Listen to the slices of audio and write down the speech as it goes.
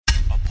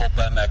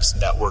Pulpmx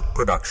Network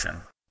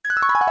production.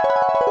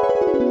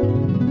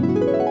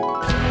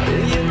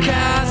 You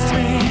cast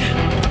me,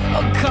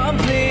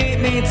 complete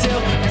me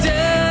till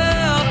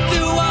death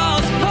do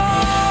us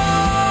part.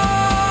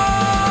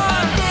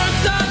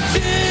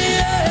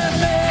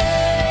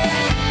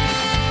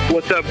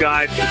 What's up,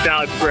 guys? It's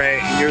Alex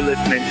Gray, and you're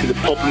listening to the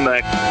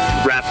Pulpmx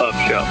Wrap-Up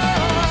Show.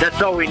 That's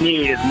all we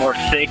need is more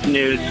fake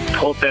news,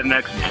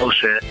 Pulpmx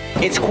bullshit.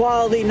 It's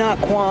quality, not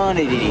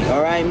quantity.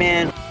 All right,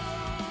 man?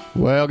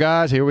 Well,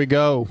 guys, here we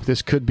go.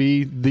 This could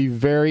be the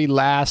very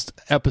last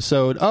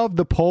episode of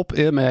the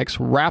Pulpmx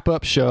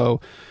Wrap-Up Show,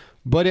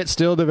 but it's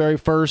still the very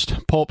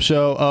first Pulp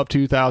Show of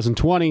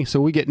 2020, so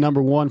we get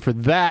number one for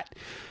that.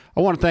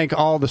 I want to thank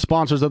all the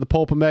sponsors of the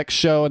Pulpmx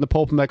Show and the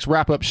Pulpmx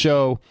Wrap-Up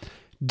Show: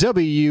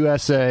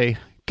 WUSA,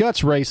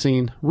 Guts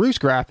Racing,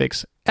 Roost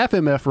Graphics,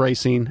 FMF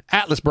Racing,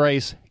 Atlas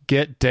Brace,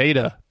 Get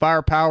Data,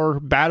 Firepower,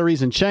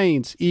 Batteries and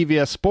Chains,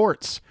 EVS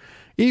Sports,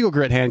 Eagle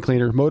Grit Hand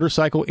Cleaner,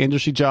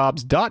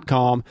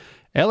 MotorcycleIndustryJobs.com,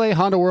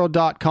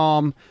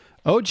 LAHondaWorld.com,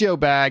 Ogio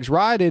Bags,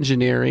 Ride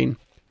Engineering,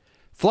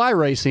 Fly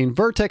Racing,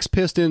 Vertex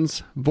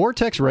Pistons,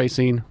 Vortex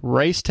Racing,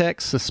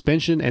 Racetech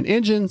Suspension and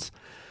Engines,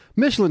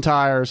 Michelin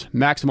Tires,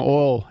 Maxima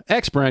Oil,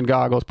 X-Brand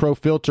Goggles, Pro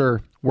Filter,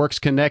 Works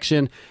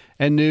Connection,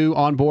 and new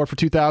on board for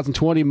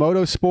 2020,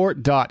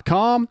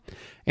 Motosport.com,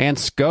 and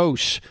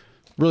Scosh.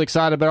 Really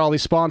excited about all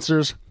these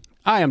sponsors.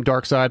 I am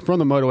Darkside from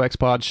the Moto X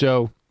Pod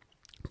Show.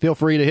 Feel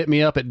free to hit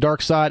me up at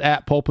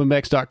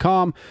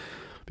darkside@pulpmx.com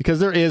because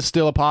there is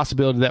still a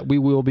possibility that we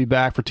will be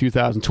back for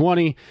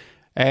 2020.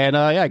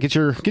 And get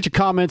your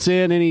comments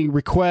in, any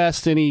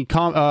requests, any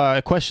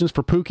questions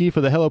for Pookie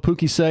for the Hello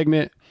Pookie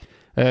segment.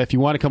 If you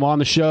want to come on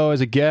the show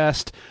as a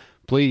guest,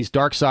 please,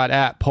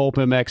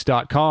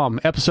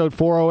 darkside@pulpmx.com. Episode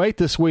 408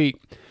 this week.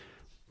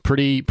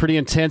 Pretty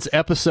intense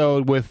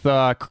episode with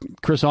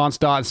Chris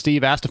Onstott and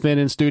Steve Astephen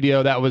in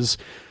studio. That was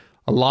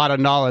a lot of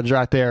knowledge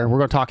right there. We're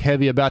going to talk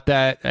heavy about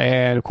that.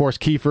 And, of course,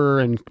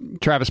 Kiefer and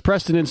Travis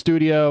Preston in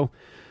studio.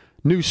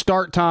 New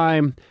start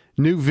time,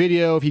 new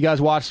video. If you guys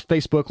watch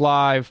Facebook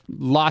Live,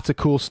 lots of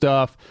cool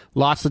stuff,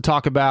 lots to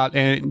talk about.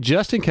 And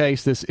just in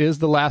case this is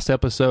the last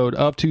episode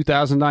of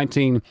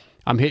 2019,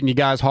 I'm hitting you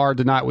guys hard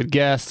tonight with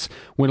guests.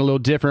 Went a little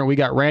different. We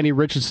got Randy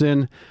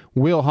Richardson,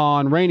 Wil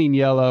Hahn, Raining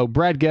Yellow,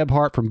 Brad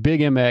Gebhart from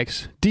Big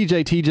MX,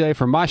 DJ TJ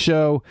from my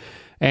show,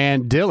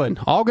 and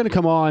Dylan, all going to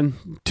come on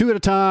two at a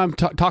time,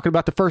 talking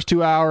about the first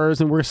 2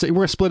 hours, and we're going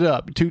to split it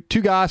up. Two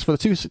guys for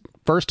the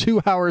first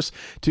 2 hours,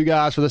 two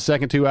guys for the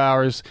second 2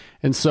 hours,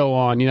 and so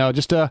on. You know,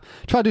 just try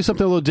to do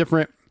something a little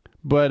different.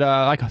 But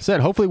like I said,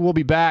 hopefully we'll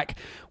be back.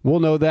 We'll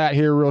know that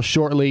here real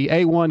shortly.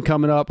 A1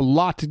 coming up, a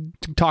lot to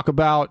talk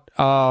about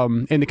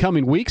in the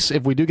coming weeks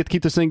if we do get to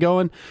keep this thing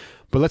going.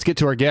 But let's get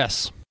to our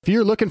guests. If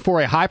you're looking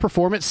for a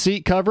high-performance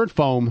seat cover and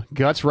foam,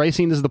 Guts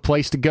Racing is the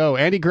place to go.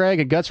 Andy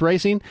Gregg and Guts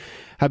Racing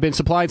have been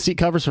supplying seat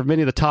covers for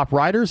many of the top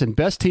riders and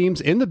best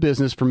teams in the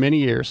business for many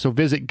years. So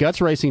visit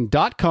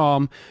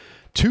gutsracing.com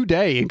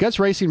today. And Guts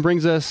Racing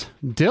brings us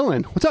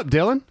Dylan. What's up,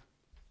 Dylan?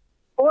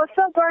 What's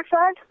up,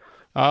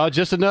 Darkside?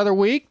 Just another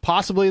week,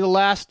 possibly the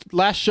last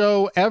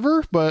show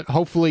ever, but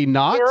hopefully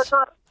not.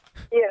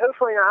 Yeah,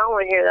 hopefully not. I don't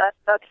want to hear that.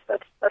 That's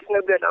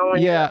no good. I don't want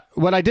to hear that.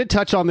 Well, I did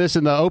touch on this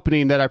in the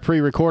opening that I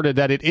pre-recorded,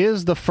 that it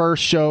is the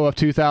first show of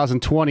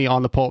 2020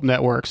 on the Pulp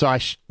Network. So I'm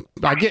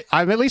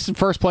at least in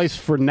first place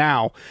for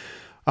now.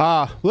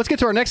 Let's get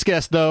to our next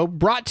guest, though.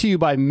 Brought to you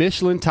by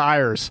Michelin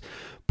Tires.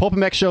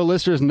 Pulpmx Show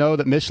listeners know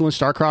that Michelin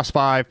Starcross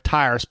 5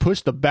 tires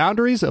push the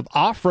boundaries of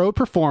off-road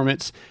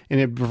performance in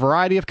a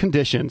variety of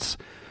conditions.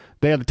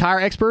 They are the tire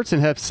experts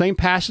and have the same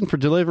passion for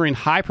delivering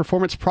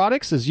high-performance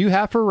products as you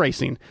have for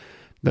racing.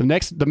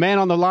 The man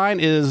on the line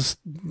is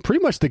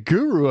pretty much the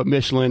guru of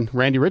Michelin,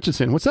 Randy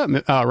Richardson. What's up,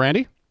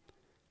 Randy?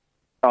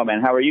 Oh,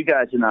 man, how are you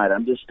guys tonight?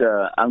 I'm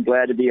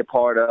glad to be a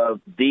part of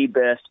the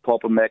best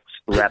Pulpmx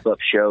wrap-up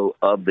show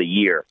of the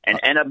year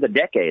and of the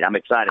decade. I'm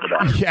excited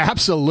about it. Yeah,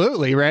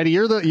 absolutely, Randy.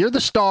 You're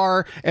the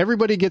star.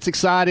 Everybody gets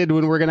excited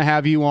when we're going to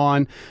have you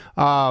on.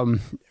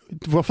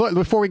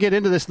 Before we get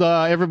into this,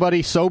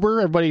 everybody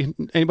sober?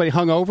 Anybody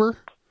hungover?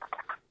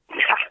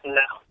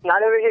 No,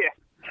 not over here.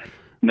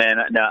 Man,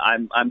 no,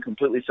 I'm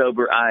completely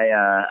sober.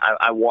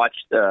 I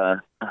watched.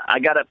 I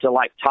got up to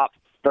like top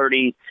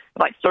 30,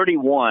 like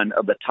 31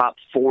 of the top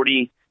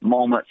 40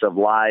 moments of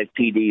live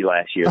PD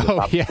last year. The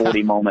top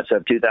 40 moments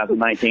of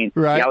 2019.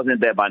 Right. Yeah, I was in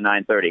bed by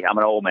 9:30. I'm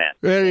an old man.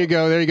 There you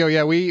go.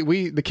 Yeah,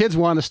 we the kids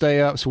wanted to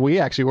stay up, so we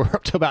actually were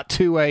up to about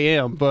 2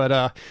 a.m.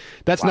 But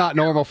that's not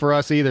normal for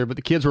us either. But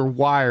the kids were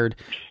wired.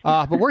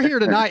 But we're here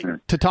tonight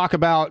to talk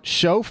about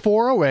Show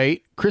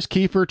 408. Chris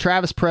Kiefer,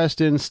 Travis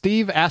Preston,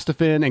 Steve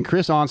Astephen, and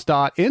Chris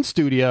Onstott in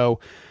studio.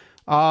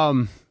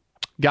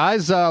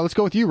 Guys, let's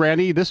go with you,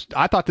 Randy.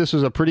 I thought this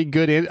was a pretty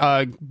good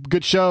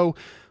show.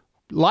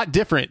 A lot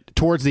different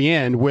towards the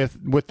end with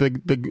the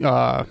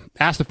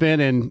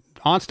Astephen and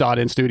Onstott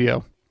in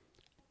studio.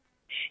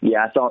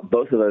 Yeah, I thought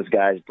both of those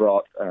guys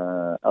brought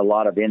a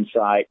lot of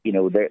insight. You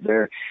know,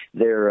 they're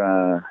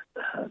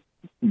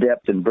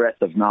depth and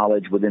breadth of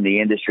knowledge within the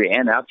industry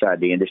and outside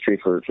the industry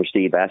for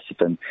Steve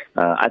Astephen.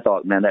 I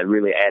thought, man, that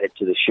really added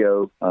to the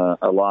show,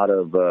 a lot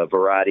of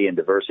variety and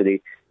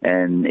diversity.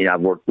 And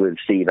I've worked with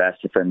Steve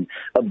Astephen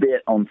a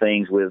bit on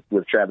things with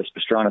Travis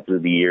Pastrana through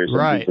the years.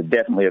 Right. And he's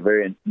definitely a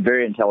very,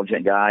 very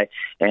intelligent guy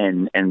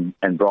and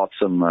brought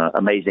some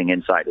amazing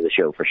insight to the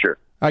show for sure.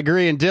 I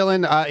agree. And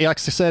Dylan, like I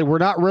said,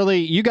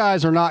 you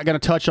guys are not going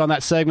to touch on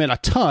that segment a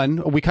ton.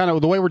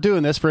 The way we're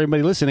doing this for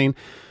anybody listening,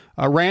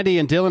 Randy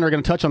and Dylan are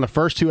going to touch on the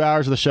first 2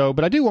 hours of the show,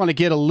 but I do want to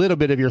get a little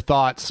bit of your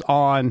thoughts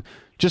on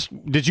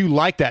did you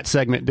like that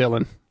segment,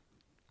 Dylan?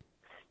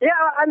 Yeah,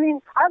 I mean,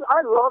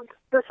 I loved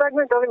the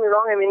segment. Don't get me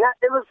wrong. I mean,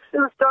 it was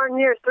darn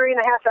near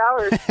 3.5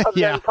 hours of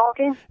yeah. them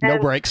talking. No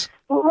breaks.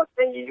 Look,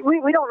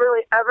 we don't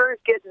really ever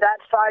get that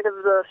side of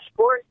the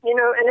sport, and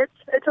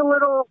it's a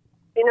little,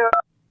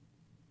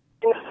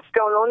 what's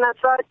going on that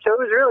side. So it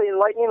was really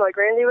enlightening, like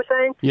Randy was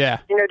saying. Yeah.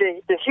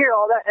 To hear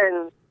all that,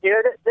 and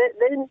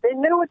they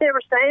knew what they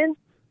were saying,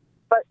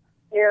 but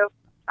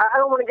I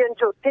don't want to get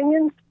into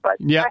opinions, but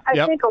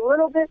I think a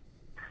little bit.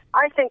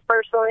 I think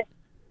personally,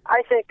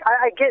 I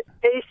get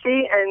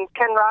AC and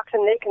Ken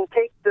Roxon, they can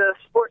take the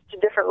sport to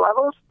different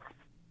levels,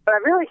 but I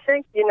really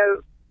think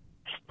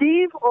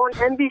Steve on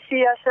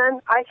NBCSN,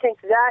 I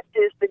think that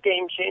is the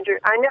game changer.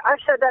 I've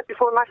said that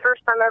before. My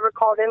first time I ever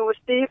called in with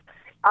Steve,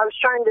 I was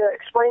trying to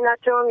explain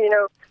that to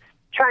him,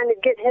 trying to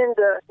get him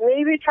to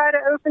maybe try to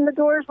open the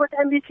doors with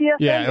NBCSN.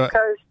 Yeah.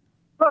 Because,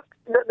 look,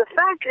 the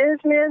fact is,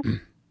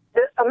 man,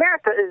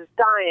 America is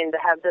dying to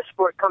have this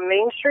sport come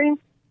mainstream.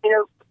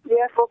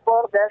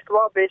 Football,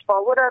 basketball,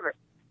 baseball, whatever.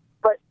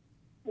 But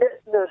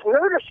those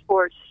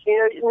motorsports,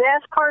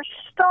 NASCAR's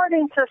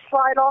starting to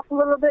slide off a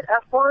little bit.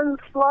 F1's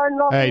sliding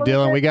off. Hey, a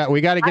little Dylan, bit.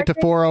 we got to get to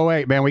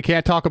 408, man. We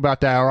can't talk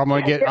about that, or I'm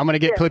gonna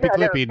get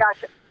clippy.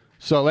 Gotcha.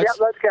 So let's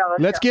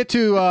get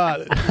to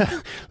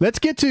let's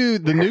get to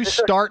the new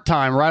start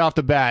time right off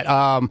the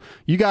bat.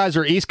 You guys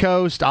are East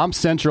Coast, I'm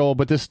Central,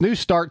 but this new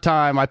start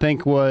time I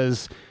think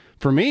was,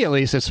 for me at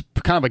least, it's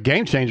kind of a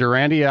game changer,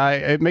 Randy.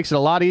 It makes it a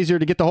lot easier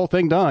to get the whole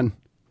thing done.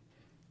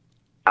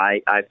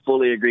 I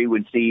fully agree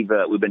with Steve.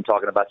 We've been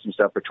talking about some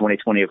stuff for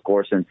 2020, of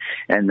course, and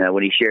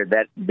when he shared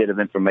that bit of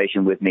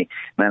information with me,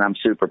 man, I'm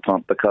super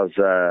pumped because,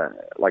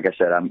 like I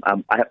said,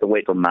 I have to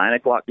wait till 9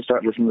 o'clock to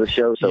start listening to the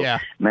show. So, yeah.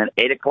 Man,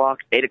 8 o'clock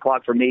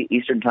for me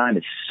Eastern time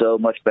is so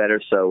much better.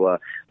 So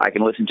I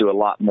can listen to a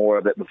lot more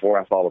of it before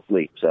I fall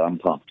asleep. So I'm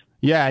pumped.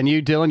 Yeah, and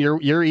you, Dylan,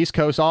 you're East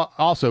Coast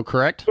also,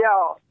 correct?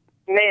 Yeah.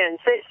 Man,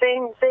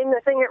 same thing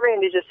that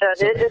Randy just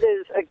said. It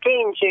is a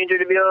game changer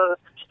to be able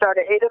to start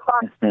at 8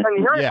 o'clock. I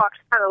mean, 9 o'clock's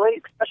kind of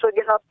late, especially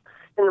getting up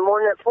in the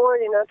morning at 4.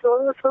 It's a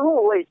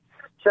little late.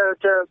 So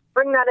to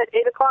bring that at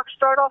 8 o'clock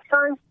start off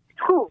time,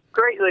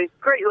 greatly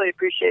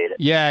appreciate it.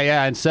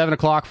 Yeah, and 7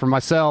 o'clock for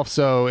myself.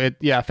 So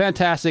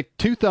fantastic.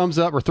 2 thumbs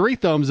up or 3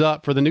 thumbs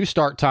up for the new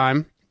start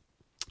time.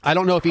 I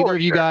don't know if either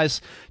of you guys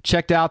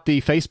checked out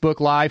the Facebook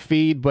live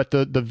feed, but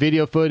the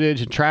video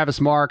footage and Travis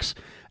Marks,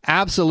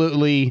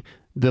 absolutely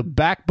the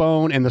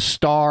backbone and the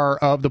star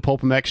of the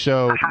Pulpmx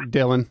Show,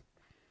 Dylan.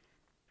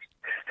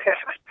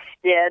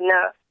 Yeah,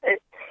 no,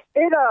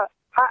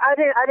 I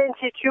didn't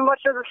see too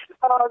much of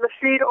the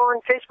feed on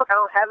Facebook. I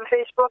don't have a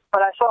Facebook,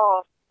 but I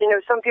saw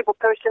some people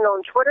posting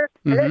on Twitter,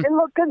 and it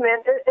looked good, man.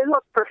 It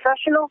looked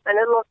professional, and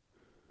it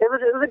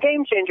was a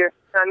game changer.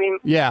 I mean,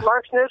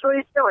 Marks knows what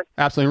he's doing.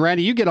 Absolutely,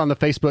 Randy. You get on the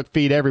Facebook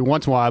feed every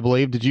once in a while, I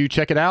believe. Did you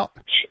check it out?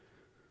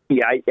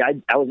 Yeah,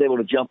 I was able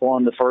to jump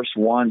on the first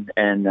one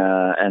and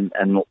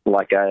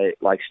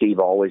like Steve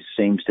always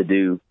seems to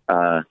do,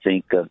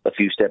 think a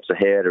few steps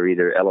ahead or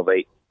either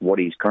elevate what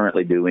he's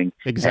currently doing.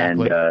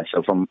 Exactly. And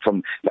so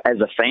from as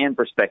a fan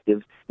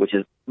perspective, which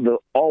is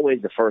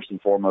always the first and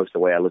foremost the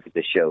way I look at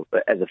this show,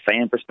 but as a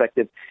fan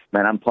perspective,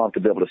 man, I'm pumped to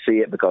be able to see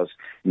it because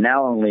not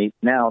only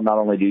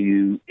do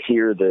you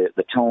hear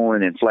the tone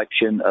and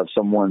inflection of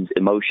someone's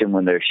emotion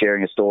when they're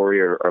sharing a story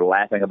or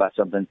laughing about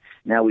something,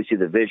 now we see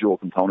the visual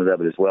component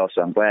of it as well.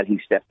 So I'm glad he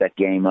stepped that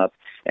game up.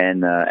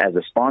 And as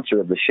a sponsor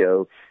of the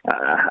show,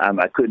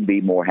 I couldn't be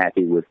more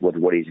happy with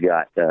what he's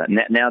got.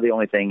 Now the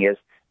only thing is,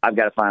 I've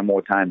got to find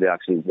more time to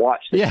actually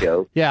watch the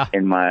show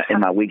in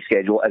my week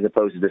schedule as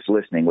opposed to just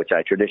listening, which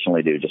I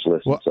traditionally do, just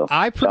listen. Well,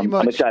 I'm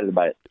excited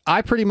about it.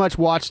 I pretty much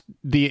watched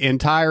the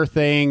entire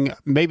thing,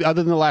 maybe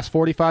other than the last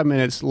 45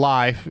 minutes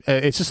live.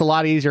 It's just a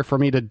lot easier for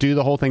me to do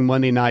the whole thing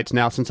Monday nights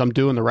now since I'm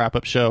doing the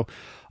wrap-up show.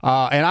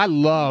 And I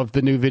love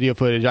the new video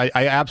footage. I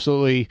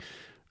absolutely...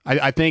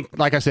 I think,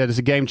 like I said, it's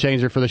a game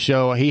changer for the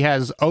show. He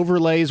has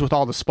overlays with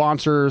all the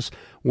sponsors.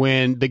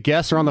 When the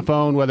guests are on the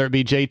phone, whether it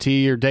be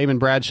JT or Damon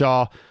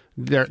Bradshaw,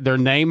 their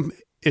name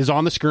is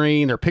on the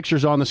screen, their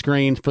picture's on the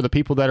screen for the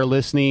people that are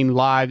listening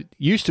live.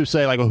 Used to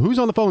say, like, well, who's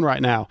on the phone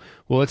right now?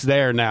 Well, it's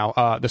there now.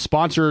 The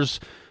sponsors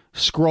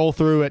scroll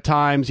through at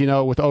times,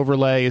 with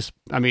overlays.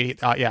 I mean,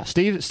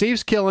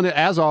 Steve's killing it,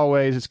 as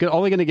always. It's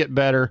only going to get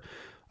better.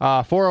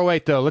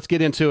 408, though, let's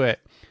get into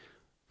it.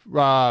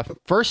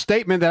 First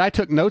statement that I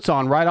took notes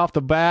on right off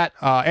the bat.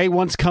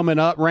 A1's coming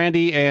up,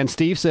 Randy, and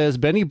Steve says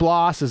Benny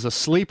Bloss is a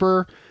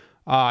sleeper.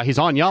 He's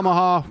on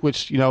Yamaha,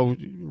 which,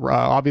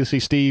 obviously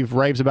Steve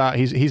raves about.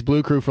 He's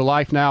Blue Crew for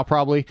life now,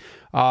 probably.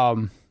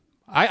 I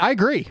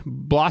agree.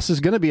 Bloss is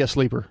going to be a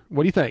sleeper.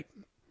 What do you think?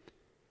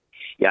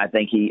 Yeah, I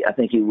think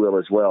he will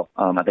as well.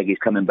 I think he's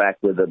coming back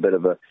with a bit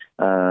of a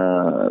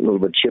little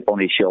bit of chip on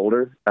his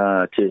shoulder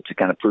to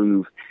kind of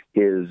prove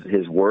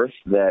his worth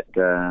that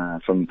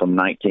from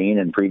 19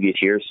 and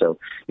previous years. So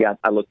yeah,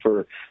 I look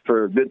for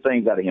good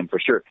things out of him for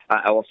sure.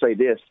 I will say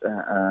this,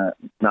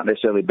 not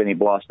necessarily Benny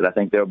Bloss, but I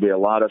think there'll be a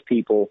lot of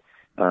people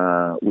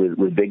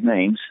with big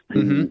names,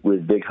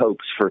 with big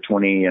hopes for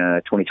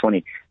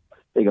 2020.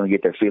 They're going to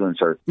get their feelings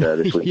hurt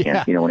this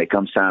weekend. Yeah. When it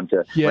comes time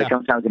to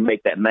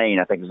make that main,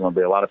 I think there's going to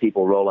be a lot of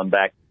people rolling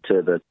back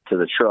to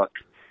the truck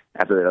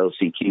after that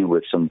OCQ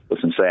with some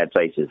sad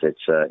faces.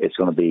 It's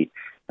going to be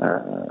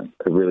a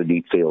really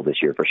deep field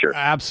this year for sure.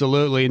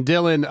 Absolutely. And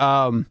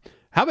Dylan,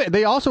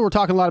 they also were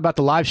talking a lot about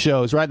the live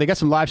shows, right? They got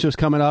some live shows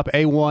coming up.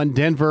 A1,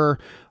 Denver,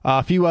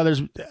 a few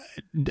others.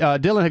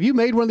 Dylan, have you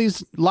made one of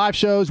these live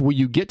shows? Will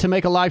you get to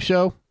make a live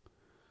show?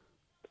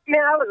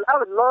 Man, I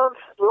would love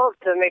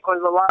to make one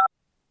of the live.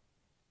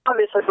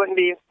 Obviously, wouldn't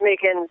be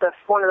making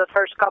one of the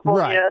first couple.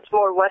 Right. It's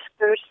more West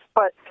Coast.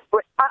 But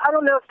I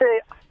don't know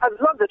if I'd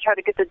love to try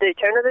to get to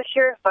Daytona this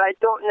year, but I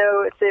don't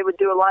know if they would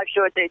do a live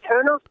show at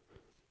Daytona.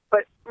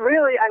 But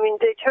really, I mean,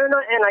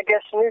 Daytona and I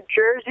guess New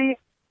Jersey,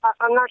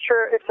 I'm not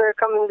sure if they're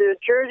coming to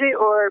Jersey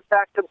or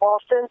back to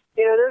Boston.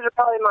 Those are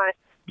probably my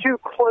two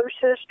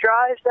closest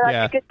drives that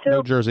I could get to.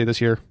 No Jersey this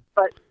year.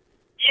 But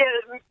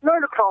yeah,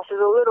 motocross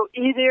is a little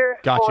easier.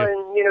 Gotcha.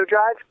 On,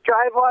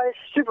 drive-wise.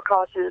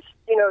 Supercross is,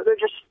 they're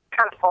just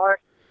kind of far.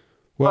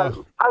 Well,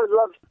 but I would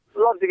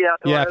love to get out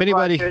there. Yeah, if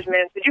anybody, shows,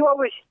 man. Did you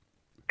always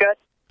good?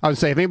 I would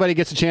say if anybody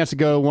gets a chance to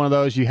go to one of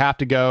those, you have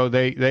to go.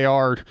 They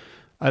are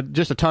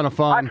just a ton of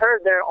fun. I've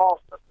heard they're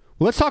awesome.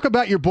 Well, let's talk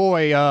about your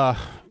boy,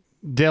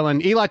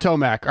 Dylan, Eli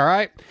Tomac. All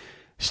right,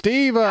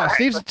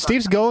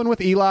 Steve's going with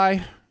Eli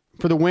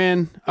for the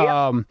win.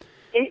 Yep.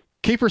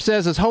 Keeper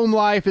says his home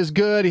life is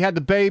good. He had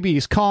the baby.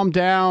 He's calmed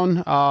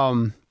down.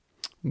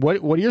 What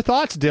are your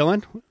thoughts,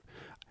 Dylan?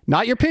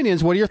 Not your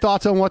opinions. What are your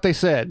thoughts on what they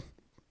said?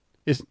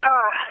 So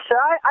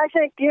I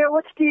think,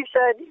 what Steve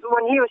said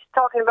when he was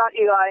talking about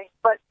Eli,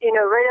 but,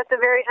 right at the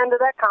very end of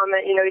that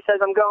comment, he says,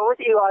 I'm going with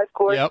Eli, of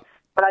course,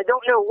 but I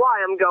don't know why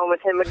I'm going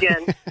with him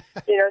again.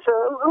 So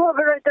a little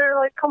bit right there,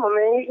 like, come on,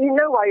 man, you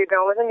know why you're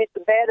going with him. He's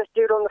the baddest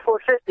dude on the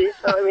 450,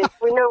 so, I mean,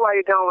 we know why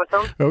you're going with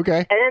him.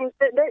 Okay. And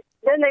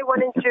then they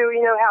went into,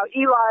 how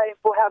Eli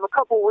will have a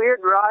couple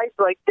weird rides,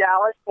 like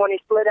Dallas, when he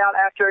split out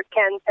after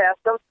Ken passed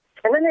him.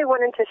 And then they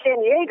went into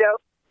San Diego.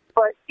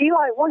 But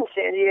Eli won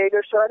San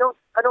Diego, so I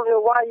don't know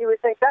why you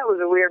would think that was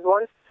a weird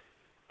one.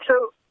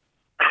 So,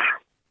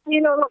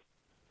 look,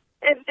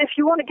 if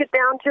you want to get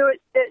down to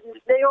it,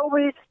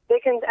 they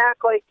can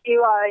act like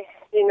Eli,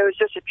 is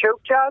just a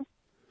choke job.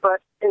 But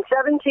in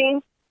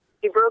 17,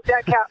 he broke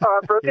that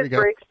broke his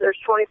brakes. There's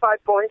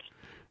 25 points.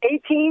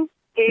 18,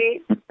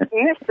 he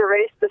missed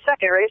the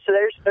second race, so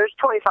there's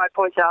 25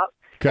 points out.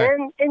 Okay.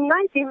 And in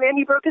 19, man,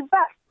 he broke his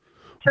back.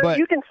 So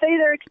you can say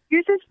they're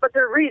excuses, but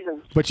they're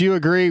reasons. But you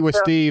agree with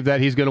Steve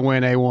that he's going to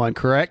win A1,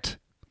 correct?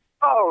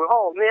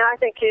 Oh man, I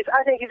think he's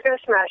going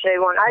to smash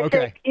A1. I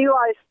think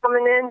Eli's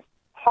coming in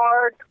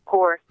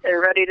hardcore and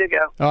ready to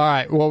go. All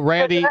right. Well,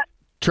 Randy,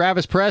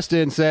 Travis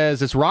Preston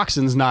says it's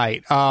Roxon's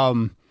night.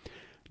 Do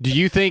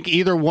you think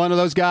either one of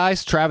those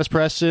guys, Travis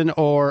Preston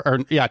or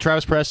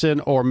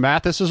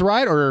Mathis is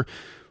right, or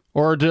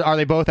are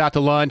they both out to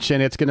lunch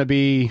and it's going to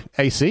be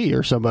AC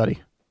or somebody?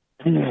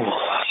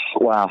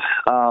 Wow.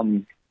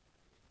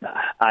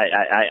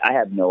 I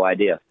have no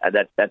idea.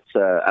 That's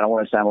I don't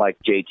want to sound like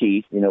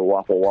JT,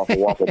 waffle,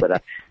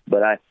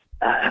 but I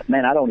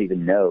don't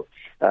even know.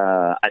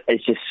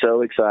 It's just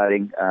so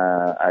exciting.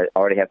 I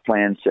already have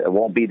plans. I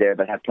won't be there,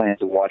 but have plans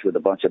to watch with a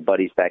bunch of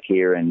buddies back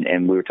here,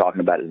 and we were talking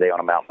about it today on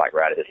a mountain bike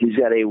ride. Who's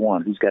got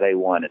A1? Who's got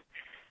A1? And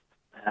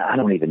I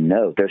don't even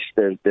know.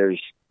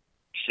 There's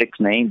 6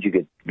 names you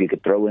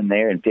could throw in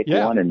there and pick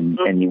one,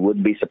 and you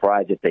wouldn't be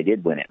surprised if they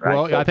did win it, right?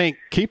 Well, so, I think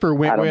Keeper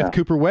went with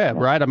Cooper Webb,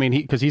 right? I mean,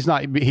 because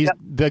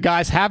the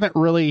guys haven't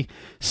really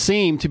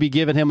seemed to be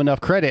giving him enough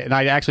credit, and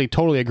I actually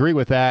totally agree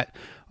with that.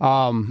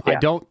 I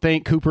don't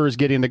think Cooper is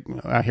getting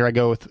the. Here I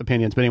go with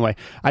opinions, but anyway,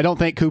 I don't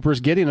think Cooper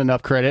is getting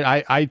enough credit.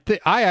 I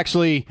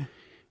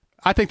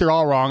think they're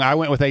all wrong. I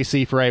went with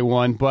AC for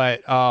A1,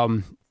 but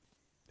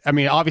I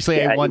mean, obviously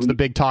A1's the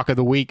big talk of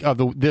the week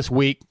this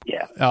week.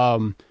 Yeah.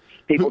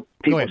 People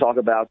talk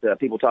about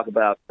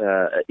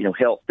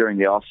health during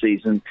the off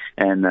season,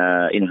 and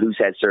who's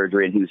had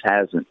surgery and who's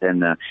hasn't.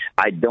 And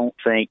I don't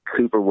think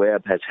Cooper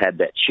Webb has had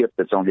that chip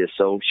that's on his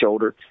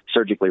shoulder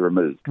surgically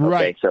removed. Okay?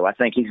 Right. So I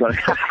think he's going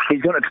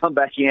to come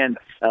back in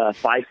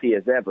feisty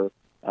as ever.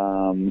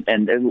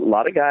 And there's a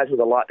lot of guys with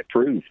a lot to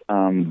prove.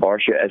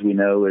 Barsha, as we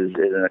know, is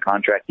in a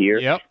contract year.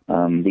 Yep.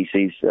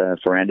 DC's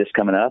Ferrandis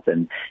coming up,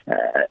 and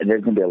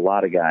there's going to be a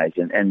lot of guys.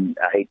 And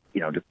I hate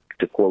to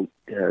to quote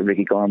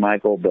Ricky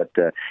Carmichael, but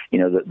the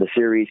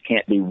series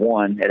can't be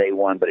won at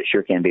A1, but it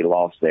sure can be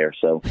lost there.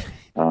 So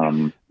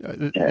everyone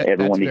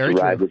needs to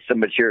ride with some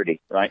maturity,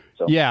 right?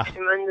 So yeah.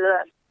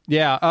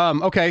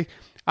 Okay.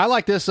 I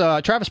like this.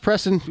 Travis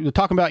Preston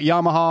talking about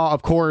Yamaha,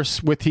 of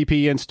course, with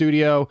TP in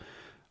studio.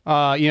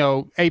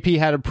 AP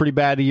had a pretty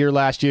bad year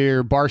last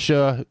year.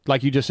 Barsha,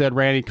 like you just said,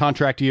 Randy,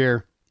 contract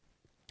year.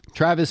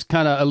 Travis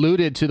kind of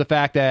alluded to the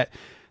fact that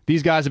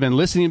these guys have been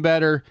listening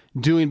better,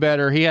 doing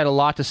better. He had a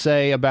lot to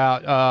say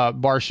about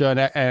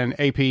Barsha and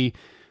AP.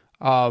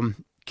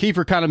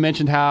 Kiefer kind of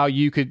mentioned how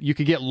you could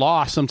get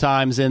lost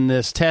sometimes in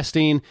this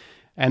testing,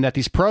 and that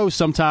these pros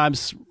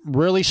sometimes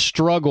really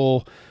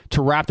struggle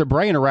to wrap their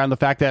brain around the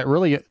fact that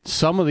really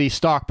some of these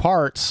stock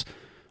parts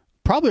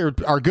probably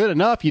are good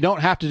enough. You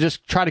don't have to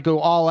just try to go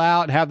all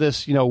out and have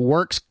this,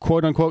 works,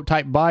 quote unquote,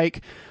 type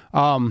bike.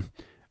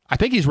 I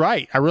think he's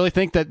right. I really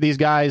think that these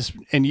guys,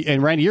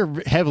 and Randy,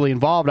 you're heavily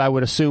involved, I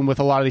would assume, with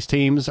a lot of these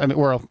teams. I mean,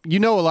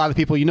 a lot of the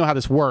people, how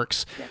this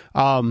works.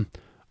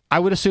 I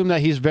would assume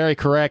that he's very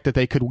correct that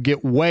they could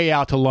get way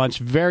out to lunch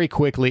very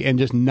quickly and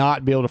just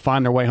not be able to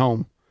find their way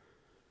home.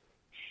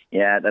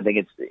 Yeah, I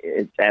think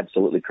it's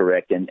absolutely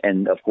correct.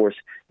 And of course,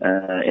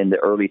 in the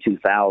early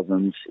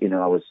 2000s,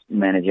 I was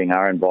managing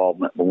our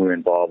involvement when we were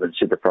involved in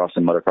Supercross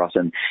and motocross,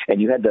 and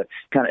you had to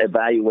kind of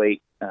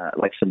evaluate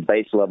like some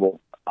base level.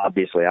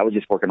 Obviously, I was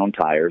just working on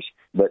tires,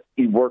 but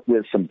you work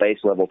with some base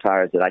level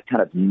tires that I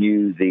kind of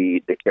knew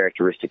the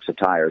characteristics of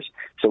tires.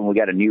 So when we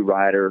got a new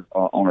rider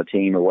on a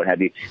team or what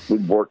have you,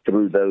 we'd work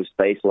through those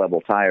base level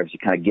tires to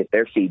kind of get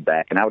their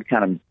feedback, and I would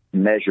kind of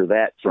measure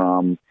that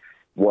from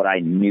what I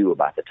knew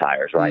about the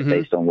tires, right,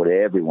 based on what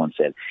everyone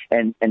said.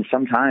 And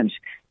sometimes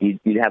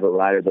you'd have a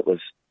rider that was,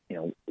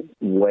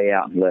 way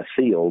out in left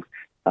field,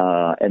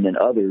 and then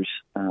others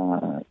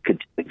could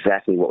tell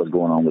exactly what was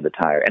going on with the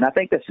tire. And I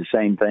think that's the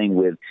same thing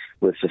with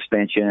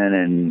suspension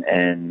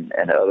and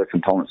other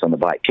components on the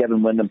bike.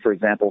 Kevin Windham, for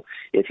example,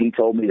 if he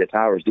told me the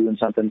tire was doing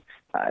something,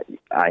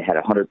 I had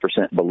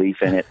 100% belief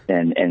in it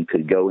and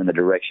could go in the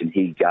direction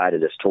he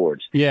guided us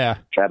towards. Yeah.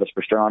 Travis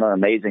Pastrana,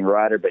 amazing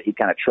rider, but he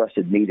kind of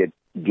trusted me to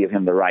give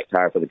him the right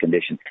tire for the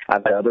condition.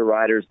 I've had other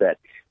riders that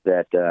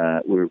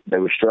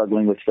were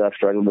struggling with stuff,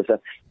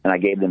 and I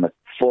gave them a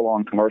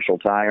full-on commercial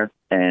tire,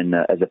 and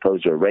as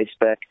opposed to a race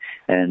spec.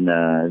 And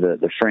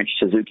the French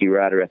Suzuki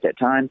rider at that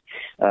time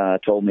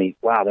told me,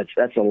 "Wow,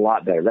 that's a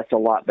lot better. That's a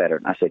lot better."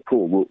 And I said,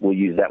 "Cool, we'll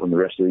use that one the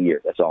rest of the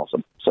year. That's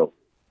awesome." So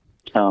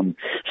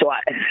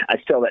I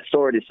tell that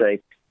story to say,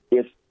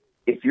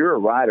 if you're a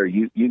rider,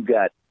 you've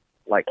got,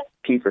 like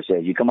Kiefer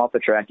says, you come off the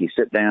track, you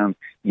sit down,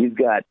 you've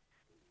got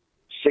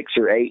 6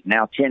 or 8,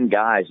 now 10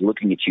 guys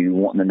looking at you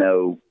wanting to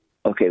know,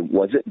 okay,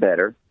 was it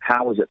better?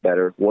 How was it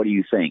better? What do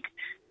you think?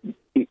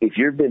 If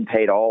you've been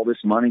paid all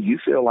this money, you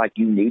feel like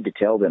you need to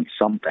tell them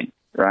something,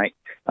 right?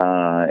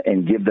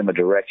 And give them a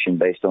direction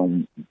based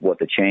on what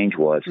the change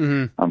was. So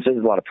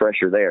there's a lot of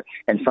pressure there.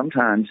 And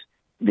sometimes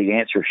the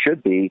answer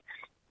should be,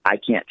 I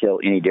can't tell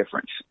any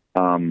difference.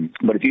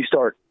 But if you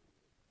start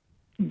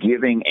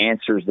giving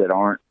answers that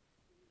aren't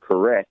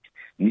correct,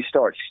 you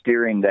start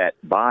steering that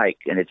bike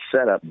and its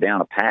setup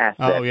down a path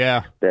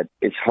that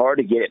it's hard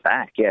to get it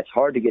back. Yeah, it's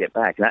hard to get it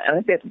back. And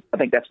I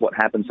think that's what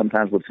happens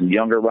sometimes with some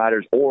younger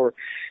riders or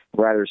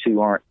riders who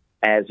aren't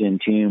as in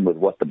tune with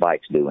what the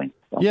bike's doing.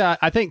 So. Yeah,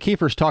 I think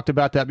Kiefer's talked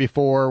about that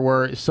before,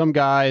 where some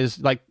guys,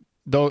 like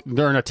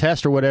during a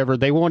test or whatever,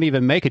 they won't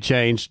even make a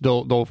change.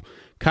 They'll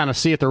kind of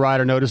see if the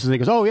rider notices and he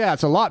goes, "Oh yeah,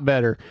 it's a lot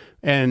better,"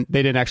 and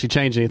they didn't actually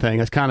change anything.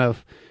 It's kind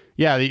of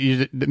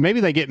maybe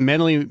they get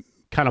mentally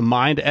kind of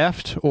mind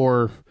effed,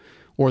 or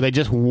they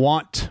just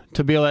want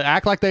to be able to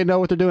act like they know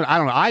what they're doing. I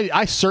don't know.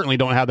 I certainly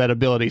don't have that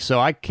ability, so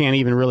I can't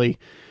even really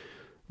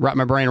wrap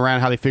my brain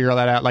around how they figure all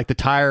that out. Like the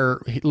tire,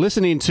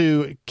 listening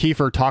to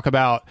Kiefer talk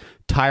about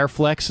tire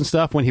flex and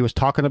stuff when he was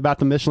talking about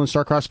the Michelin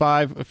Starcross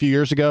 5 a few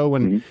years ago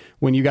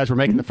when you guys were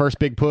making the first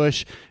big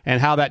push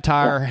and how that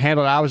tire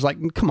handled. I was like,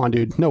 come on,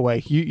 dude, no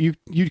way. You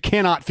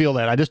cannot feel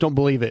that. I just don't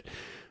believe it.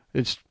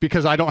 It's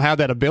because I don't have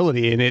that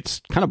ability, and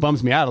it's kind of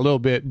bums me out a little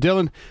bit.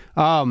 Dylan,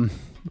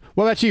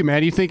 what about you,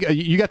 man? Do you think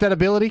you got that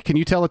ability? Can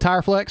you tell a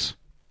tire flex?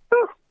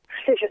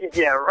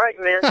 Yeah, right,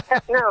 man.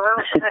 No,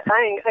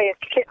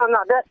 I'm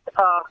not that.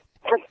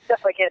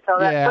 Definitely can't tell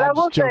that. Yeah, but I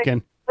will joking.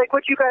 say, like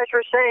what you guys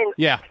were saying.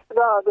 Yeah.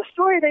 The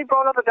story they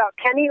brought up about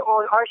Kenny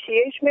on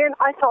RCH, man,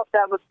 I thought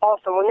that was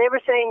awesome. When they were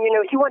saying,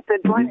 he went to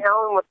Glen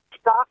Helen with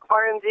stock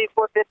RMZ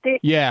 450.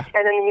 Yeah.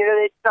 And then,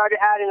 they started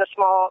adding a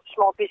small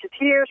pieces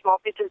here, small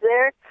pieces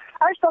there.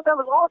 I just thought that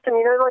was awesome.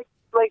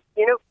 Like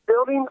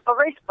building a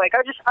race bike.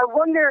 I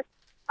wonder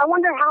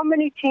how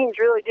many teams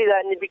really do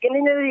that in the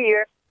beginning of the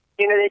year.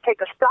 They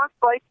take a stock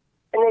bike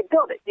and they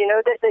build it.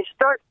 They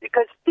start,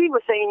 because Steve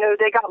was saying,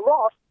 they got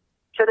lost,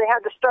 so they had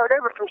to start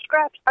over from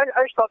scratch. I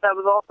just thought that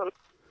was awesome.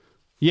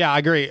 Yeah, I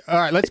agree. All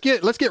right, let's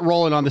get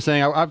rolling on this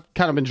thing. I've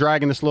kind of been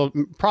dragging this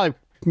probably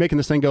making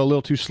this thing go a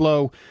little too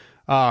slow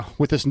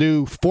with this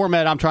new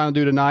format I'm trying to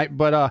do tonight.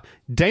 But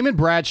Damon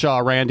Bradshaw,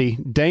 Randy,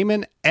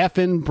 Damon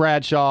effing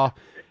Bradshaw.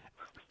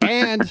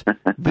 And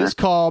this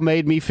call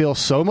made me feel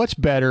so much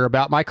better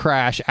about my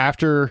crash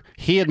after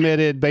he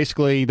admitted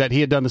basically that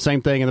he had done the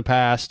same thing in the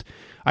past.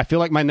 I feel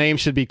like my name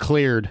should be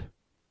cleared.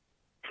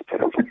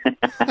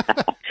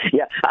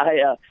 Yeah,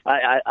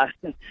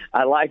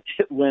 I liked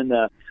it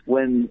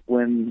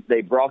when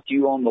they brought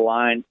you on the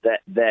line.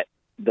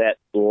 That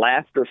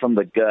laughter from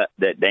the gut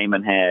that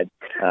Damon had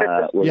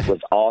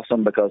was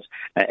awesome, because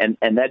and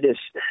that just,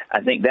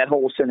 I think that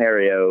whole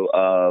scenario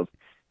of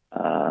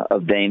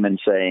Damon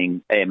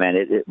saying, "Hey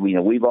man,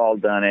 we've all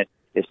done it.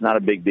 It's not a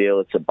big deal.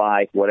 It's a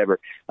bike, whatever."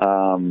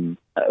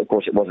 Of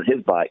course, it wasn't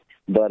his bike,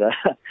 but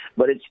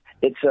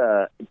it's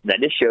that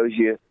just shows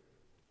you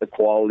the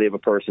quality of a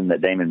person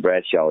that Damon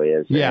Bradshaw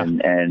is. Yeah.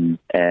 And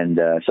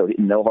so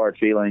no hard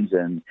feelings,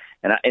 and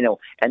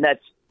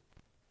that's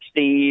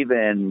Steve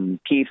and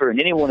Kiefer and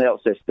anyone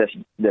else that's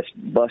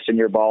busting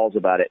your balls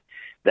about it.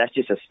 That's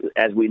just,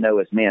 as we know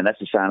as men, that's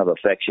a sign of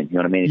affection. You know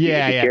what I mean? If you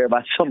care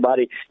about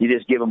somebody, you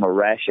just give them a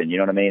ration. You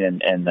know what I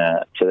mean? And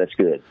so that's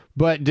good.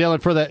 But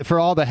Dylan, for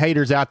all the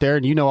haters out there,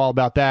 and you know all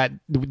about that,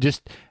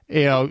 just,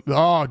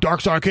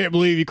 Darkside, I can't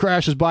believe he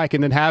crashed his bike,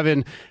 and then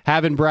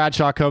having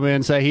Bradshaw come in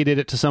and say he did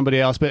it to somebody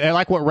else. But I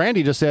like what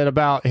Randy just said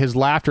about his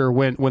laughter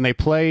when they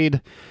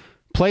played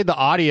the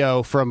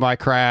audio from my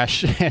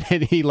crash,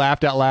 and he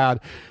laughed out loud.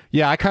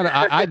 Yeah,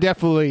 I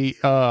definitely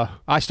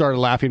I started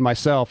laughing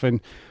myself.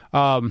 And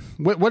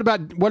what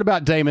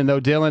about Damon though,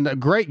 Dylan? A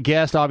great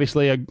guest,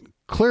 obviously,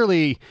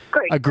 clearly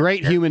a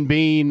great human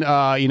being.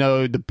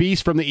 The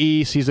beast from the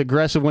East. He's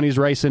aggressive when he's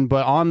racing,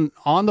 but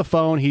on the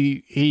phone,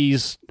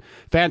 he's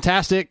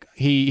fantastic.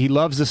 He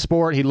loves the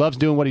sport. He loves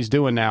doing what he's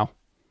doing now.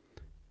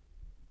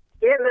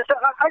 Yeah, man, so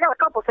I got a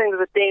couple things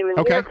with Damon.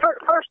 Okay.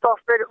 First off,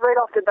 right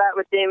off the bat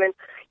with Damon,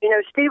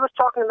 Steve was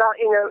talking about,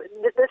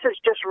 this is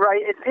just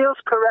right. It feels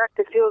correct.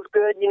 It feels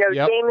good. Yep.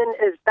 Damon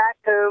is back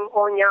home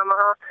on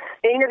Yamaha.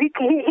 And, he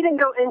didn't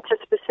go into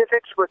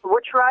specifics with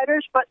which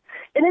riders, but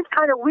it is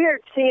kind of weird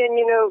seeing,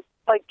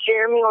 like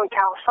Jeremy on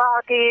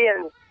Kawasaki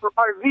and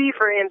RV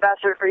for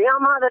ambassador for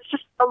Yamaha. That's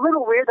just a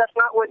little weird. That's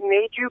not what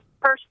made you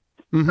per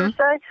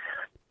se.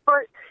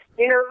 But,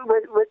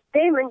 with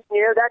Damon,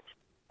 that's,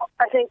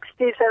 I think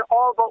Steve said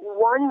all but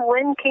one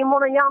win came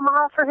on a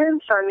Yamaha for him.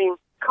 So, I mean,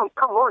 come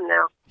on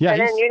now. Yeah,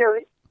 and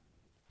then,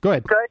 Go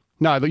ahead. Good.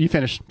 No, you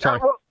finish.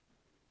 Sorry.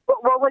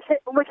 Well,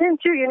 with him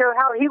too,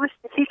 how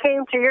he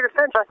came to your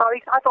defense. I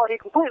thought he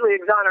completely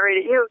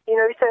exonerated you. He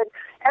said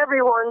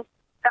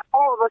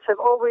all of us have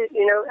always,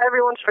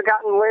 everyone's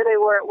forgotten where they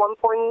were at one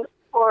point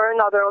or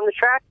another on the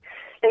track.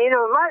 And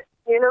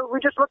we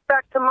just look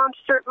back to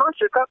Monster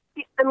Cup.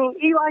 I mean,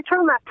 Eli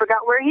Tomac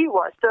forgot where he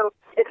was. So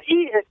if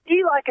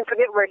Eli can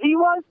forget where he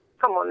was,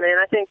 come on, man.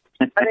 I think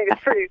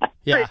it's pretty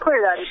pretty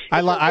clear that.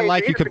 I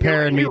like you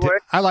comparing me to.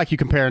 I like you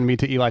comparing me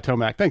to Eli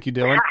Tomac. Thank you,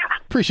 Dylan.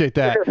 Appreciate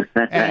that.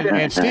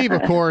 And Steve,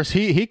 of course,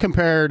 he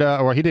compared,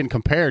 or he didn't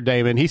compare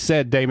Damon. He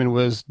said Damon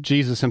was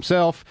Jesus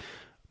himself.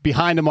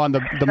 Behind him on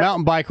the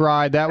mountain bike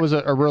ride. That was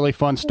a really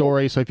fun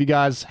story. So if you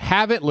guys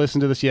haven't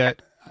listened to this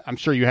yet, I'm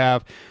sure you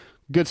have.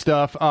 Good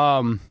stuff.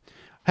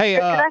 Hey,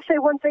 can I say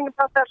one thing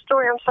about that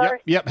story? I'm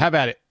sorry. Yep. Have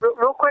at it.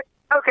 Real quick.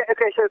 Okay.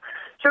 So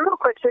real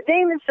quick. So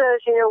Damon says,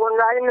 when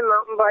riding the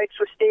mountain bikes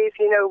with Steve,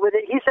 with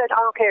it, he said, I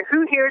don't care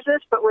who hears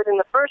this, but within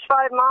the first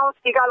 5 miles,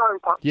 he got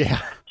arm pumped.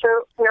 Yeah.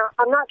 So,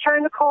 I'm not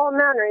trying to call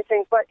him out or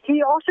anything, but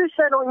he also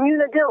said on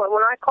Unadilla,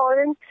 when I called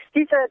in,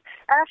 he said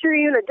after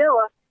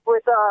Unadilla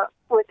with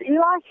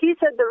Eli, he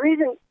said the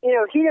reason,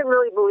 he didn't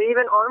really believe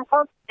in arm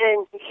pump,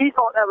 and he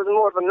thought that was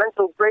more of a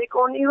mental break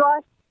on Eli.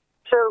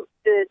 So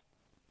did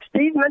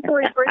Steve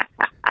mentally break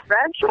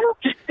Bradshaw?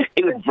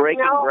 He was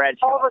breaking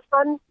Bradshaw. All of a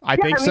sudden, I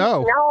think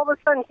so. Now all of a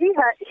sudden he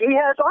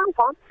has arm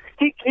pump.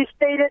 He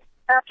stated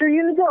after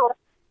Unadilla,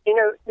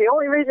 the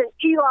only reason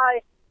Eli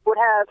would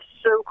have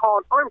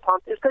so-called arm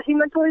pump is because he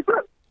mentally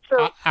broke.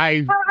 So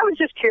I was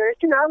just curious.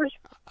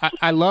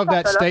 I love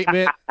that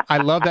statement. I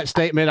love that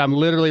statement. I'm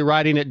literally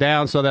writing it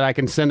down so that I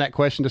can send that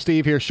question to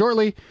Steve here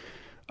shortly.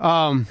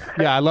 Yeah,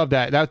 I love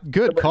that. That's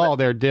good call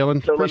there,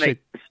 Dylan. So appreciate.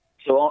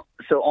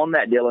 So on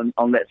that, Dylan,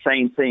 on that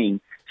same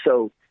thing.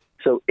 So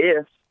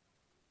if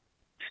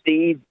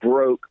Steve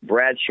broke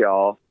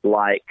Bradshaw,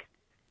 like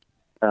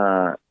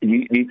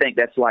you think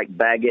that's like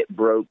Baggett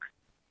broke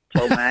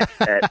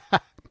Tomac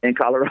in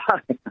Colorado?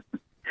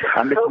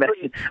 I'm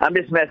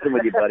just messing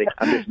with you, buddy.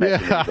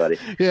 With you, buddy.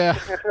 Yeah.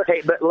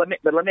 Hey, but let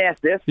me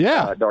ask this.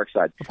 Yeah.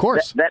 Darkside. Of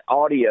course. That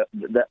audio,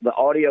 the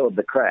audio of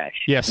the crash.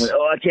 Yes.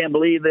 I can't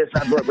believe this.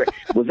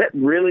 Was that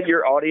really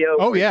your audio?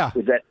 Oh yeah.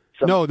 Was that?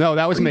 No,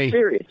 that was me.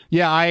 Serious?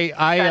 Yeah,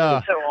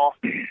 I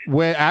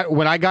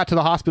when I got to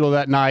the hospital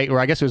that night, or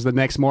I guess it was the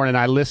next morning,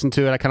 I listened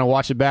to it. I kind of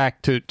watched it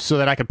back so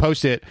that I could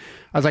post it.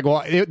 I was like,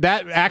 well,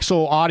 that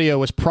actual audio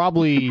was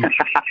probably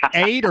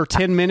 8 or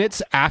 10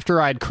 minutes after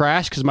I'd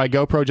crashed because my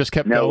GoPro just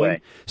kept going.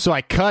 Way. So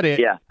I cut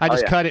it. Yeah. I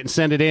just cut it and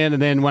sent it in,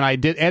 and then when I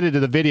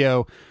edited the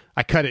video,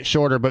 I cut it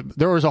shorter. But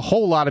there was a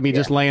whole lot of me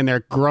just laying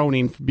there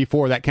groaning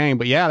before that came.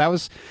 But yeah, that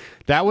was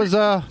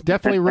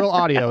definitely real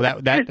audio.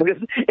 That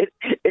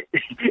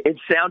it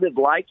sounded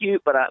like you,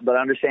 but I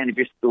understand if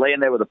you're laying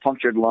there with a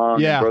punctured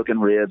lung and broken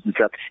ribs and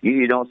stuff,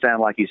 you don't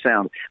sound like you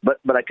sound. But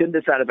I couldn't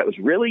decide if that was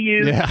really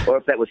you or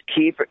if that was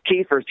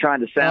Kiefer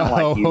trying to sound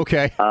like you.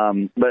 Okay.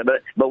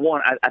 But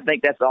one, I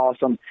think that's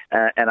awesome,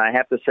 and I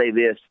have to say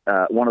this: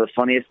 one of the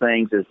funniest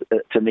things is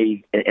to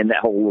me in that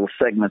whole little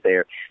segment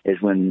there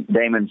is when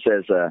Damon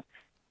says,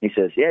 he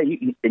says, "Yeah,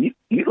 you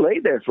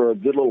laid there for a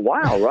good little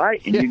while,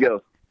 right?" And you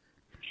go,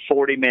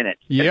 40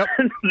 minutes. Yep.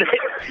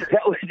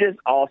 That was just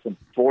awesome.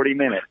 40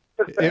 minutes.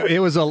 It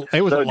was a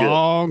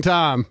long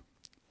time.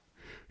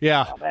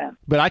 Yeah. Oh, man.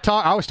 But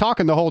I was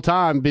talking the whole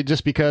time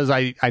just because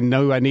I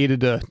knew I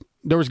needed to.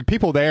 There was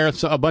people there,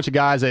 a bunch of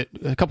guys, a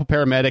couple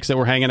paramedics that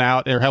were hanging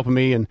out. They were helping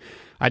me, and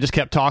I just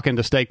kept talking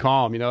to stay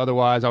calm.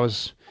 Otherwise I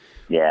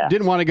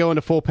didn't want to go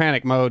into full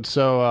panic mode.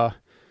 So,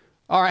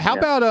 all right. How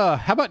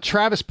about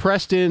Travis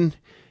Preston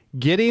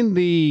getting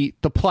the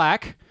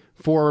plaque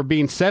for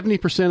being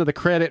 70% of the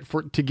credit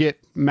to get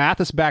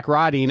Mathis back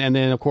riding, and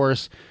then of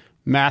course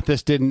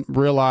Mathis didn't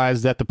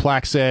realize that the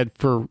plaque said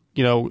for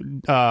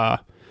YZF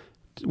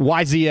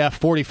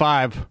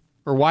 45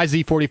 or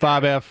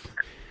YZ45F.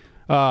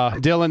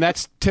 Dylan,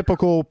 that's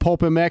typical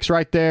Pulpmx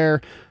right there.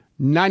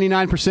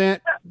 99%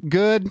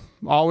 good,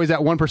 always at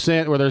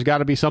 1% where there's got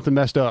to be something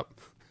messed up.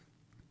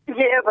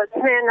 Yeah, but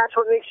man, that's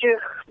what makes you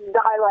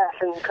die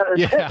laughing. Because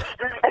if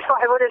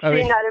I would have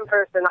seen that in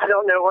person, I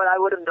don't know what I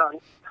would have done.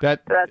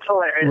 That's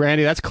hilarious,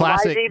 Randy. That's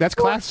classic. That's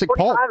classic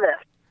Pulp.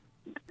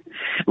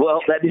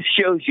 Well, that just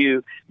shows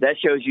you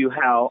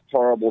how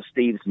horrible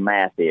Steve's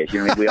math is.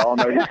 We all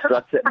know he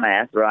sucks at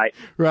math, right?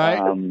 Right.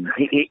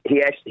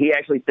 He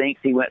actually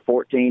thinks he went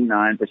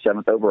 14-9 for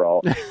 7th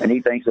overall, and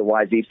he thinks the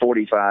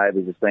YZ45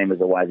 is the same as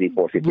the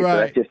YZ450. Right. So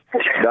that's just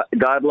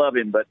God love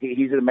him, but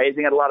he's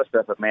amazing at a lot of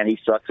stuff. But man, he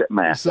sucks at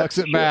math. Sucks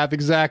at math,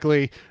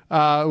 exactly.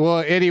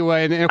 Well,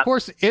 anyway, and of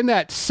course, in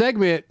that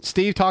segment,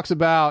 Steve talks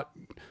about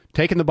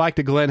taking the bike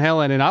to Glen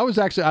Helen, and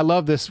I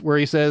love this where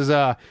he says,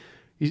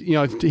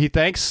 he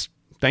thanks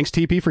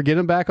TP for getting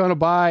him back on a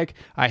bike.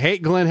 I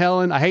hate Glen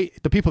Helen. I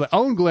hate the people that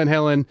own Glen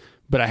Helen,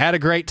 but I had a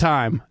great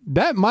time.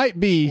 That might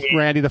be,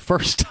 Randy, the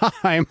first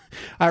time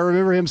I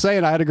remember him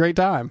saying I had a great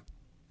time.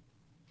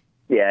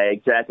 Yeah,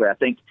 exactly. I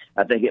think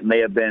it may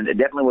have been. It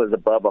definitely was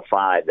above a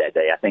 5 that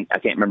day. I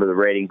can't remember the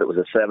rating, but it was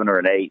a 7 or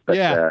an 8.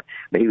 But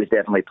but he was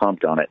definitely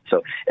pumped on it.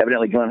 So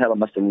evidently, Glen Helen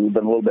must have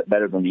been a little bit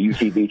better than the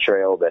UTV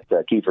trail that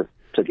Kiefer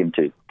took him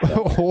to.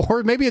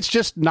 Or maybe it's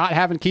just not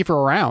having Kiefer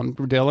around,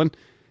 Dylan.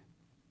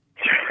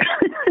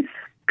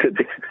 Could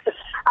be.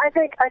 I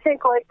think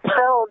like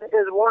Feld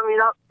is warming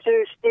up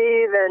to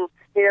Steve and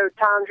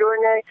Tom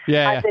Jordan.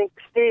 I think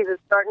Steve is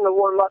starting to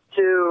warm up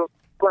to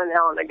Glen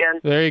Helen again.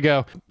 There you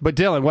go. But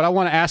Dylan, what I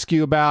want to ask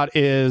you about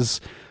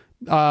is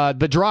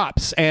the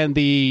drops and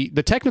the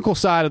technical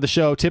side of the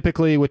show.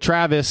 Typically with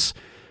Travis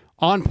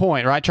on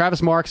point, right?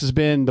 Travis Marks has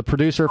been the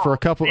producer for a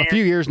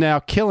few years now,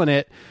 killing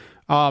it.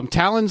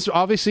 Talon's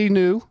obviously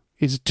new.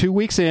 He's 2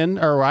 weeks in,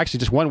 or actually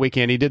just 1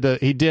 weekend. He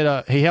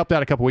helped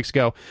out a couple weeks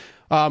ago.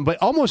 But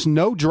almost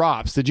no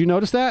drops. Did you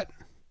notice that?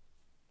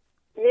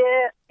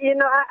 Yeah,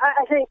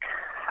 I think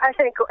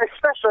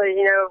especially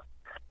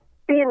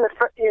being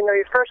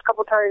your first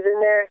couple times in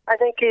there, I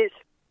think he's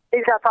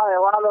got probably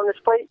a lot on his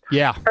plate.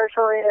 Yeah,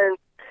 personally, and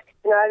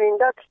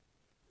that's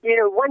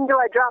when do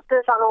I drop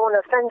this? I don't want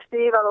to offend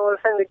Steve. I don't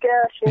want to offend the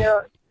guests.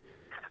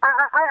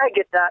 I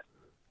get that.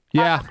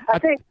 Yeah, I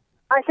think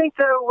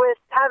though, with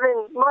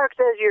having Marks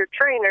as your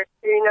trainer,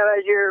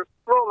 as your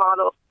role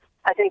model,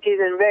 I think he's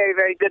in very,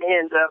 very good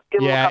hands.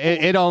 Yeah,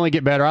 it'll only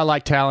get better. I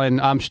like Talon.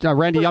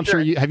 Randy, I'm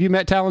sure have you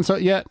met Talon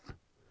yet?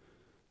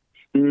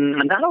 I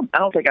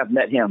don't think I've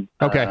met him.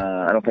 Okay.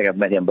 I don't think I've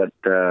met him, but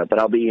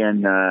I'll be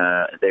in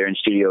there in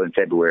studio in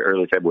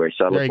early February.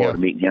 So I look forward to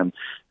meeting him.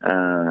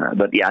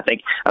 But yeah, I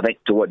think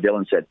to what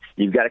Dylan said,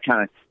 you've got to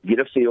kind of get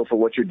a feel for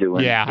what you're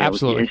doing. Yeah,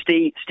 absolutely.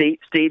 And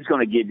Steve's going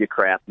to give you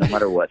crap no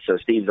matter what. So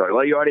Steve's like,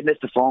 well, you already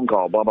missed a phone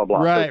call, blah blah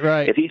blah. Right, so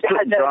right. If he's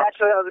putting drops, that's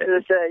what I was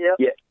going to say. Yep.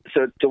 Yeah.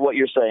 So to what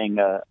you're saying,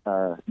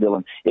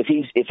 Dylan, if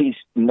he's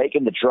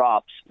making the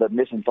drops but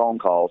missing phone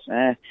calls,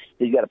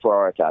 he's got to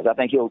prioritize. I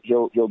think he'll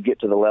get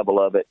to the level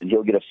of it, and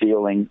he'll get a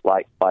feeling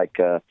like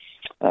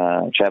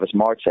Travis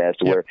Marks has,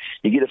 to where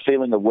you get a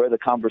feeling of where the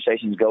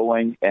conversation's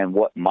going and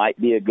what might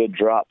be a good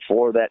drop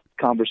for that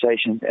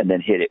conversation, and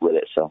then hit it with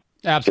it. So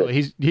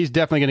absolutely, he's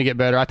definitely going to get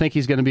better. I think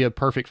he's going to be a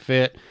perfect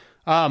fit.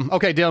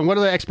 Okay, Dylan, what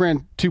are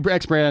the two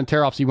X brand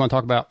tear-offs you want to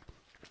talk about?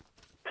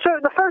 So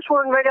the first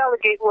one right out of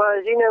the gate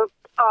was,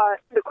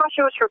 the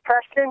question was for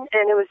Preston,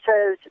 and it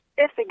says,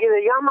 if the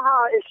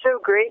Yamaha is so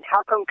great,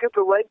 how come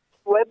Cooper Webb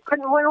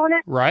couldn't win on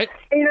it? Right.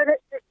 And,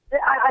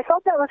 I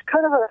thought that was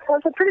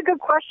a pretty good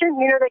question.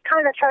 They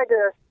kind of tried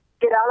to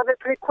get out of it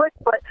pretty quick,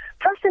 but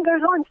Preston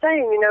goes on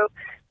saying,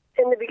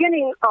 in the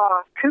beginning,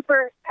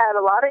 Cooper had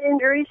a lot of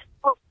injuries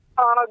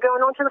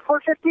going on to the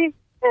 450,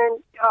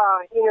 and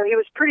he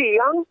was pretty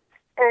young.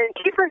 And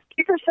Kiefer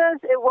says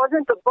it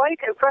wasn't the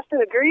bike, and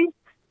Preston agreed.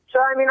 So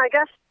I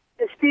guess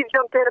if Steve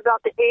jumped in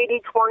about the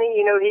 80-20,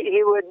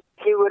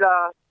 he would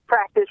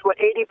practice 80%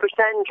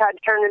 and try to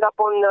turn it up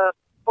on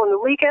the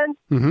weekend.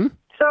 Mm-hmm.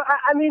 So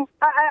I mean,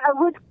 I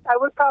would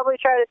probably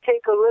try to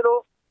take a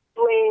little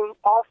blame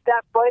off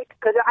that bike,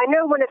 because I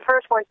know when it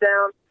first went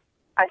down,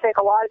 I think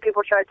a lot of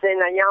people tried saying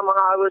that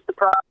Yamaha was the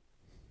problem.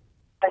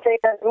 I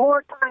think as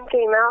more time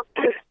came out,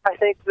 I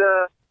think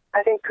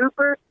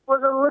Cooper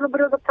was a little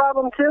bit of the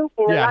problem too.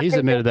 You know, yeah, he's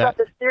admitted that.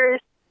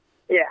 Serious.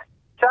 Yeah.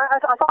 So I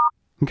thought.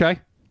 Okay.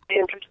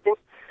 Interesting.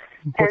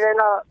 And then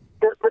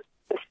the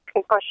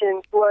second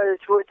question was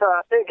with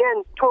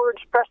again towards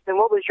Preston.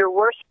 What was your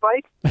worst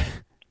bike?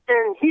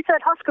 And he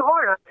said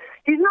Husqvarna.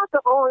 He's not the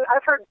only.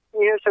 I've heard,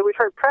 so we've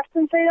heard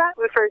Preston say that.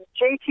 We've heard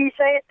JT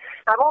say it.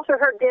 I've also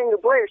heard Daniel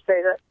Blair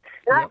say that.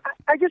 And yep.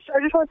 I just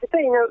wanted to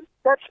say,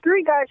 that's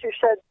three guys who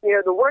said,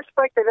 the worst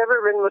bike they've ever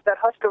ridden was that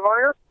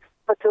Husqvarna.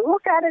 But to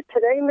look at it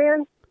today,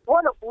 man,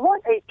 what a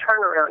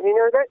turnaround.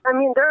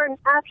 They're an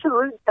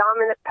absolute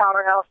dominant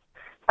powerhouse.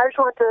 I just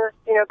want to,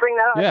 bring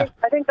that up. Yeah.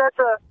 I think that's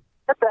a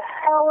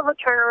hell of a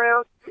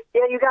turnaround.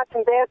 Yeah, you got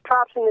some bad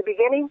props in the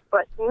beginning,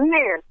 but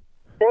man,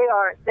 they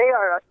are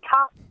a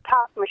top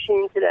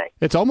machine today.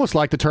 It's almost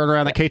like the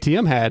turnaround that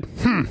KTM had.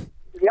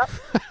 Yep.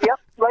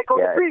 Like on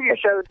the previous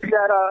show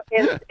that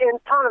in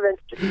Antonovich,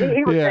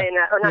 he was saying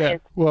that, or not? Yeah.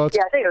 Well,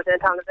 I think it was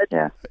Antonovich.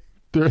 Yeah.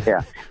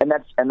 Yeah, and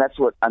that's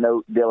what I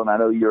know, Dylan. I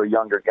know you're a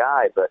younger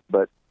guy, but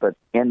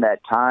in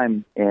that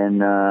time,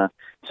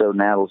 so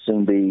now it'll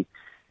soon be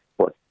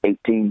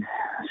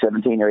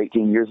 17 or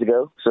 18 years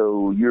ago.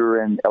 So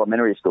you're in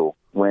elementary school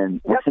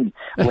when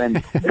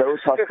those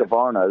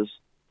Husqvarnas,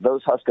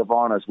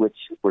 which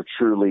were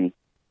truly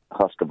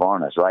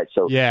Husqvarnas, right?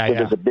 So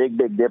there's a big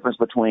difference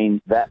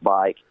between that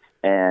bike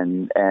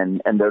and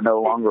they're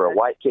no longer a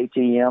white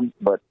KTM,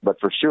 but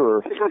for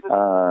sure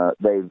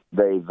they've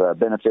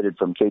benefited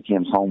from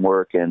KTM's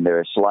homework, and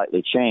they're a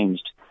slightly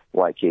changed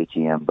white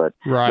KTM. But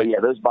yeah,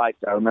 those bikes,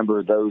 I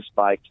remember those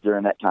bikes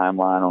during that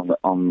timeline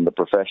on the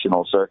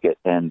professional circuit,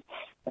 and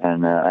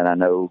I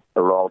know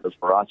Geraldo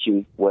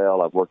Faraci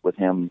well. I've worked with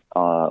him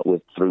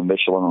through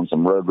Michelin on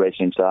some road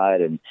racing side,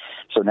 and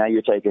so now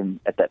you're taking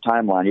a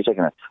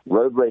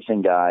road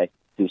racing guy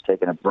who's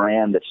taken a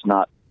brand that's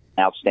not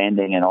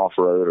outstanding in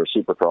off-road or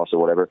supercross or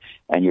whatever,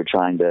 and you're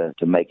trying to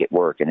make it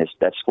work, and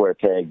that square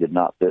peg did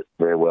not fit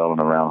very well in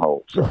a round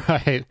hole. So.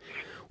 Right.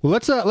 Well,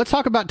 let's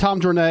talk about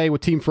Tom Journay with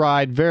Team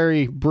Fried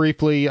very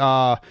briefly.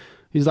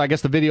 He's, I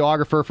guess, the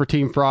videographer for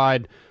Team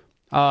Fried.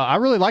 I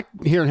really like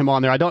hearing him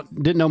on there. I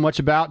didn't know much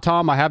about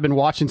Tom. I have been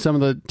watching some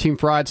of the Team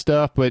Fried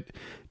stuff, but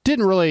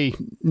didn't really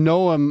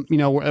know him,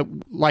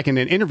 like in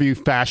an interview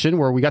fashion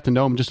where we got to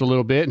know him just a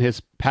little bit and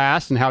his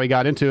past and how he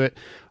got into it.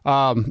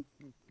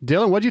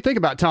 Dylan, what did you think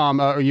about Tom?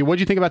 What did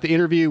you think about the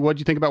interview? What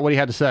did you think about what he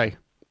had to say?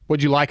 What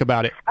did you like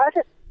about it? I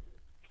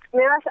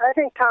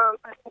think Tom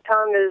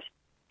is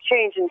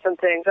changing some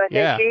things. I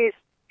think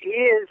he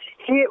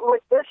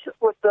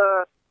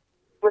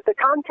with the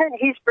content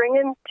he's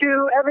bringing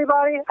to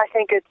everybody. I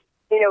think it's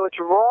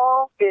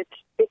raw,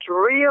 it's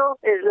real.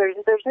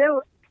 There's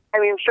no,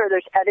 I'm sure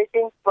there's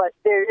editing, but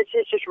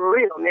it's just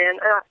real, man.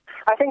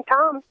 I think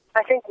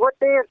what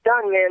they have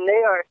done, man,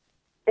 they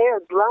are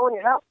blowing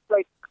it up.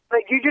 Like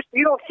you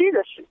don't see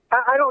this.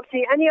 I don't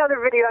see any other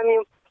video.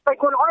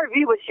 Like when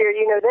RV was here,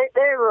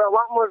 there were a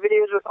lot more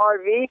videos with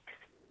RV,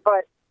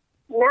 but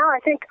now I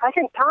think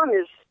Tom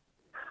is.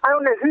 I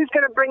don't know who's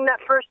going to bring that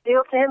first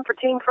deal to him for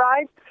Team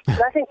Fried,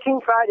 but I think Team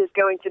Fried is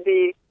going to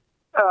be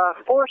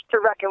forced to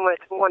reckon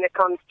with when it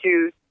comes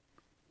to,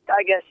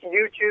 I guess,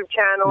 YouTube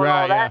channel and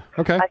all that.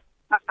 Yeah. Okay.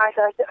 I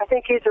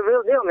think he's a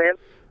real deal, man.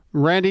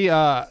 Randy,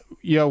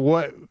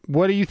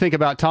 what do you think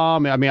about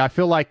Tom? I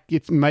feel like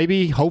it's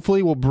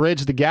hopefully will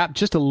bridge the gap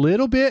just a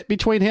little bit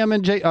between him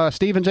and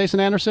Steve and Jason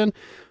Anderson.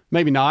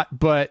 Maybe not,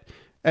 but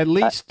at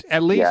least,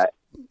 yeah.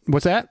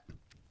 What's that?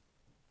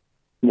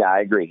 Yeah,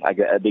 I agree.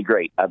 It'd be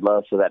great. I'd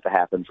love for that to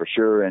happen for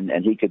sure, and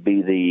he could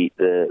be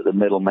the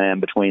middleman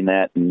between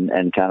that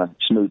and kind of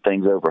smooth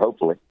things over,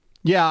 hopefully.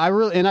 Yeah, I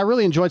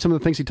really enjoyed some of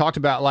the things he talked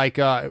about, like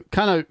kind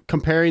of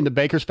comparing the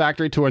baker's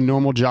factory to a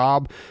normal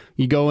job.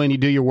 You go in, you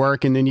do your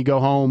work, and then you go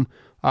home.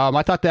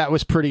 I thought that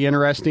was pretty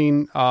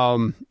interesting.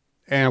 And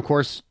of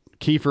course,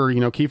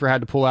 Kiefer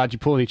had to pull out. You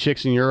pull any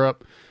chicks in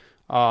Europe?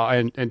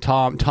 And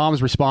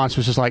Tom's response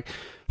was just like,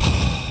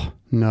 oh,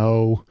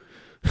 no.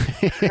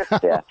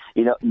 Yeah,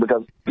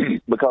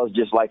 because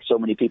just like so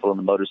many people in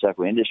the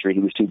motorcycle industry, he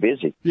was too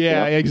busy.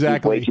 Yeah,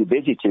 exactly. He was way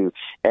too busy to.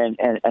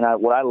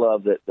 What I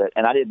love that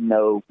and I didn't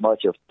know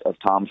much of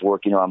Tom's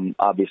work. I'm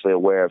obviously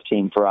aware of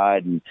Team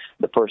Fried and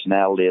the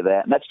personality of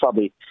that, and that's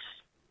probably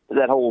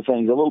that whole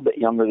thing's a little bit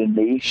younger than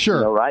me.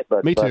 Sure, right?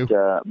 But me too.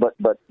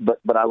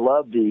 But I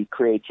love the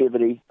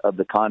creativity of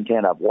the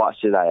content. I've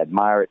watched it. I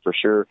admire it for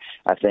sure.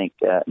 I think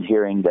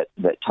hearing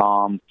that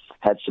Tom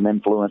had some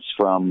influence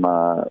from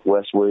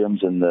Wes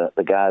Williams and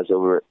the guys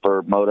over at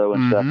Verb Moto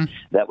and stuff.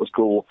 That was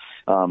cool.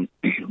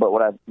 But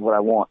what I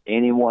want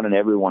anyone and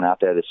everyone out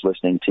there that's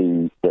listening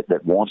to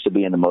that wants to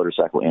be in the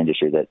motorcycle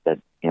industry, that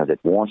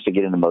wants to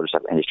get in the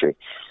motorcycle industry,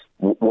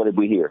 what did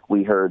we hear?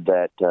 We heard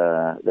that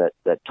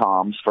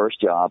Tom's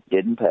first job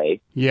didn't pay.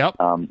 Yep.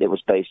 It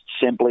was based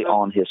simply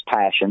on his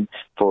passion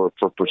for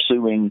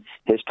pursuing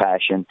his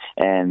passion,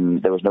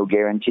 and there was no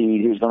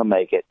guarantee he was going to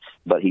make it.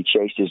 But he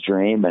chased his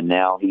dream, and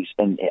now I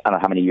don't know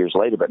how many years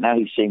later, but now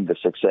he's seeing the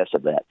success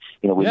of that.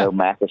 We know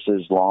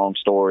Mathes's long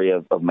story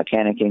of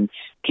mechanicking.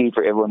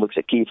 Kiefer, everyone looks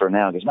at Kiefer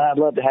now and goes, "Man, I'd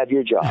love to have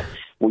your job."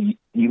 Well,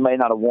 you may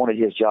not have wanted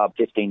his job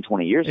 15,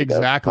 20 years ago.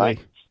 Exactly.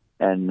 Right?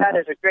 And that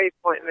is a great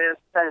point, man.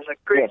 That is a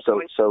great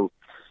point. So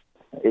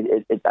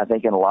I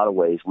think in a lot of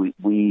ways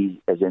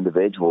we as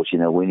individuals,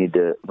 we need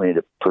to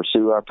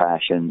pursue our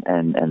passion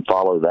and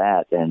follow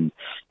that. And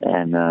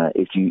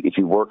if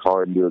you work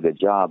hard and do a good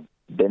job,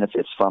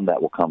 benefits from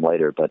that will come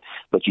later. But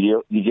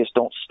you just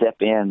don't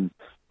step in.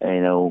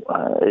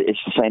 It's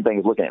the same thing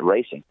as looking at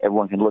racing.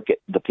 Everyone can look at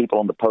the people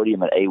on the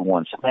podium at A1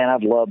 and say, "Man,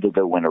 I'd love to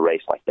go win a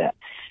race like that."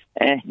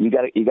 You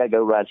got to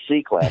go ride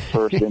C class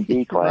first, then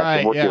D class, right,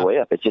 and work your way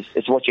up.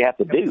 It's what you have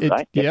to do,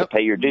 right? You have to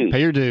pay your dues.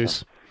 Pay your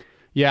dues.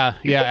 Yeah,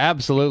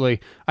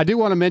 absolutely. I do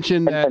want to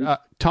mention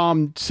that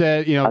Tom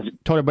said,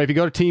 told everybody, if you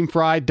go to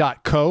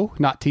teamfried.co,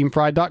 not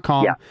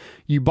teamfried.com,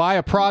 you buy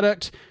a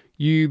product,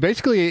 you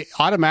basically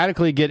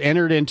automatically get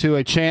entered into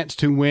a chance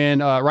to win,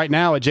 right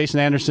now, a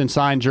Jason Anderson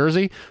signed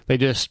jersey. They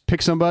just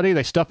pick somebody,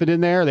 they stuff it in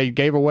there, they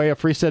gave away a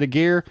free set of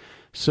gear.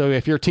 So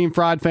if you're a Team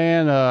Fried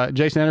fan,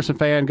 Jason Anderson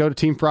fan, go to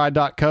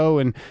teamfried.co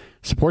and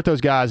support those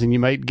guys, and you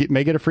may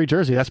get a free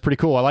jersey. That's pretty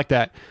cool. I like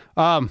that.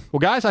 Well,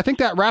 guys, I think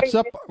that wraps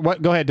up.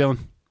 What? Go ahead, Dylan.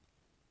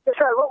 That's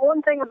right.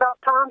 One thing about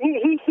Tom,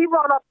 he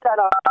brought up that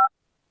at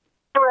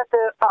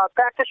the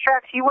practice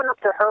tracks, he went up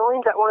to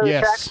Hurlings at one of the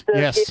tracks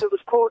to see if it was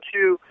cool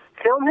to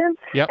film him.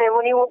 Yep. And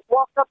when he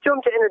walked up to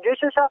him to introduce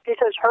himself, he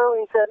says,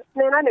 Hurlings said,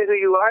 "Man, I know who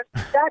you are."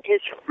 That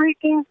is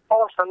freaking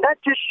awesome. That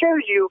just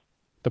shows you,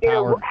 the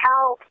power.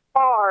 How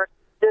far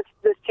this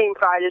Team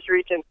Fried is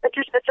reaching. It's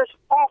just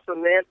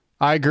awesome, man.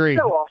 I agree.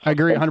 So awesome. I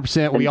agree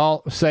 100%. We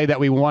all say that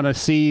we want to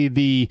see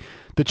the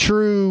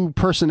true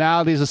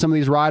personalities of some of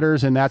these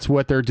riders, and that's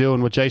what they're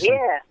doing with Jason.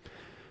 Yeah.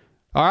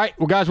 All right.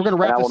 Well, guys, we're going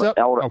to wrap this up.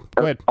 Go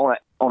ahead. I want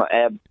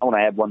to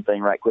add one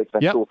thing right quick.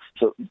 That's cool.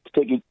 So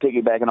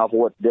piggybacking off of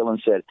what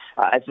Dylan said,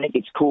 I think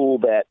it's cool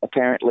that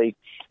apparently,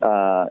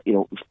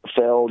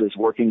 Feld is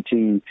working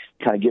to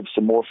kind of give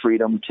some more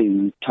freedom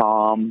to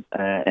Tom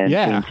and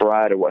Team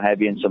Fried or what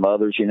have you, and some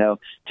others,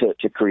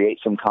 to create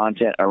some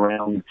content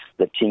around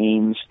the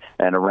teams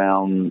and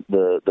around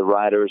the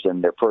riders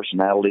and their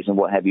personalities and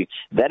what have you.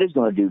 That is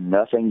going to do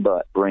nothing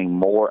but bring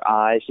more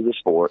eyes to the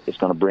sport. It's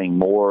going to bring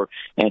more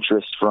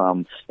interest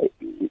from,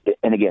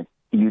 and again,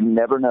 you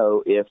never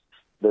know if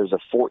there's a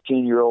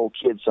 14-year-old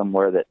kid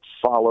somewhere that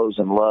follows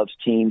and loves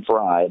Team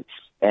Fried,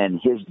 and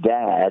his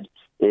dad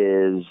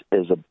is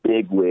a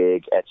big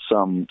wig at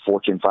some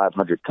Fortune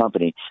 500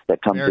 company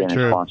that comes in and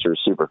sponsors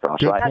Supercross.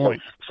 Good right?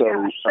 point.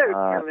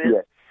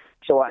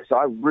 So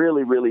I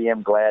really, really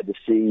am glad to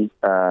see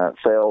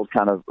Feld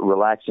kind of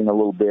relaxing a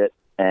little bit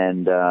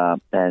and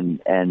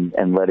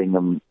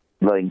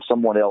letting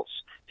someone else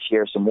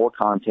share some more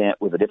content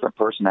with a different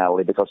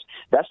personality, because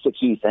that's the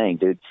key thing,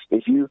 dude.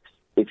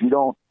 If we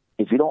don't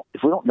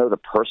know the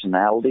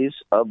personalities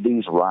of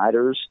these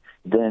riders,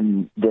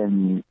 then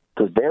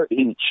because they're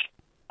each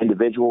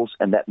individuals,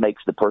 and that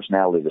makes the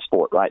personality of the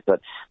sport, right?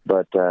 But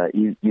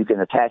you can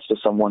attach to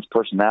someone's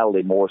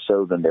personality more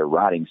so than their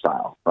riding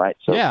style, right?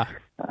 So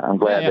I'm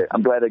glad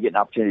they're getting an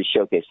opportunity to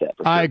showcase that.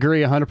 For sure. I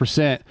agree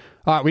 100%.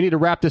 All right, we need to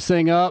wrap this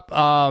thing up.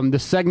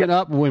 This segment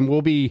up when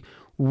we'll be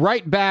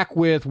right back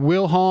with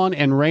Wil Hahn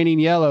and Raining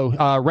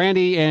Yellow.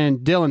 Randy and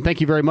Dylan, thank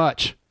you very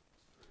much.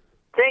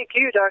 Thank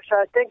you,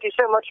 Darkside. Thank you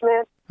so much,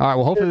 man. All right.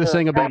 Well, hopefully this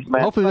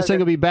thing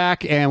will be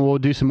back, and we'll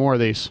do some more of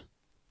these.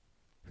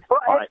 Well,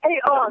 hey,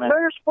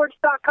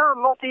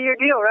 motorsports.com, multi-year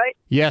deal, right?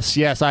 Yes.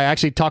 I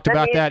actually talked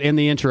about that in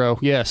the intro.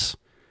 Yes.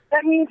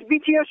 That means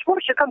BTO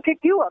Sports should come pick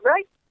you up,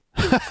 right?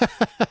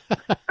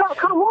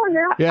 Come on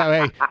now.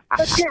 Yeah, hey.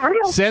 Let's get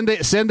real. Send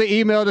the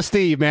email to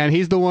Steve, man.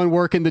 He's the one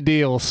working the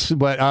deals.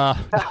 But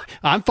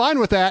I'm fine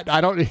with that.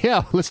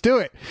 Let's do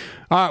it.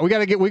 All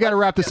right, we gotta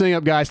wrap this thing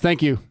up, guys.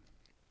 Thank you.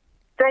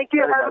 Thank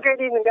you. Have a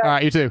great evening, guys. All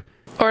right, you too.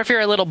 Or if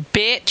you're a little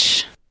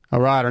bitch. All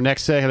right, our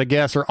next set of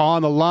guests are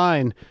on the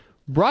line.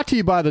 Brought to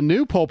you by the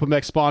new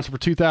Pulpmx sponsor for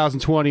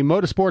 2020,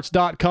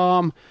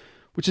 motorsports.com,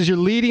 which is your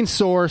leading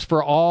source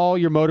for all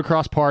your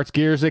motocross parts,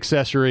 gears,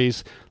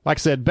 accessories. Like I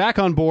said, back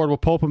on board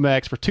with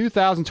Pulpmx for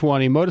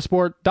 2020.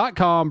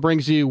 Motorsport.com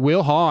brings you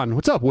Wil Hahn.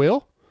 What's up,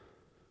 Will?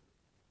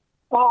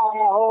 Oh, a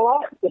whole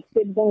lot. Just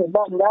getting things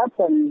buttoned up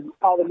and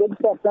all the good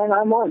stuff going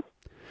on.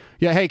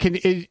 Yeah,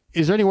 hey,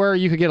 is there anywhere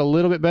you could get a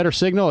little bit better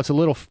signal? It's a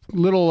little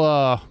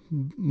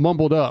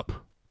mumbled up.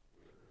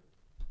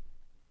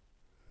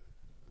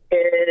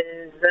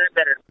 Is that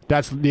better?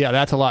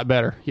 That's a lot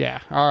better.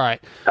 Yeah, all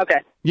right. Okay.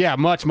 Yeah,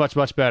 much, much,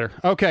 much better.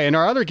 Okay, and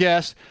our other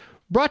guest,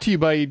 brought to you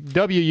by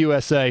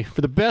WUSA.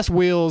 For the best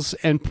wheels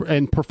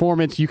and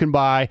performance you can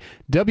buy,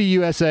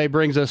 WUSA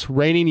brings us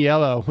Raining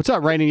Yellow. What's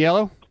up, Raining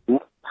Yellow?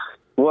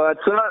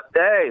 What's up?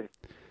 Hey,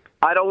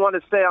 I don't want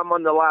to say I'm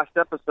on the last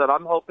episode.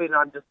 I'm hoping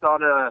I'm just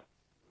on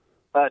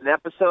an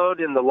episode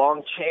in the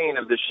long chain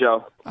of the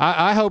show.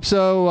 I hope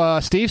so.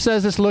 Steve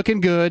says it's looking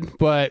good,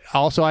 but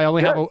also I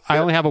only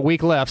have a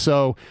week left.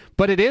 So,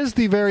 but it is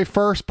the very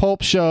first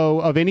Pulp show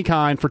of any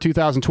kind for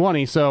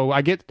 2020. So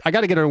I got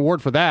to get an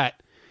award for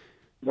that.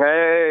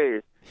 Hey,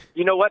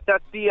 you know what?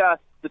 That's the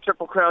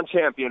Triple Crown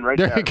champion right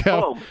there. There you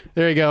go. Boom.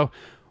 There you go.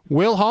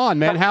 Wil Hahn,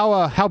 man,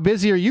 how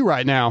busy are you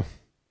right now?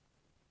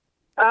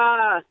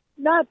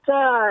 Not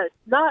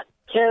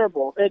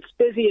terrible. It's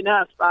busy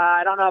enough.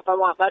 I don't know if I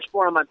want much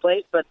more on my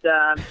plate, but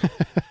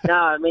no,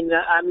 I mean,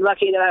 I'm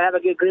lucky that I have a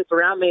good group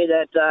around me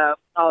that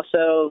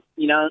also,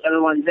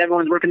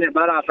 everyone's working their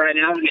butt off right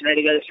now and getting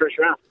ready to go this first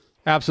round.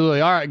 Absolutely.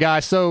 All right,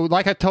 guys. So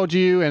like I told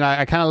you, and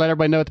I kind of let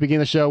everybody know at the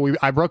beginning of the show,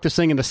 I broke this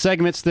thing into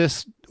segments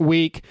this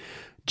week.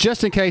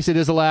 Just in case it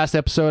is the last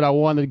episode, I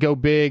wanted to go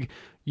big.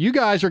 You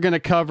guys are going to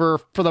cover,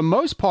 for the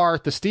most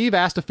part, the Steve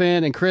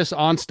Astephen and Chris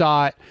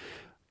Onstadt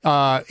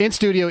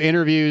in-studio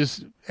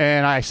interviews.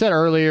 And I said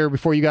earlier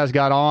before you guys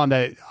got on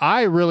that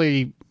I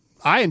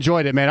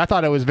enjoyed it, man. I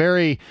thought it was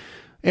very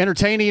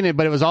entertaining,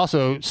 but it was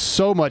also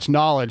so much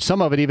knowledge,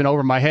 some of it even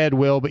over my head,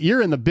 Will. But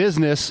you're in the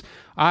business.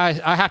 I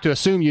have to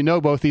assume you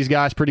know both these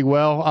guys pretty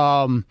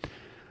well.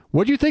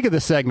 What do you think of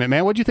this segment,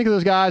 man? What do you think of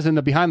those guys and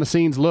the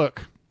behind-the-scenes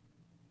look?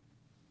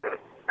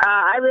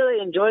 I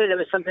really enjoyed it. It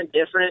was something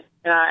different.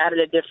 Added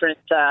a different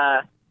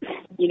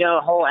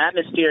whole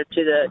atmosphere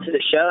to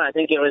the show. I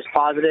think it was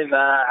positive.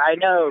 I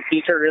know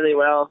Peter really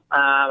well.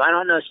 I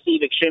don't know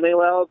Steve extremely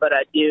well, but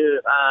I do.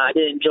 I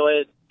did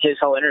enjoy his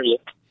whole interview.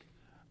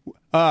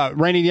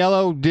 Randy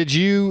Yellow, did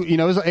you?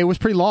 It was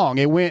pretty long.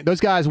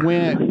 Those guys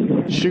went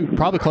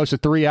probably close to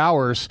 3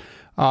 hours.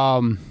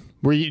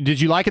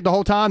 Did you like it the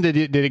whole time? Did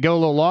it go a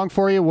little long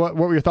for you? What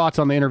were your thoughts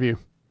on the interview?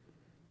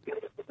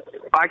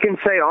 I can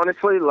say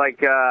honestly,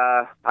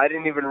 I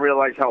didn't even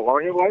realize how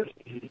long it was,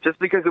 just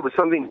because it was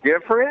something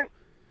different,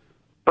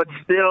 but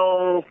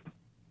still,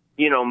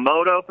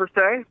 moto per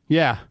se.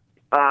 Yeah.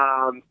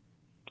 It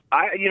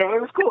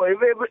was cool.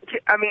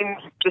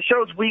 The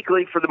show's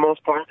weekly for the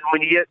most part.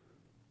 When you get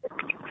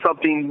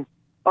something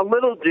a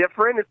little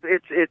different,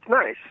 it's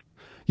nice.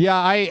 Yeah,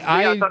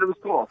 I thought it was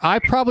cool. I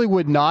probably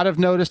would not have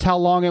noticed how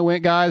long it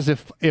went, guys,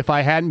 if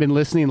I hadn't been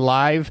listening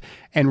live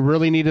and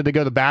really needed to go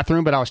to the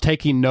bathroom, but I was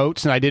taking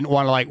notes and I didn't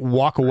want to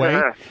walk away.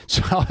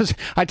 So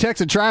I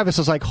texted Travis.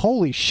 I was like,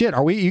 "Holy shit,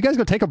 you guys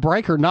gonna take a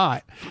break or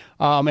not?"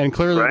 And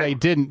clearly they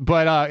didn't.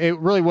 But it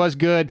really was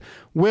good.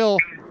 Will,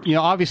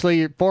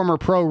 obviously former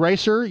pro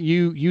racer,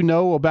 you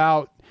know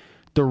about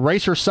the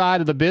racer side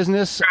of the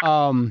business.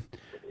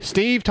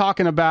 Steve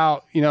talking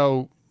about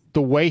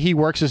the way he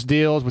works his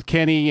deals with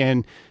Kenny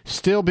and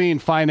still being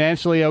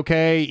financially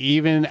okay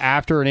even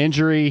after an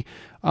injury.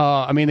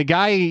 The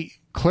guy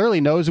clearly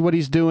knows what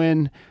he's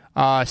doing.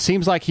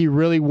 Seems like he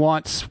really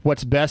wants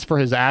what's best for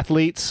his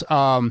athletes.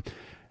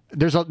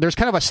 There's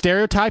kind of a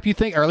stereotype you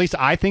think, or at least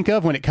I think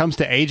of when it comes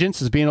to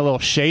agents as being a little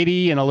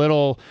shady and a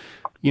little,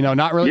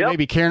 not really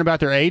maybe caring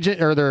about their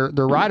agent or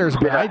their riders.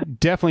 But I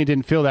definitely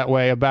didn't feel that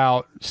way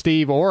about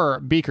Steve or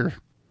Beaker.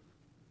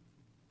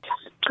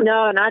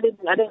 No, and I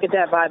didn't get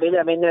that vibe either.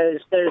 I mean,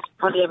 there's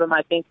plenty of them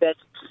I think that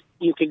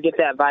you could get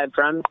that vibe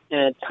from,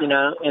 and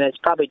it's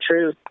probably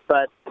true.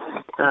 But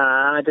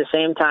at the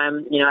same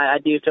time, I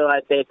do feel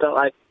like they felt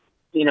like,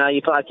 you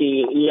felt like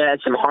you had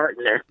some heart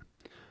in there.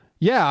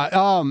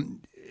 Yeah.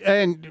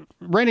 And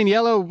Randy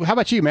Yellow, how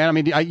about you, man? I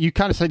mean, you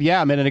kind of said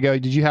a minute ago.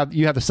 Did you have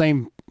the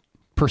same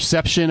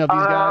perception of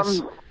these guys?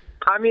 It's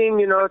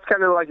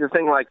kind of like the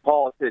thing like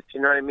politics.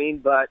 You know what I mean?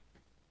 But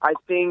I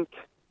think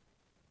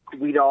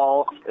we'd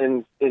all,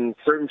 in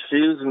certain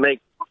shoes, make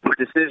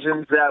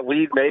decisions that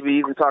we'd maybe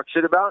even talk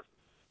shit about.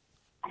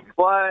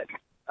 But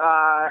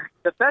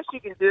the best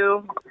you can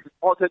do,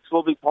 politics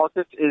will be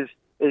politics, is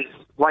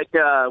like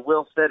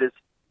Will said, is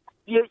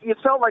you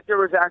felt like there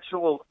was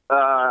actual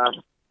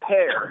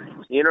pair.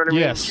 You know what I mean?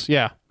 Yes,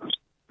 yeah.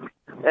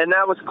 And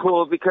that was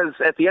cool because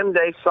at the end of the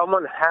day,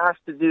 someone has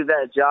to do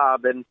that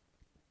job, and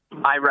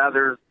I'd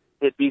rather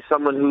it be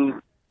someone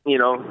who,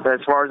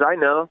 as far as I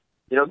know,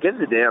 gives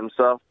a damn.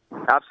 So,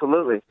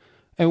 absolutely.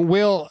 And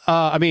Will,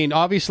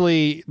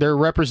 obviously they're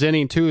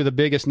representing two of the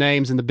biggest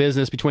names in the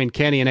business between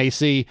Kenny and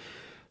AC.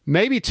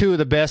 Maybe two of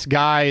the best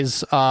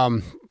guys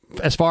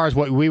as far as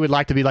what we would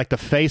like to be like the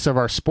face of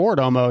our sport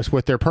almost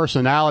with their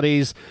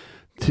personalities.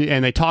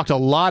 And they talked a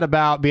lot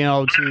about being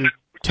able to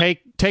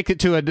take it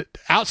to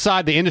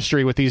outside the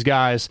industry with these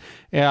guys.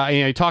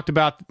 He talked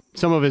about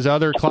some of his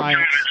other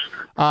clients.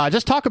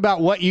 Just talk about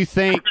what you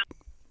think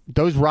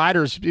those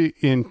riders,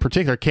 in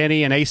particular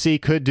Kenny and AC,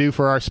 could do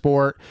for our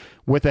sport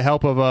with the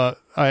help of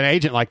an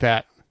agent like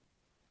that.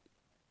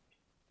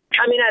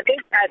 I mean, I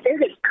think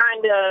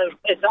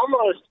it's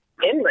almost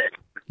endless.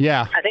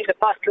 Yeah. I think the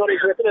possibilities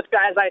with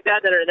guys like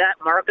that are that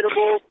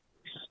marketable,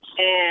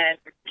 and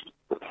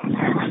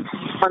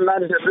I'm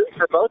not rooting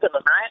for both of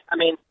them, right? I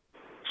mean,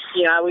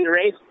 we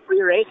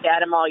raced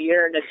Adam all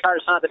year, and it's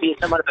hard not to be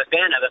somewhat of a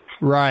fan of it.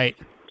 Right.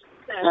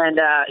 And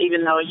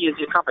even though he is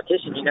your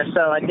competition,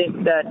 so I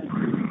think that,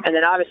 and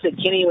then obviously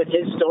Kenny with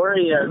his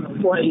story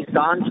of what he's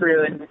gone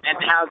through and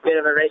how good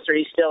of a racer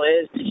he still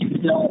is,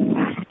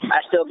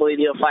 still believe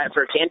he'll fight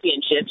for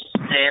championships.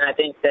 And I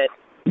think that,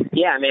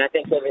 I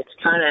think that it's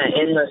kind of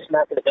endless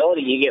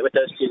marketability you get with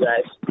those two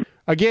guys.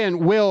 Again,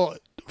 Wil,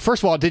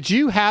 first of all, did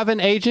you have an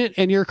agent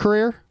in your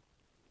career?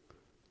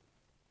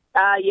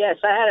 Yes,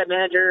 I had a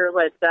manager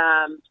with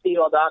Steve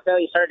Aldaco.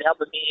 He started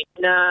helping me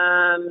in,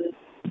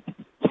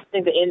 I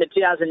think the end of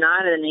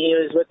 2009, and then he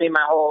was with me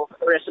my whole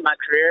rest of my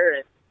career.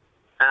 And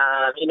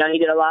he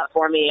did a lot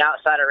for me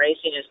outside of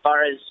racing. As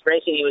far as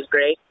racing, he was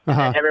great.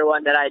 And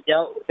everyone that I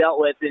dealt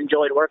with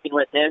enjoyed working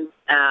with him,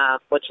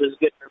 which was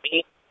good for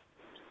me.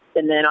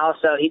 And then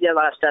also, he did a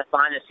lot of stuff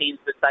behind the scenes.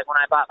 It's like when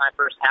I bought my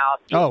first house,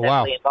 he was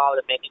definitely involved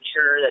in making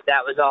sure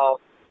that was all,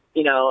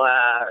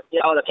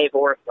 all the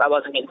paperwork. I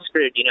wasn't getting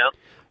screwed,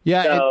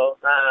 Yeah. So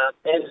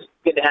it's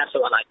good to have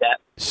someone like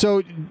that.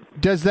 So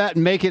does that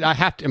make it,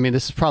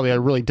 this is probably a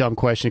really dumb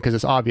question because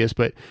it's obvious,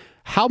 but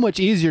how much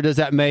easier does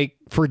that make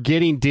for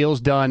getting deals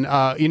done?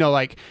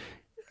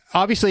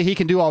 Obviously he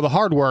can do all the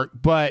hard work,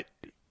 but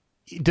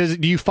do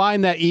you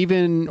find that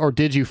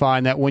did you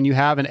find that when you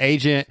have an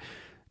agent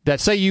that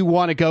say you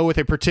want to go with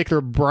a particular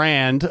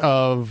brand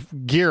of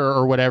gear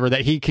or whatever,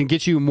 that he can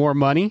get you more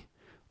money,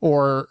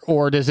 or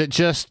does it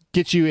just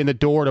get you in the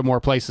door to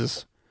more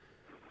places?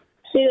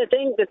 See,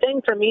 the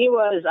thing for me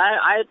was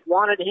I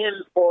wanted him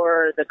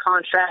for the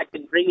contract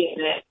and bringing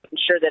it,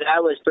 ensure that I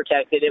was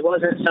protected. It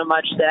wasn't so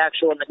much the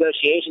actual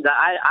negotiations.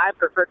 I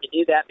preferred to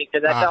do that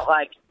because I felt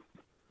like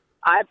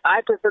I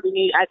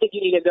think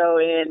you need to go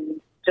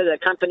in to the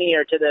company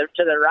or to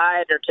the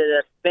ride or to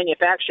the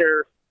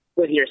manufacturer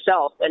with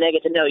yourself, and they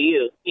get to know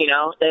you.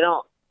 They're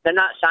not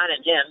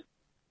signing him.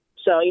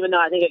 So even though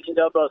I think it can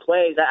go both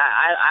ways,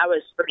 I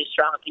was pretty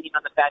strong opinion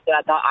on the fact that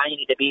I thought I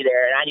needed to be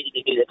there and I needed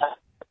to do the time.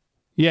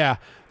 Yeah,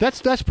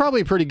 that's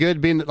probably pretty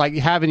good, being like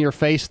having your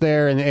face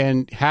there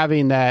and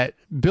having that,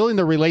 building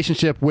the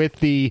relationship with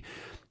the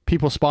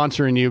people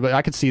sponsoring you. But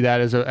I could see that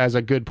as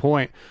a good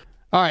point.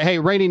 All right, hey,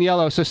 Raining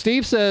Yellow. So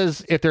Steve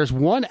says if there's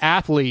one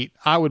athlete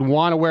I would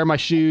want to wear my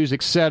shoes,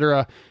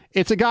 etc.,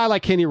 it's a guy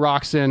like Kenny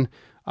Roczen.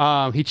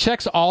 He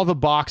checks all the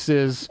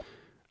boxes,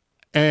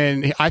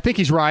 and I think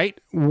he's right.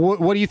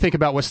 What do you think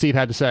about what Steve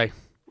had to say?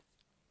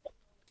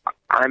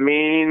 I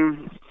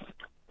mean,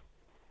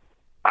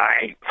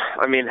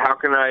 how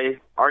can I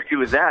argue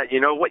with that? You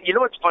know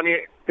what's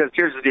funny? Because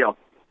here's the deal.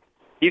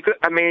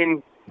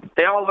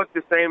 They all look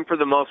the same for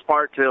the most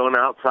part to an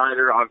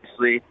outsider,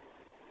 obviously.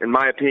 In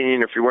my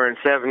opinion, if you're wearing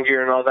 7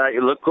 gear and all that,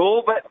 you look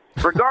cool. But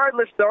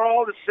regardless, they're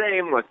all the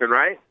same looking,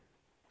 right?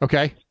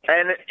 Okay.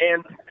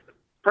 And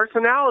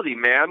personality,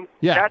 man.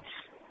 Yeah.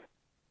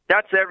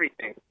 That's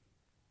everything.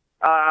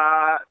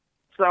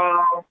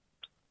 So,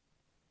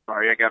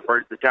 sorry, I got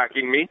birds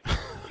attacking me.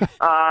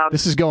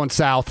 This is going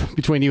south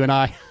between you and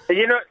I.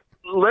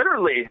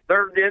 Literally,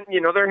 they're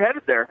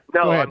headed there.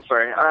 No, I'm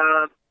sorry.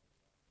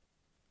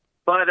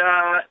 But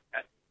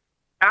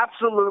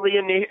absolutely,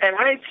 and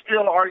I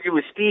still argue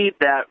with Steve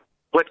that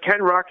what Ken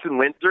Roczen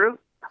went through,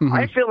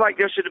 I feel like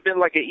there should have been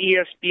like an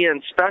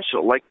ESPN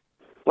special. Like,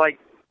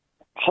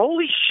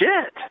 holy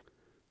shit.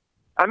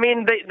 I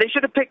mean, they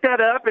should have picked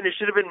that up, and it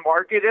should have been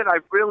marketed. I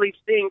really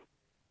think,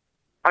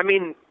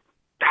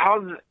 how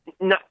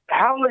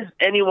is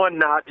anyone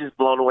not just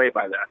blown away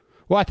by that?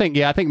 Well, I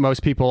think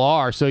most people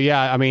are. So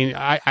yeah,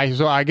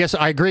 I guess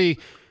I agree,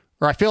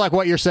 or I feel like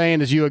what you're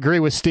saying is you agree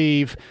with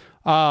Steve.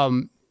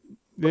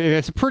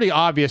 It's a pretty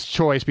obvious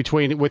choice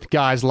with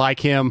guys like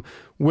him.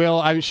 Wil,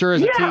 I'm sure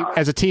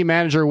as a team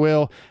manager,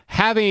 Wil,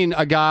 having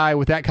a guy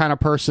with that kind of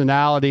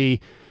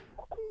personality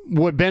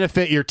would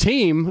benefit your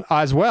team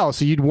as well.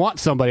 So you'd want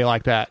somebody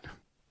like that.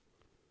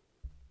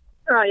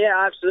 Oh,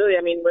 yeah, absolutely.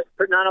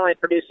 With not only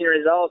producing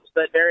results,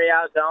 but very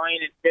outgoing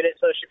and good at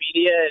social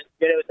media and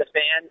good with the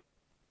fans.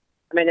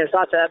 There's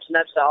lots of ups and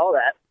ups to all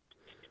that.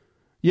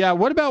 Yeah,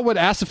 what about what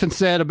Astephen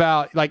said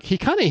about, he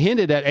kind of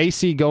hinted at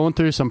AC going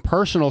through some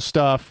personal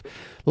stuff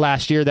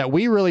last year that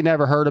we really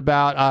never heard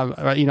about.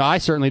 I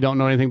certainly don't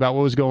know anything about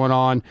what was going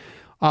on.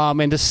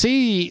 And to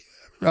see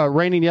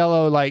Raining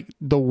Yellow,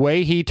 the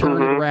way he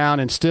turned it around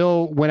and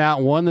still went out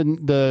and won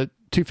the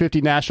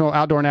 250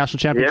 Outdoor National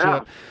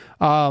Championship,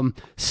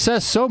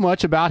 says so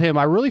much about him.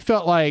 I really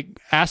felt like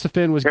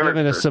Astephen was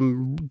giving us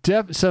some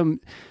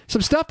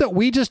stuff that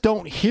we just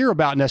don't hear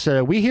about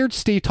necessarily. We hear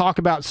Steve talk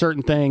about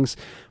certain things,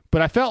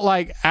 but I felt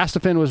like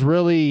Astephen was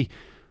really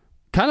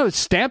kind of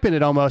stamping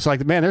it almost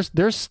like, man,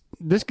 there's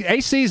this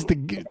AC's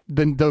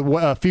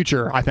the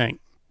future, I think.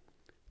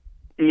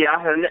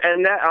 Yeah,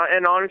 and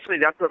honestly,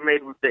 that's what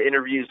made the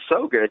interviews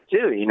so good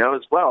too.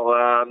 As well.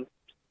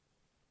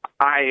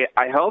 I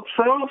hope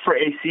so for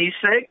AC's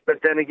sake, but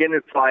then again,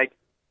 it's like,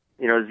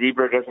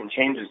 zebra doesn't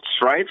change its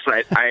stripes.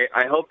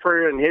 I hope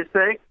for his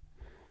sake,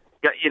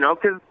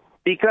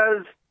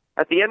 because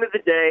at the end of the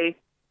day,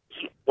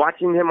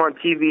 watching him on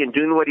TV and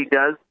doing what he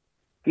does,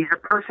 he's a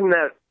person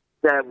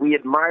that we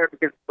admire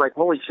because it's like,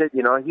 holy shit,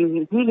 he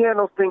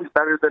handles things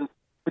better than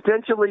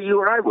potentially you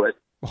or I would.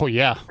 Oh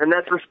yeah, and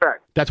that's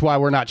respect. That's why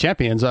we're not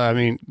champions.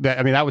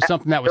 That was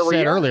something that was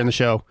said earlier in the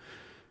show.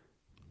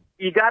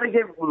 you got to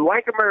give,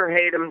 like him or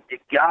hate him, you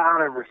got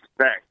to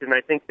respect. And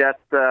I think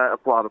that's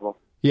applaudable.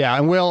 Yeah,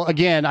 and Wil,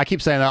 again, I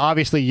keep saying that,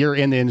 obviously you're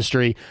in the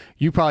industry.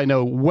 You probably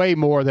know way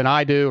more than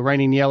I do,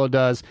 Raining Yellow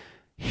does.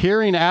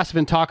 Hearing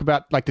Astephen talk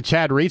about like the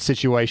Chad Reed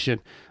situation,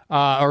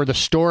 or the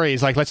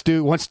stories, like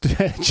once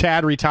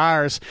Chad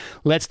retires,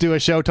 let's do a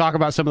show, talk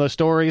about some of those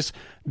stories.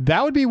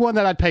 That would be one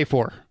that I'd pay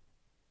for.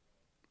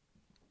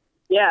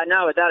 Yeah,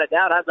 no, without a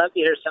doubt. I'd love to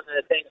hear some of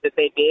the things that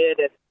they did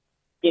and,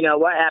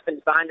 what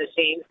happens behind the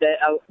scenes that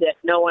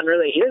no one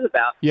really hears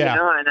about. Yeah.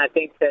 And I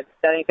think that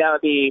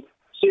would be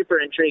super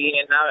intriguing,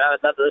 and I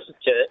would love to listen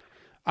to it.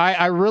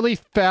 I really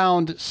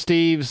found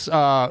Astephen's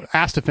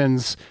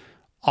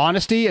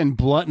honesty and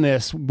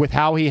bluntness with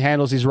how he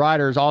handles these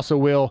riders also,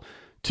 Wil,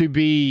 to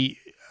be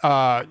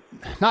not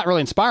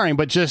really inspiring,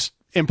 but just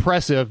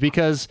impressive,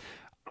 because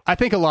I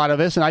think a lot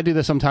of us, and I do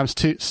this sometimes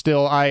too,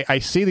 still, I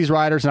see these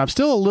riders and I'm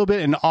still a little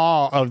bit in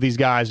awe of these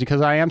guys because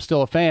I am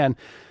still a fan.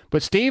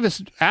 But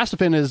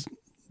Astephen is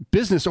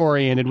business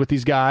oriented with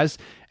these guys,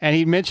 and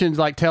he mentioned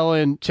like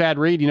telling Chad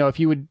Reed, if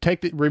you would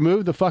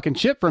remove the fucking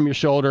chip from your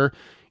shoulder,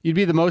 you'd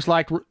be the most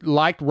liked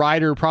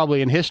rider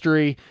probably in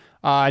history.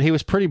 And he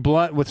was pretty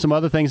blunt with some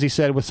other things he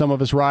said with some of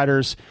his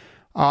riders.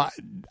 I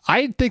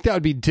think that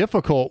would be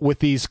difficult with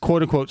these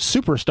quote unquote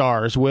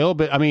superstars, Wil.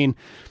 But I mean,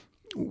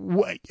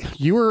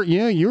 you were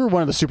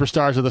one of the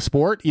superstars of the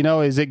sport.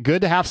 Is it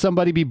good to have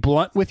somebody be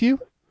blunt with you?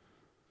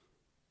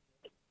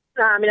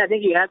 I mean, I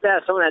think you have to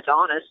have someone that's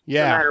honest,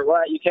 no matter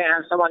what. You can't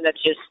have someone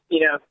that's just,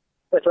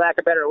 with lack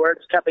of better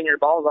words, cupping your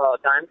balls all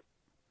the time.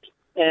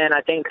 And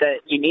I think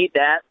that you need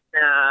that.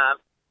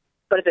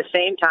 But at the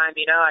same time,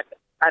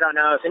 I don't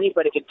know if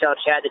anybody could tell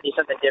Chad to do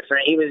something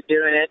different. He was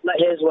doing it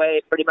his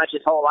way pretty much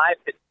his whole life.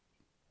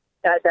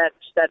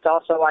 That's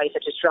also why he's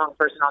such a strong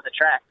person on the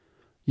track.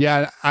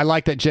 Yeah, I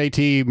like that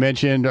JT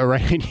mentioned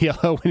Raining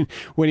Yellow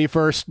when he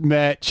first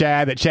met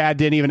Chad, that Chad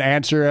didn't even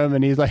answer him,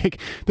 and he's like,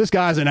 this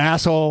guy's an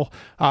asshole.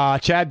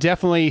 Chad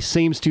definitely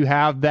seems to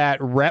have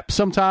that rep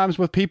sometimes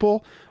with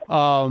people,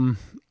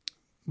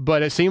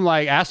 but it seemed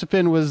like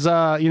Astephen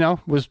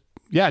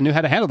knew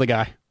how to handle the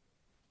guy.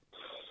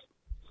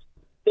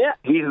 Yeah.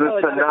 He's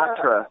the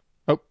Sinatra.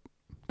 Oh,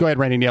 go ahead,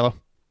 Raining Yellow.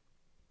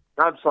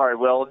 I'm sorry,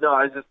 Wil. No,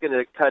 I was just going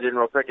to cut in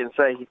real quick and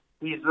say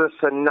he's the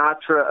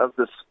Sinatra of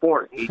the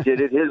sport. He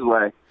did it his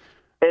way.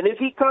 And if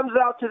he comes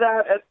out to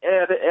that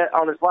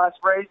on his last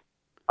race,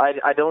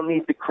 I don't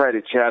need the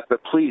credit, Chad,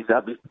 but please,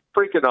 that'd be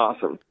freaking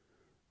awesome.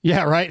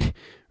 Yeah, right.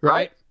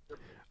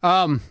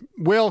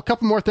 Wil, a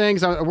couple more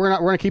things. We're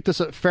going to keep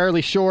this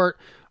fairly short.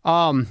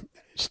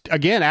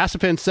 Again,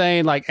 Astephen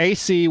saying like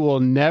AC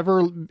will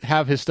never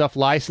have his stuff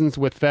licensed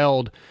with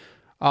Feld.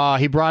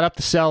 He brought up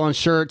the selling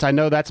shirts. I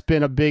know that's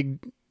been a big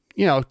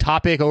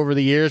topic over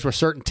the years with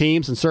certain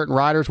teams and certain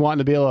riders wanting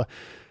to be able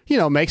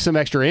to, make some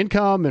extra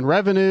income and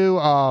revenue.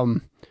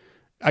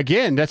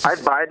 Again,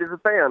 I'd buy it as a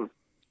fan.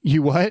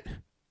 You what?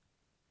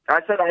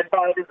 I said I'd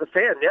buy it as a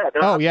fan. Yeah.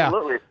 No,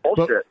 absolutely. Yeah.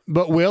 Bullshit.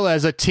 But Wil,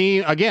 as a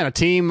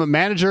team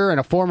manager and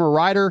a former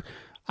rider,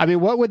 I mean,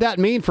 what would that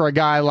mean for a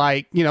guy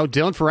like,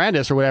 Dylan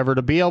Ferrandis or whatever,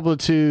 to be able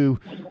to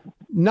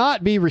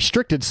not be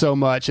restricted so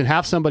much and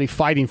have somebody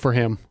fighting for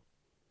him?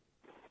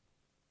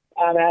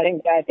 I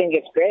think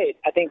it's great.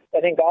 I think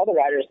all the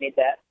riders need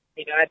that.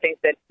 I think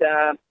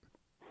that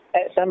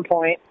at some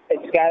point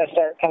it's got to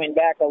start coming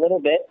back a little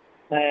bit,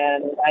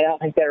 and I don't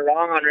think they're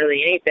wrong on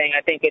really anything.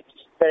 I think it's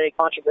very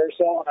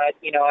controversial. I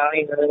don't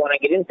even really want to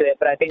get into it,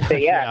 but I think that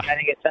I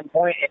think at some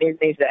point it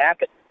needs to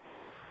happen.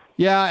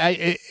 Yeah,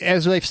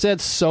 as they've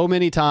said so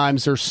many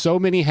times, there's so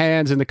many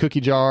hands in the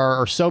cookie jar,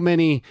 or so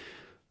many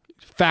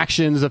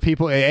factions of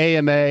people,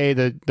 AMA,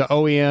 the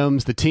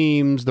OEMs, the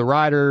teams, the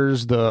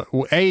riders, the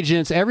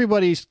agents,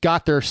 everybody's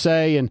got their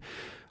say, and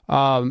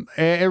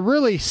it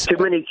really... Too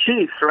many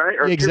chiefs, right?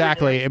 Or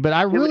exactly, but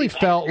I really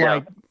felt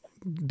like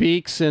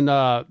Beeks and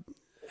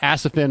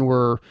Astephen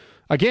were,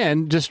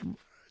 again, just...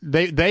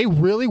 They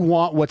really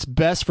want what's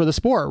best for the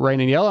sport,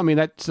 Raining Yellow. I mean,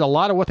 that's a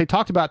lot of what they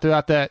talked about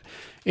throughout that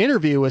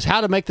interview, was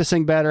how to make this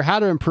thing better, how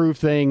to improve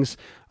things.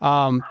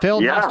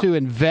 Feld has to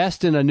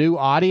invest in a new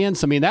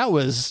audience. I mean,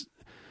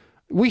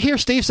 we hear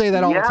Steve say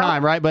that all the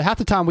time, right? But half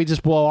the time we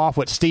just blow off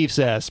what Steve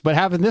says. But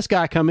having this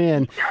guy come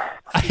in,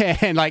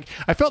 and I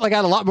felt like I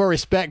had a lot more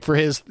respect for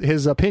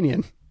his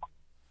opinion.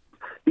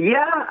 Yeah,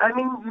 I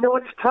mean,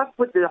 it's tough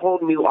with the whole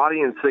new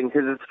audience thing,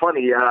 because it's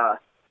funny.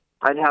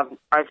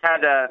 I've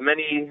had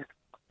many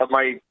of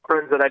my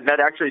friends that I've met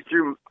actually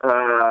through,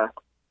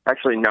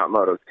 not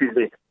moto, excuse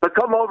me, but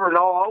come over, and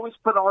I'll always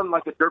put on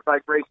like a dirt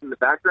bike race in the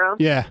background,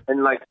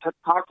 and like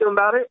talk to them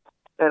about it,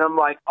 and I'm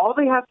like, all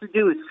they have to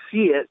do is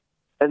see it,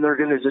 and they're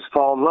going to just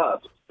fall in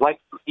love. Like,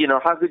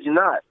 how could you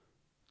not?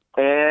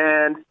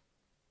 And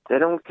they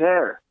don't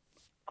care.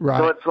 Right.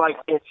 So it's like,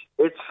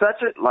 it's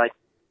such a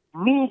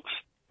niche.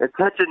 It's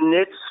such a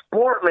niche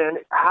sport, man.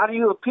 How do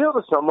you appeal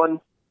to someone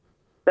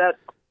that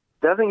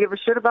doesn't give a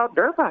shit about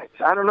dirt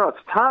bikes? I don't know.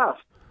 It's tough.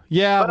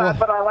 Yeah,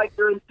 but I like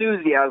their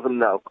enthusiasm,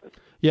 though.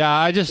 Yeah,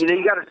 I just...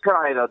 you got to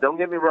try, though. Don't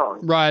get me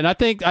wrong. Right, and I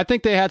think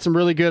they had some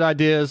really good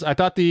ideas. I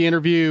thought the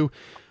interview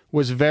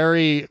was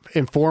very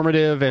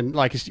informative and,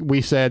 like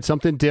we said,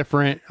 something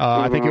different.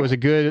 I think it was a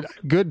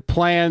good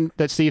plan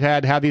that Steve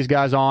had to have these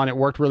guys on. It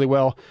worked really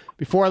well.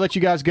 Before I let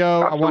you guys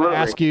go, I want to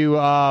ask you,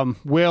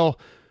 Wil,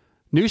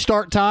 new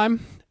start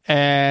time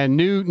and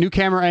new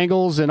camera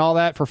angles and all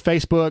that for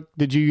Facebook.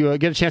 Did you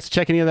get a chance to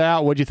check any of that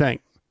out? What'd you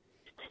think?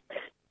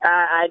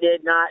 I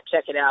did not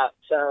check it out,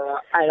 so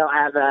I don't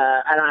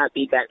have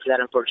feedback for that,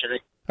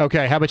 unfortunately.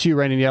 Okay, how about you,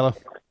 Randy Yellow?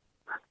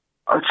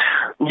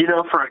 You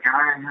know, for a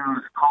guy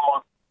who's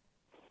called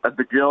a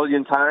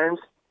bajillion times,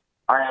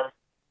 it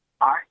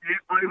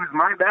was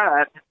my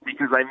bad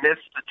because I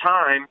missed the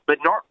time. But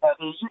let's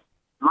just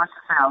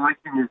say I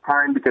liked his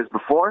time because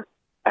before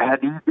I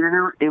had to eat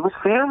dinner. It was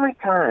family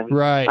time.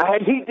 Right. I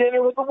had to eat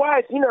dinner with the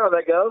wife. You know how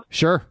that goes.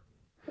 Sure.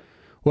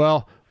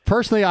 Well,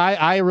 personally,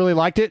 I really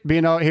liked it,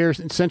 being out here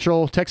in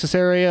Central Texas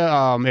area.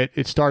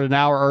 It started an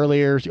hour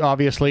earlier,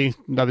 obviously.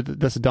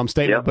 That's a dumb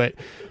statement, but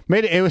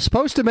it was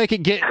supposed to make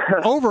it get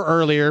over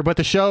earlier, but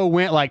the show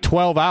went like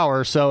 12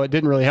 hours, so it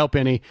didn't really help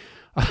any.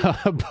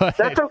 But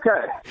that's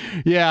okay.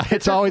 Yeah,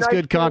 it's always nice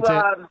good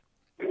content.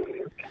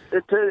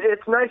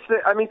 It's nice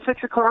that,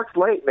 6 o'clock's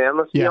late, man.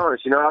 Let's be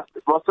honest. You know,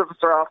 most of us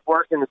are off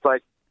work, and it's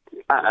like,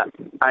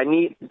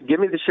 give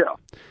me the show.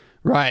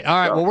 Right. All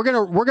right. So,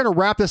 well, we're gonna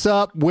wrap this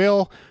up.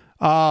 Wil,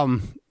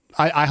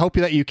 I hope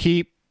that you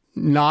keep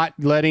not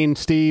letting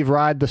Steve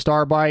ride the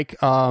star bike.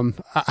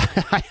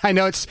 I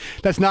know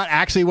that's not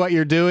actually what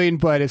you're doing,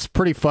 but it's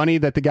pretty funny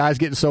that the guy's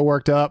getting so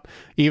worked up,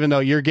 even though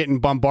you're getting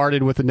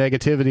bombarded with the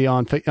negativity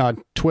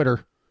on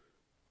Twitter.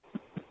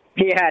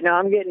 Yeah, no,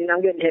 I'm getting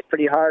hit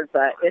pretty hard,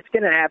 but it's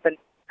gonna happen.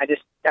 I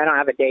don't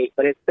have a date,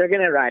 but they're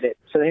gonna ride it,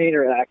 so they need to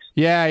relax.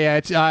 Yeah.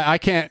 It's I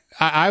can't.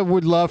 I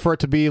would love for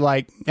it to be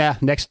like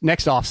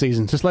next off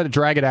season. Just let it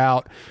drag it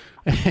out.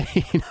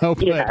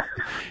 But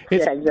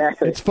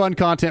exactly. It's fun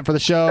content for the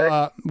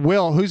show.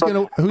 Wil, who's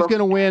gonna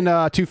win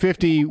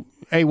 250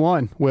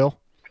 A1? Wil,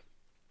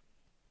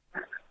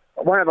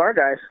 one of our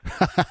guys.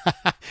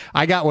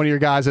 I got one of your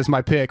guys as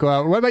my pick.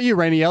 What about you,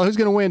 Randy L? Who's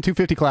gonna win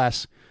 250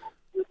 class?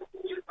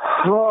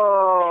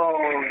 Oh,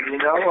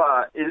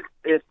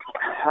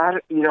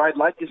 I'd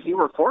like to see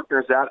where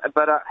Faulkner's at,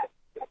 but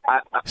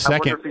I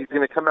wonder if he's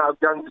going to come out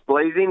guns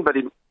blazing. But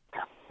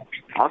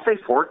I'll say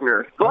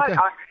Faulkner. But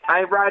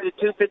I ride a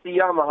 250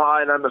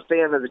 Yamaha, and I'm a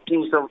fan of the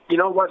team. So you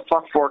know what?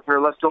 Fuck Faulkner.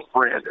 Let's go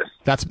Brandis.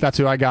 That's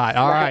who I got.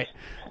 All right.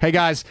 Hey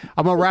guys,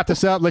 I'm gonna wrap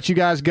this up. Let you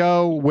guys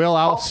go. Wil,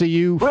 I'll see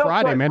you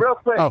Friday, man. Real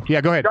quick. Oh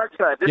yeah, go ahead.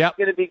 Darkside. This is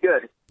gonna be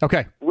good.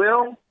 Okay.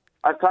 Wil,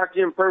 I've talked to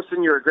you in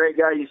person. You're a great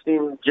guy. You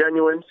seem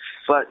genuine.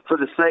 But for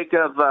the sake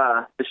of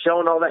the show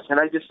and all that, can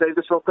I just say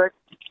this real quick?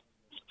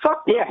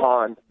 Fuck Wil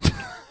Hahn.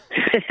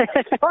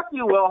 Fuck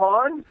you, Wil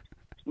Hahn.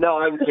 No,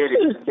 I'm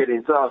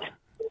kidding. So,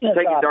 take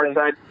it,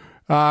 Darkside.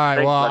 All right,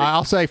 thanks, well, buddy.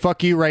 I'll say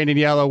fuck you, Rain and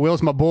Yellow.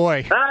 Wil's my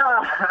boy. All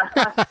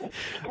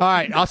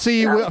right, I'll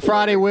see you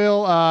Friday,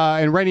 Wil,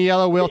 and Rain and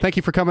Yellow. Wil, thank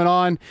you for coming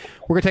on.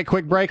 We're going to take a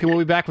quick break, and we'll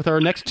be back with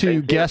our next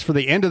two guests for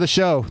the end of the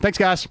show. Thanks,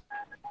 guys.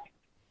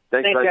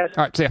 Thanks guys.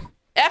 All right, see ya.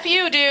 F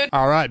you, dude.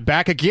 All right,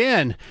 back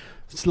again.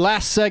 It's the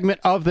last segment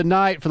of the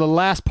night for the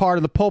last part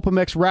of the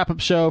Pulpmx wrap-up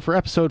show for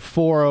episode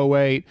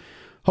 408.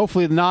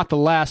 Hopefully not the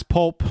last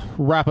Pulp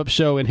wrap-up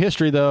show in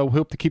history, though. We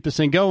hope to keep this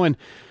thing going.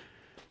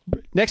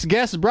 Next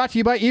guest is brought to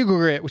you by Eagle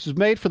Grit, which is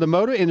made for the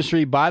moto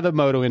industry by the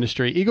moto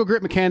industry. Eagle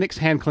Grit Mechanics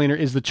Hand Cleaner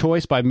is the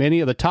choice by many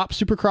of the top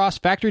Supercross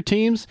factory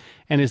teams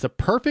and is the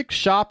perfect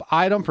shop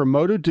item for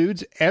moto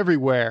dudes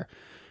everywhere.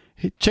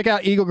 Check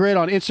out Eagle Grit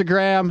on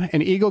Instagram,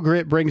 and Eagle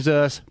Grit brings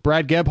us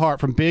Brad Gebhart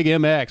from Big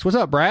MX. What's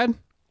up, Brad?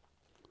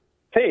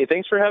 Hey,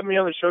 thanks for having me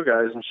on the show,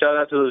 guys, and shout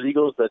out to those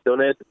Eagles that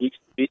donated the beats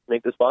to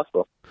make this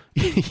possible.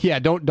 Yeah,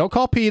 don't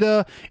call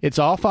PETA. It's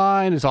all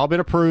fine. It's all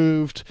been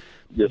approved.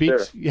 Yes,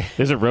 sir.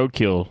 There's a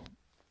roadkill.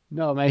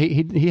 No, man,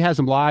 he has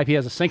them live. He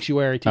has a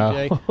sanctuary,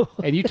 TJ. Oh.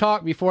 And you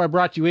talked before I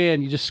brought you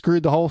in. You just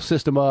screwed the whole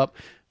system up.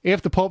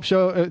 If the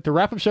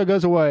wrap-up show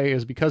goes away,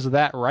 is because of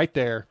that right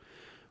there.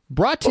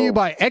 Brought to you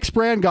by X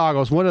Brand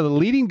Goggles, one of the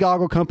leading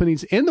goggle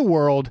companies in the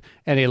world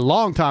and a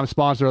longtime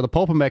sponsor of the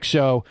Pulpmx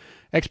Show.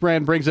 X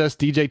Brand brings us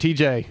DJ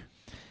TJ.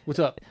 What's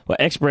up? Well,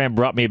 X Brand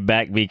brought me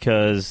back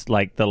because,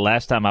 like, the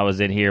last time I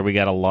was in here, we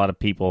got a lot of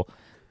people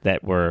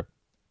that were,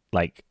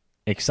 like,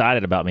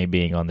 excited about me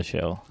being on the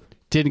show.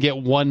 Didn't get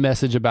one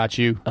message about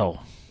you. Oh,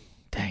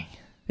 dang.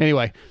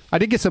 Anyway, I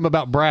did get some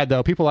about Brad,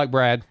 though. People like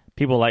Brad.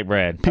 People like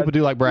Brad. People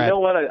do like Brad. You know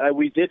what?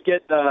 We did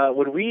get,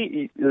 when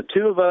the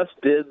two of us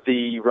did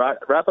the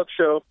wrap-up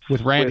show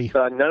with Randy.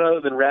 With none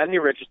other than Randy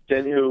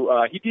Richardson, who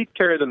he did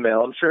carry the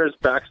mail. I'm sure his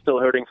back's still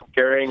hurting from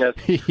carrying us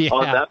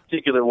on that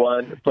particular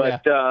one.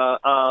 But,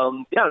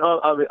 I'm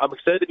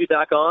excited to be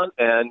back on,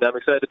 and I'm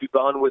excited to be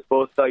on with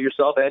both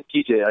yourself and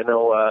TJ. I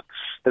know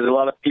there's a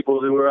lot of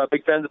people who are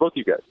big fans of both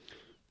you guys.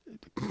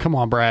 Come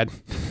on, Brad.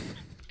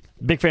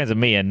 Big fans of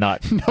me and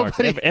not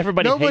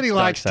everybody. Nobody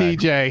likes Darkside.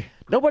 TJ.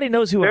 Nobody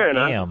knows who Fair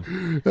I enough.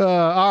 am.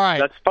 All right.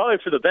 That's probably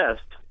for the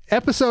best.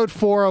 Episode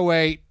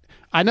 408.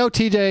 I know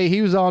TJ,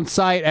 he was on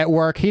site at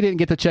work. He didn't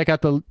get to check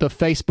out the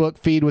Facebook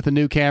feed with the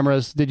new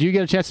cameras. Did you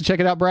get a chance to check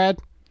it out, Brad?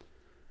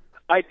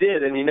 I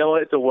did, and you know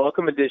what? It's a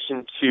welcome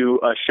addition to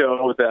a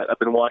show that I've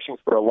been watching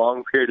for a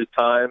long period of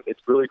time. It's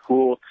really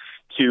cool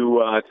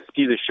to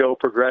see the show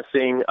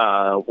progressing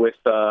with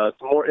some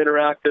more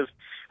interactive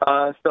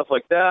stuff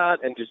like that,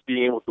 and just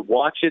being able to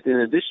watch it in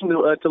addition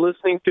to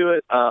listening to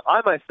it.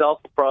 I myself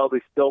will probably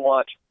still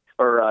watch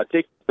or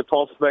take the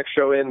Pulpmx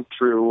Show in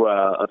through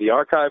the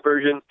archive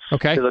version.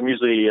 Okay. Because I'm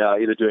usually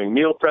either doing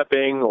meal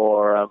prepping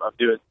or I'm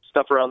doing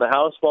stuff around the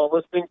house while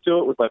listening to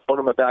it with my phone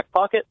in my back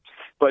pocket.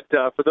 But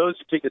for those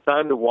who take the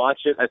time to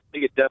watch it, I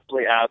think it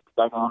definitely adds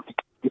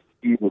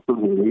with some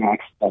of the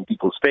reactions on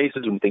people's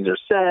faces when things are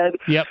said.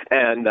 Yep.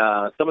 And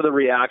some of the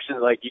reactions,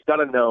 like, you've got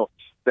to know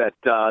that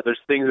there's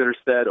things that are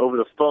said over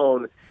the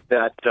phone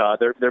that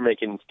they're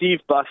making Steve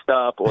bust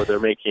up, or they're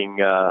making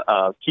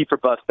Kiefer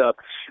bust up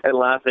and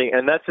laughing,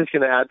 and that's just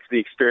going to add to the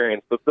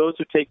experience. But those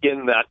who take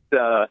in that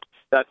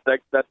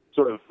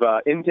sort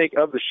of intake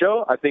of the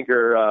show, I think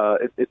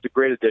it's a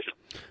great addition.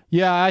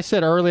 Yeah, I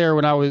said earlier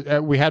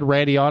when we had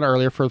Randy on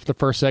earlier for the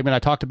first segment, I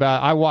talked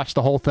about I watched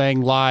the whole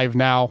thing live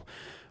now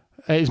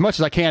as much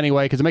as I can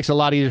anyway, because it makes it a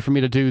lot easier for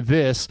me to do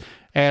this,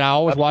 and I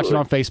always watch it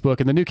on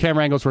Facebook, and the new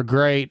camera angles were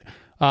great.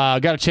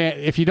 Got a chance.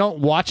 If you don't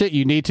watch it,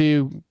 you need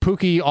to.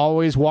 Pookie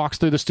always walks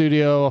through the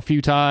studio a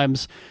few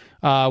times.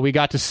 We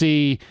got to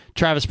see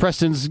Travis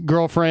Preston's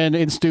girlfriend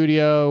in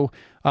studio.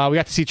 We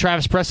got to see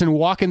Travis Preston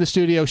walk in the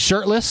studio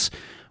shirtless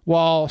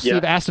while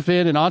Steve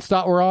Astephen and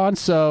Onstadt were on.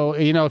 So,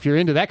 if you're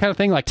into that kind of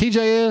thing like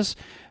TJ is,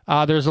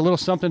 there's a little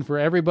something for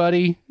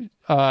everybody.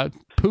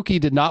 Pookie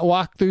did not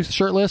walk through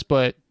shirtless,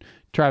 but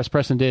Travis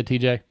Preston did,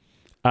 TJ.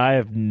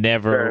 I've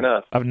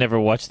never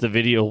watched the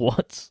video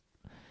once.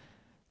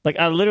 Like,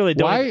 I literally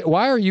don't.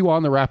 Why are you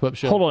on the wrap-up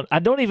show? Hold on. I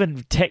don't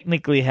even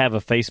technically have a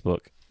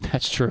Facebook.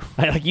 That's true.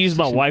 I use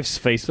my wife's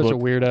Facebook such a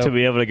weirdo. to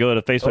be able to go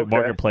to Facebook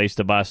Marketplace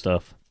to buy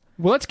stuff.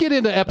 Well, let's get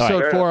into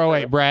episode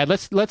 408, Brad.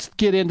 Let's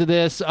get into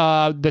this.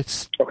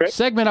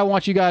 Segment I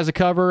want you guys to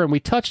cover, and we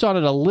touched on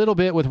it a little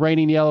bit with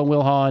Rainy Niel and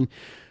Wil Hahn.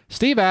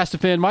 Steve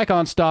Astephen, Mike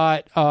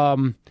Onstadt.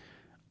 I'm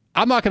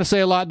not going to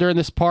say a lot during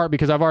this part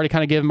because I've already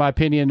kind of given my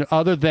opinion,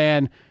 other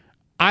than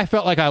I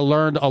felt like I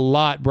learned a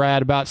lot,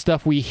 Brad, about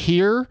stuff we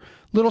hear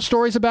little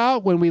stories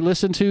about when we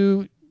listen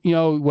to,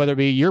 whether it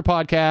be your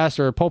podcast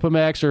or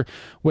Pulpmx or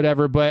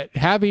whatever, but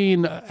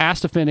having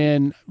Astephen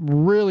in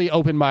really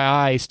opened my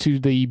eyes to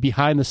the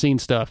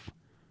behind-the-scenes stuff.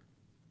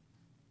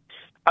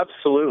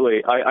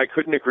 Absolutely. I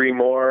couldn't agree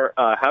more.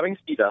 Having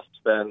Steve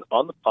Astephen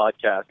on the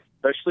podcast,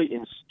 especially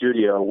in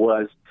studio,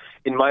 was,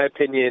 in my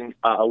opinion,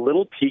 a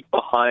little peek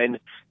behind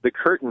the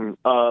curtain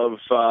of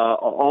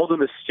all the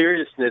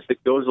mysteriousness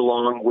that goes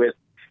along with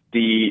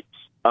the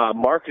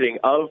marketing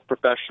of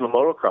professional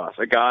motocross,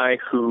 a guy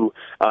who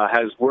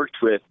has worked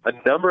with a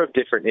number of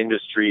different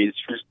industries,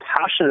 who's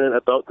passionate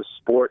about the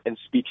sport and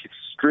speaks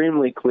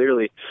extremely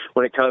clearly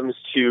when it comes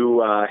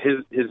to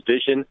his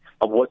vision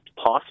of what's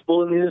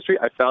possible in the industry.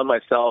 I found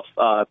myself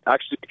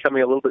actually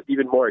becoming a little bit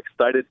even more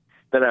excited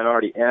than I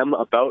already am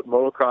about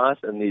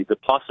motocross and the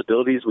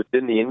possibilities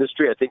within the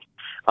industry. I think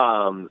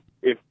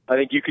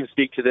you can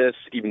speak to this,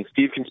 even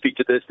Steve can speak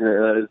to this,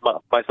 and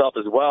myself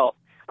as well.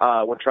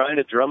 When trying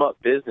to drum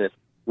up business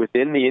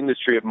within the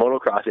industry of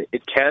motocross,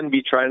 it can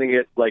be trying to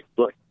get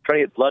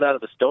blood out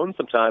of a stone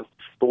sometimes.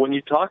 But when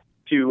you talk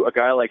to a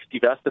guy like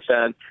Steve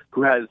Astephen,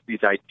 who has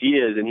these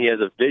ideas and he has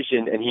a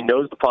vision and he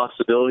knows the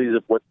possibilities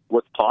of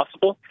what's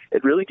possible,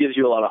 it really gives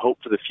you a lot of hope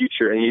for the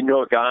future. And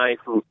a guy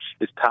who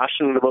is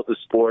passionate about the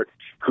sport,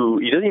 who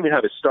he doesn't even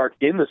have a start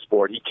in the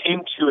sport. He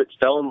came to it,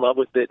 fell in love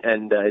with it,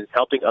 and is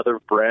helping other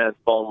brands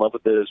fall in love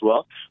with it as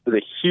well. With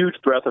a huge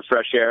breath of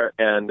fresh air,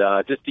 and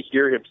just to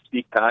hear him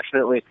speak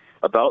passionately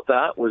about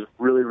that was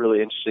really,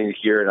 really interesting to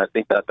hear, and I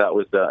think that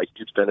was a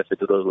huge benefit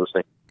to those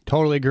listening.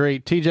 Totally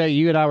agree. TJ,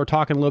 you and I were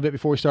talking a little bit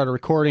before we started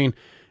recording,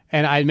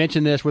 and I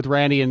mentioned this with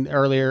Randy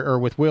or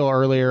with Will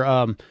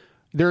earlier.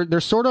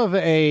 There's sort of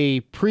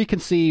a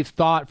preconceived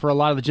thought for a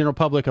lot of the general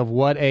public of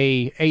what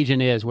a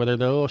agent is, whether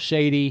they're a little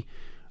shady,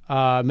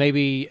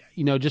 maybe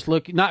just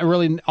not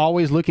really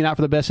always looking out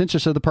for the best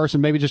interest of the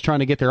person, maybe just trying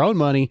to get their own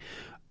money.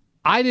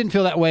 I didn't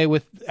feel that way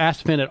with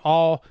Astephen at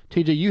all.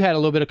 TJ, you had a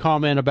little bit of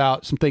comment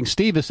about some things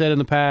Steve has said in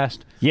the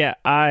past. Yeah,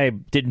 I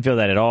didn't feel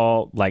that at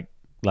all. Like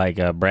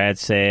Brad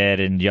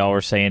said, and y'all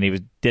were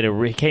saying,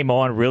 he came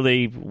on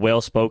really well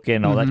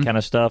spoken, all that kind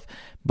of stuff.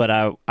 But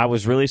I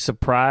was really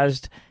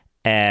surprised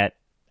at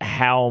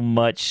how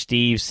much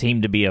Steve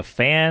seemed to be a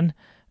fan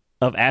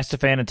of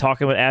Astephen and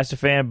talking with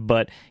Astephen,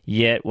 but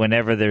yet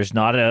whenever there's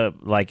not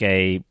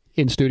a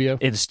in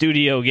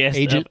studio guest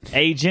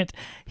agent,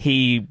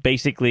 he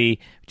basically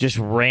just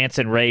rants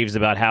and raves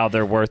about how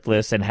they're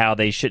worthless and how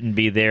they shouldn't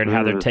be there and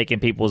how they're taking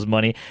people's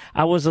money.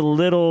 I was a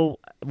little,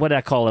 what did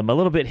I call him? A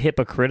little bit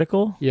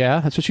hypocritical.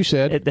 Yeah, that's what you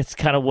said. That's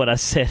kind of what I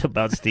said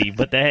about Steve.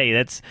 But hey,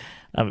 that's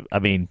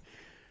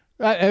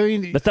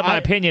that's not my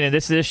opinion, and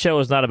this show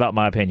is not about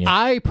my opinion.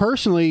 I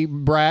personally,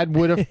 Brad,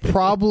 would have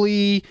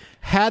probably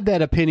had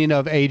that opinion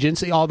of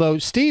agents, although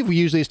Steve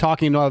usually is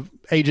talking of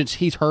agents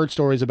he's heard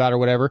stories about or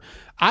whatever.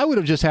 I would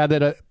have just had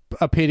that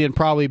opinion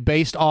probably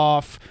based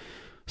off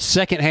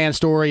secondhand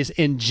stories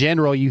in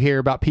general you hear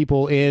about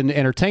people in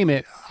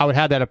entertainment, I would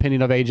have that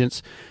opinion of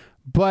agents.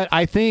 But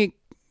I think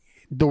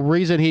the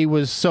reason he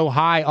was so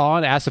high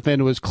on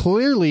Astephen was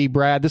clearly,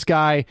 Brad, this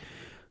guy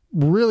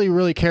really,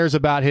 really cares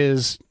about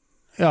his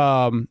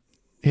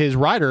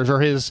writers, or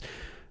his,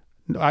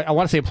 I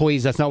want to say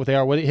employees. That's not what they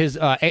are.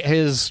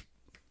 His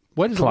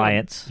what is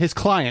clients. His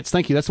clients.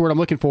 Thank you. That's the word I'm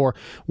looking for.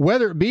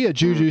 Whether it be a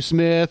Juju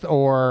Smith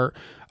or,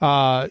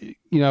 Ken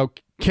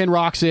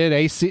Roxon,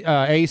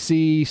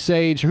 AC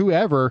Sage,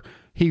 whoever,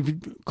 he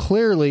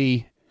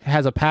clearly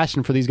has a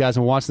passion for these guys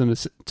and wants them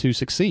to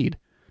succeed.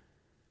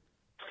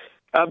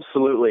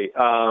 Absolutely.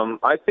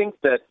 I think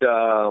you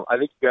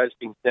guys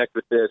can connect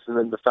with this, and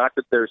then the fact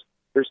that there's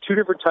two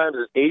different types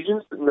of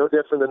agents, no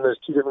different than there's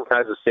two different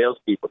kinds of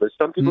salespeople. There's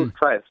some people who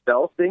try and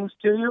sell things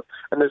to you,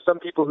 and there's some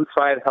people who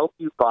try and help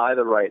you buy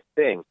the right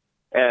thing.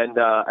 And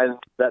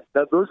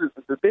those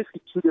are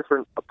basically two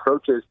different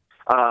approaches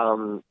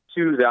to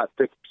that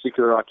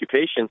particular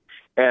occupation.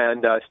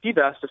 And Steve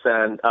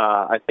Astephen,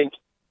 I think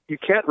you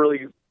can't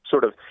really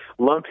sort of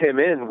lump him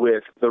in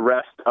with the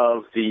rest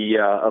of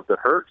the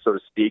herd, so to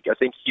speak. I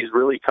think he's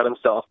really cut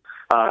himself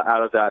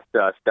out of that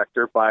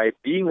sector by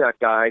being that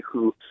guy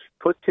who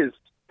puts his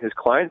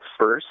clients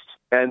first,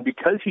 and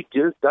because he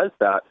does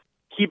that,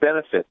 he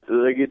benefits.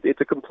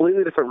 It's a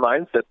completely different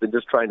mindset than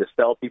just trying to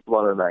sell people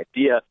on an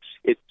idea.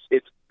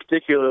 It's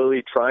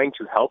particularly trying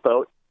to help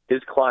out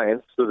his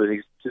clients so that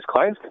his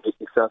clients can be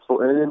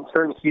successful, and in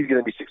turn, he's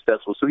going to be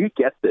successful. So he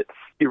gets it.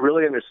 He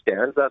really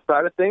understands that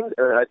side of things.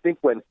 And I think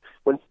when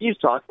Steve's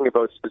talking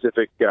about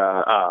specific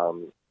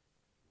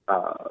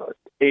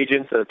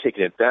agents that have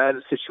taken advantage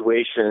of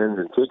situations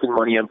and taken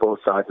money on both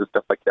sides and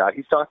stuff like that,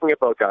 he's talking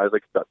about guys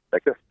like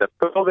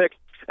Pulpmx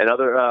and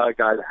other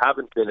guys that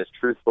haven't been as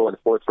truthful and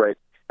forthright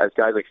as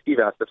guys like Steve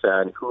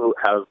Astephen, who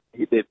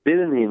they've been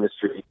in the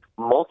industry,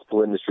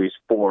 multiple industries,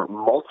 for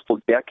multiple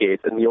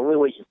decades, and the only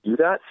way you do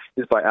that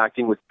is by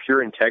acting with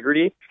pure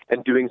integrity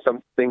and doing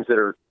some things that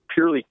are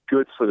purely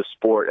good for the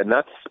sport. And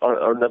that's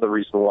another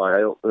reason why,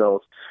 I don't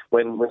know,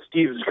 when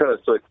Steve kind of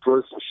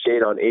throws some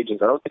shade on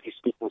agents, I don't think he's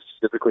speaking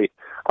specifically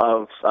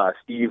of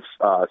Steve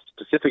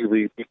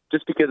specifically,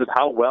 just because of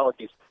how well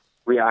he's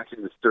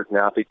reacted with certain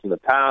athletes in the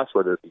past,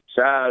 whether it be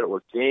Chad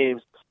or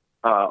James,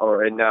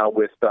 and now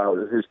with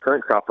his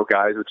current crop of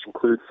guys, which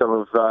includes some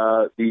of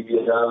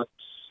the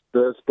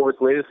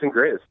sport's latest and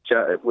greatest,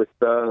 with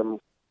both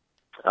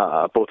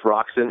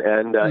Roxon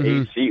and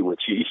AC,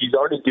 which he's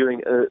already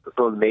doing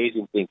some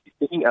amazing things. He's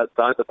thinking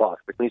outside the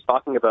box. Like when he's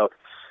talking about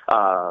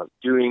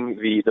doing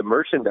the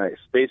merchandise,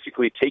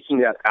 basically taking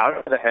that out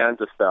of the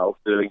hands of Fel.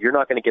 So you're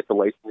not going to get the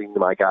licensing to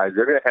my guys.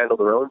 They're going to handle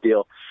their own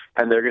deal,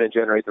 and they're going to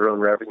generate their own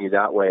revenue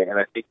that way. And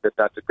I think that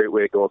that's a great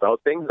way to go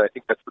about things. I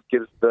think that's what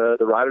gives the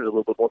riders a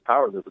little bit more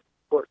power in the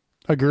sport.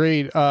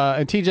 Agreed.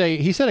 And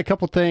TJ, he said a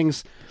couple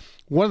things.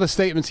 One of the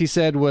statements he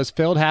said was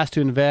Feld has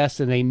to invest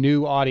in a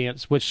new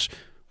audience, which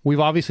we've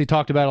obviously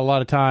talked about a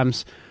lot of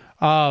times,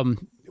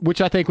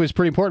 which I think was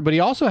pretty important. But he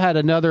also had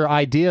another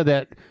idea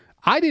that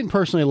I didn't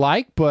personally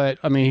like, but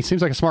I mean, he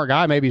seems like a smart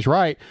guy. Maybe he's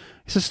right.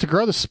 He says to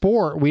grow the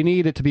sport, we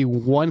need it to be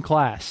one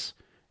class.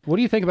 What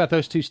do you think about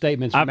those two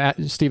statements from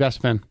Steve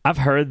Astephen? I've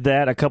heard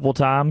that a couple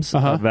times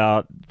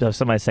about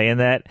somebody saying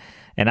that.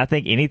 And I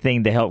think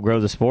anything to help grow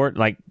the sport,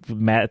 like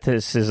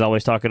Mathis is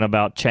always talking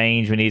about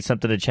change. We need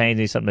something to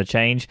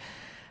change.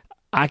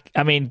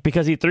 I mean,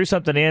 because he threw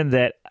something in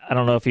that I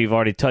don't know if you've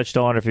already touched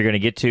on or if you're going to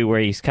get to, where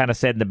he's kind of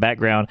said in the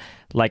background,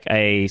 like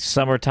a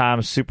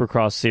summertime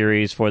Supercross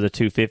series for the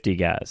 250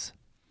 guys.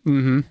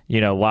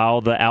 Mm-hmm.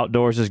 While the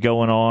outdoors is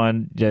going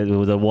on,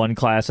 the one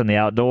class in the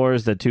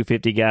outdoors, the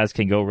 250 guys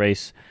can go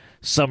race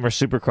summer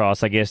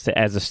Supercross, I guess,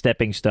 as a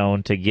stepping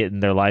stone to getting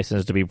their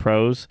license to be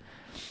pros.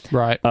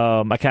 Right.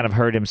 I kind of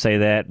heard him say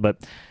that, but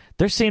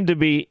there seemed to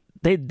be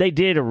they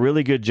did a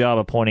really good job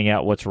of pointing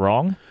out what's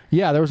wrong.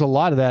 Yeah, there was a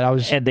lot of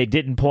that. And they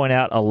didn't point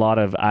out a lot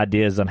of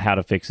ideas on how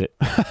to fix it.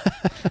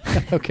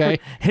 Okay.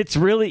 It's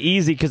really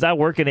easy because I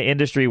work in an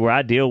industry where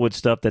I deal with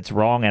stuff that's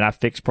wrong and I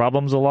fix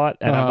problems a lot.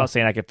 And I'm not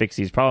saying I can fix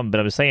these problems, but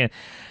I'm saying,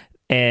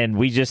 and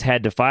we just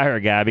had to fire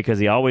a guy because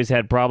he always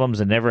had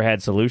problems and never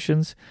had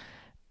solutions.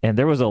 And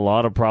there was a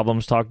lot of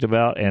problems talked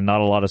about and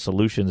not a lot of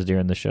solutions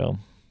during the show.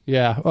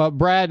 Yeah.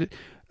 Brad,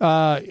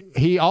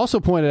 he also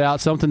pointed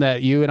out something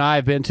that you and I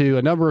have been to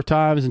a number of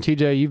times, and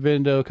TJ, you've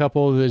been to a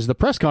couple, is the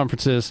press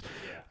conferences.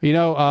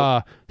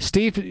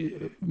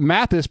 Steve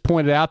Mathis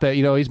pointed out that,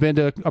 he's been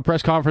to a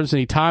press conference and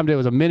he timed it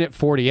was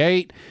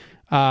 1:48.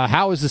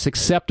 How is this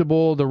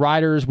acceptable? The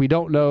riders, we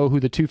don't know who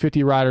the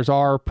 250 riders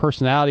are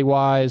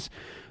personality-wise.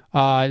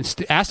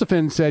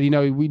 Astephen said,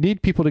 we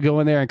need people to go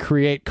in there and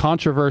create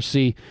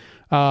controversy.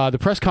 The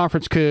press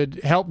conference could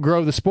help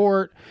grow the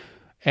sport.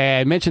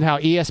 And mentioned how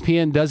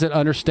ESPN doesn't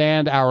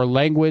understand our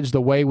language, the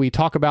way we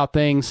talk about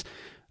things.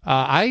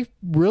 I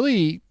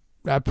probably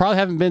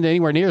haven't been to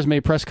anywhere near as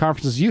many press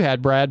conferences as you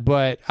had, Brad,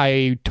 but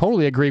I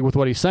totally agree with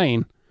what he's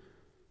saying.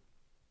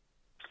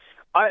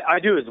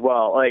 I do as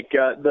well. Like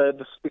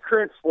the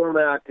current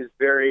format is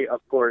very,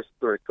 of course,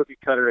 sort of cookie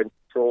cutter and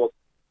controlled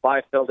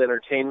Byfield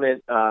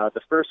Entertainment.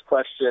 The first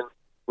question,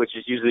 which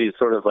is usually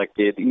sort of like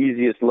the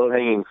easiest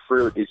low-hanging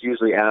fruit, is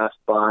usually asked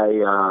by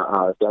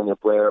Daniel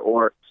Blair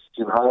or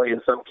Jim Hawley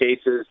in some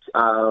cases,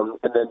 and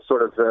then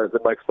sort of the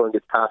microphone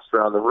gets passed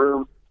around the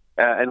room.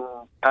 And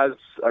as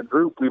a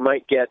group, we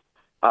might get,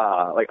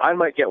 I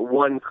might get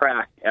one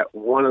crack at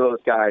one of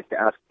those guys to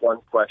ask one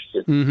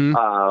question,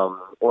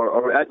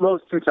 or at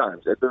most 2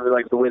 times,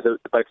 like the way the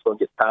microphone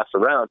gets passed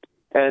around.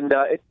 And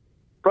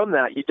from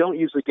that, you don't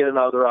usually get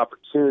another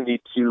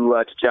opportunity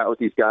to chat with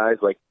these guys,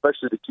 like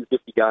especially the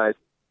 250 guys,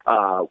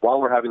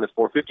 while we're having the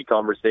 450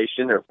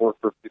 conversation or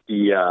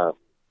 450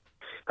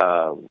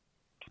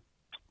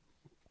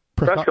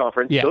 press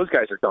conference. Yeah. Those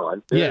guys are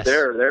gone.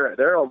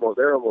 They're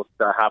almost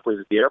halfway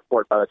to the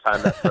airport by the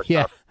time that press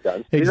conference is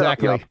done. So exactly. You don't have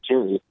the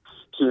opportunity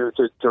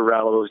to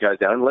rattle those guys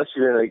down unless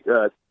you're going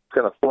to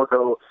kind of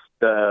forego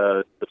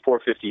the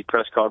 450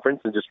 press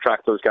conference and just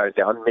track those guys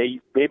down.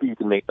 Maybe you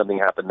can make something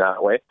happen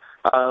that way.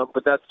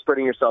 But that's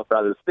spreading yourself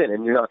rather thin,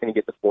 and you're not going to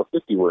get the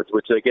 450 words,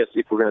 which I guess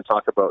if we're going to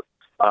talk about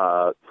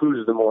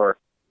who's the more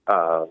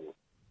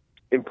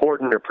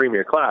important or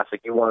premier class,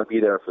 like you want to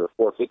be there for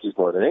the 450s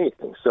more than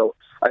anything. So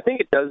I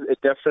think it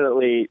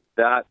definitely,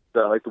 that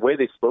like the way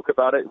they spoke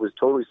about it was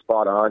totally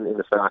spot on in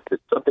the fact that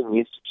something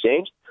needs to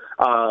change.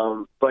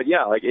 But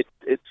yeah, like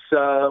it's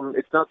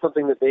not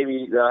something that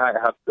maybe I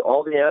have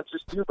all the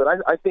answers to, but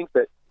I think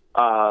that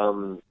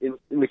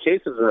in the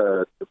case of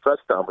the press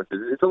conferences,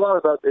 it's a lot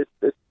about it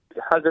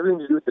has everything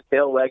to do with the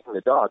tail wagging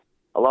the dog.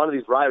 A lot of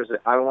these riders,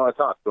 I don't want to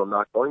talk, so I'm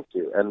not going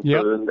to. And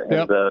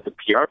the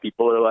PR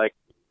people are like,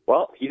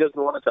 well, he doesn't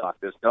want to talk.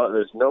 There's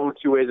no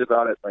two ways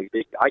about it. Like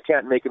I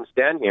can't make him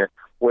stand here.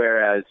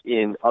 Whereas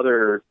in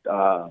other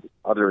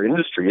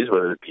industries,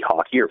 whether it be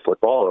hockey or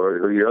football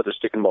or your other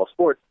stick and ball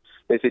sports,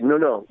 they say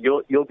no,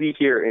 you'll be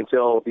here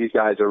until these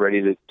guys are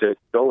ready to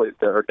go.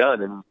 They're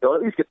done, and they'll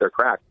at least get their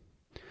crack.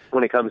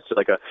 When it comes to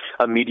like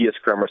a media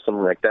scrum or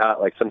something like that,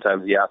 like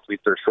sometimes the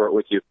athletes are short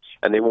with you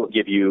and they won't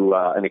give you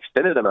an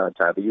extended amount of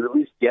time, but you at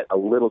least get a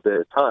little bit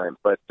of time.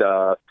 But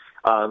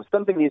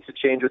something needs to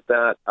change with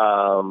that,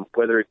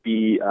 whether it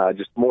be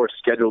just more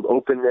scheduled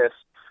openness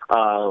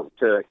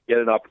to get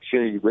an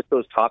opportunity with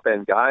those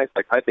top-end guys.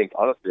 Like I think,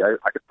 honestly, I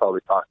could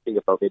probably think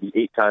about maybe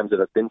 8 times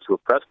that I've been to a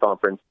press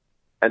conference,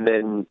 and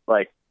then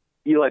like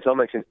Eli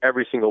Tomac in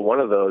every single one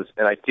of those,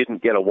 and I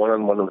didn't get a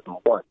one-on-one with them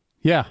once.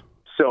 Yeah.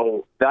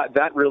 So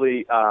that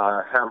really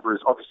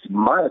hampers, obviously,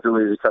 my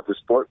ability to cover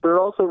sport, but it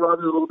also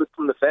robs a little bit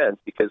from the fans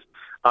because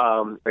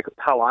like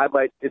how I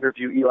might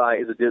interview Eli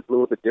is a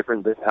little bit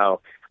different than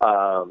how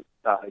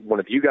one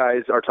of you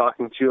guys are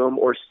talking to him,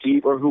 or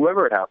Steve, or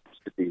whoever it happens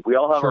to be. We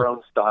all have our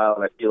own style,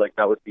 and I feel like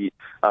that would be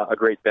a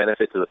great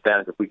benefit to the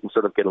fans if we can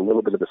sort of get a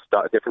little bit of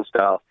a different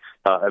style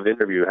of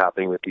interview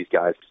happening with these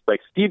guys. Like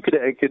Steve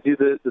could do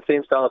the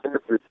same style of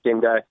interview with the same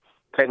guy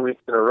 10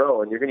 weeks in a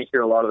row, and you're going to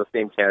hear a lot of the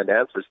same canned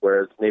answers,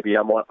 whereas maybe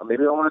I want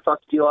to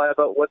talk to Eli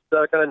about what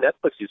kind of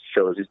Netflix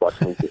shows he's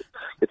watching.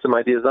 Get some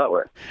ideas that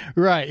way.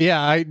 Right,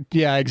 yeah,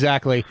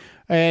 exactly.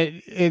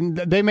 And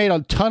they made a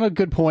ton of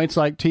good points,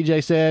 like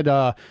TJ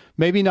said.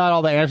 Maybe not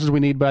all the answers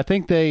we need, but I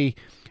think they,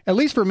 at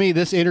least for me,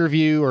 this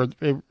interview, or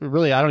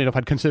really, I don't even know if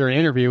I'd consider an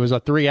interview, it was a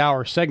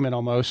 3-hour segment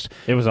almost.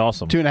 It was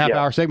awesome. 2.5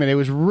 hour segment. It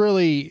was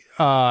really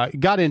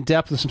got in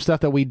depth with some stuff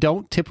that we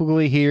don't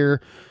typically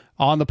hear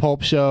on the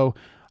Pulp Show.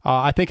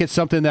 I think it's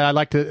something that I'd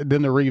like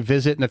them to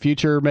revisit in the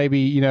future,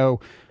 maybe,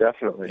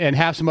 definitely, and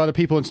have some other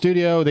people in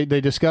studio. They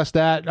discussed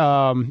that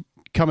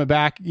coming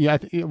back. Yeah,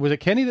 was it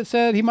Kenny that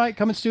said he might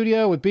come in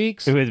studio with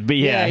Beaks? It would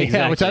be,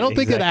 exactly, which I don't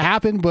think that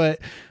happened, but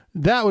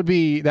that'd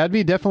be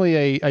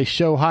definitely a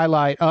show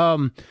highlight.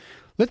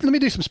 Let me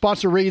do some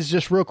sponsor reads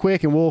just real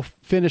quick, and we'll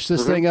finish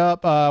this thing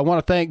up. I want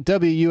to thank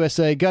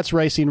WUSA, Guts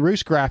Racing,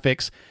 Roost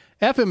Graphics,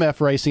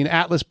 FMF Racing,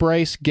 Atlas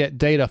Brace, Get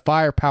Data,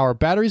 Firepower,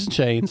 Batteries and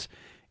Chains,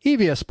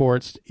 EVS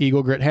Sports,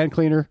 Eagle Grit Hand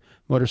Cleaner,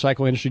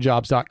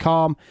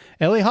 MotorcycleIndustryJobs.com,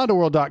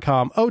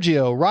 LAHondaWorld.com,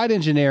 OGO, Ride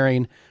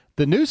Engineering,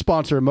 the new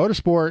sponsor,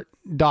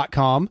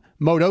 Motorsport.com,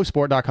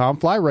 Motosport.com,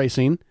 Fly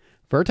Racing,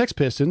 Vertex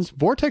Pistons,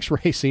 Vortex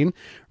Racing,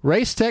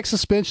 Race Tech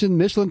Suspension,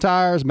 Michelin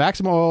Tires,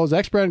 Maxima Oils,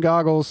 X-Brand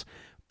Goggles,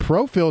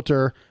 Pro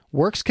Filter,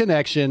 Works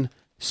Connection,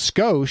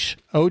 Scosh,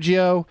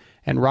 OGO,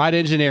 and Ride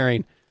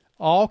Engineering.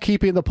 All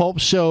keeping the Pulp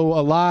Show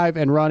alive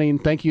and running.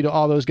 Thank you to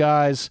all those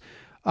guys.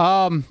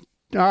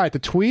 All right, the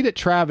Tweet at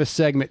Travis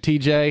segment,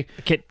 TJ.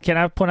 Can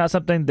I point out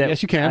something?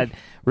 Yes, you can.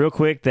 Real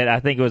quick, that I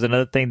think it was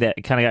another thing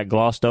that kind of got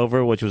glossed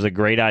over, which was a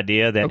great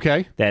idea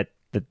that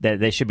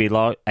they should be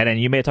logged. And then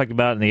you may have talked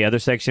about it in the other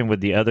section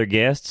with the other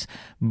guests,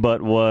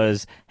 but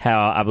was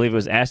how I believe it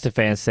was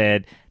Astephen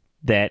said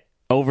that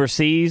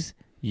overseas,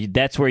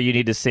 that's where you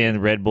need to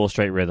send Red Bull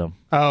Straight Rhythm.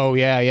 Oh,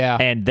 yeah.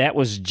 And that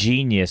was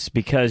genius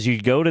because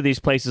you go to these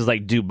places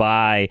like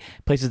Dubai,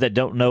 places that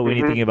don't know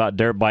anything about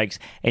dirt bikes,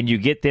 and you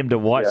get them to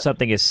watch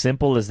something as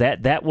simple as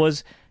that. That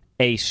was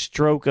a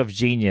stroke of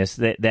genius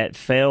that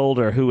failed,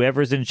 or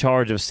whoever's in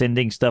charge of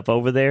sending stuff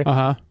over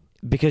there,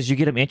 because you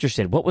get them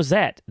interested. What was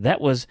that?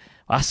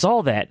 I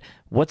saw that.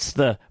 What's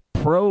the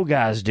pro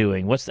guys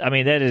doing?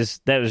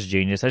 That was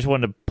genius. I just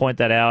wanted to point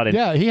that out. And,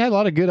 yeah, he had a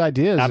lot of good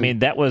ideas. I mean,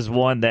 that was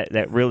one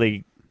that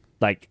really,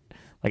 like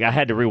I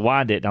had to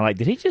rewind it, and I'm like,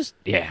 did he just,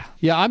 yeah.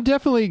 Yeah, I'm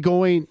definitely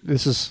going,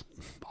 this is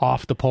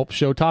off the Pulp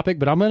Show topic,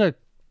 but I'm going to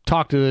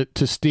talk to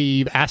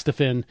Steve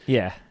Astephen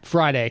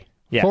Friday.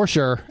 Yeah. For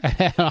sure.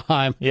 At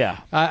Anaheim. Yeah.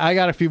 I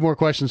got a few more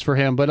questions for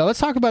him, but let's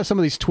talk about some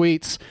of these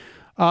tweets.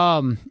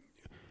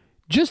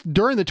 Just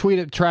during the Tweet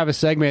at Travis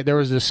segment, there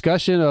was a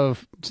discussion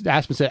of,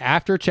 Aspen said,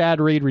 after Chad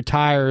Reed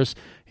retires,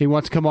 he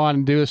wants to come on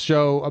and do a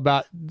show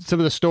about some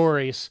of the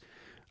stories.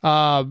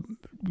 Well,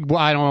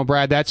 I don't know,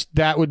 Brad,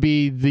 that would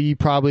be the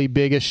probably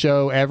biggest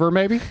show ever,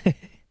 maybe?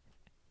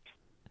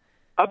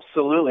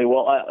 Absolutely.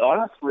 Well,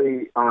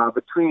 honestly,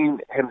 between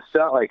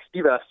himself, like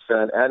Steve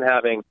Astephen, and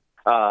having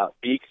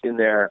Beaks in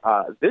there,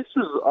 this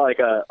was like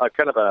a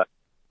kind of a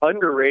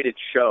underrated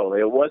show.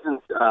 It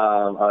wasn't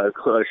a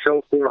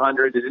show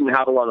 400. It didn't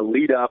have a lot of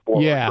lead up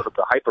or sort of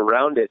the hype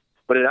around it,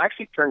 but it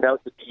actually turned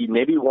out to be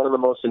maybe one of the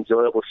most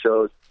enjoyable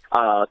shows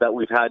that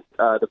we've had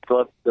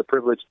the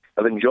privilege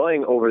of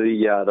enjoying over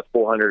the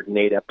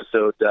 408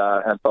 episode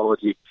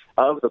anthology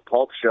of the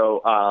Pulp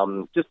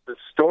Show. Just the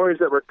stories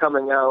that were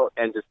coming out,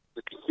 and just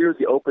to hear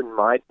the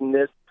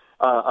open-mindedness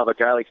of a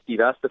guy like Steve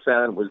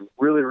Astephen was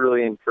really,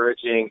 really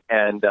encouraging,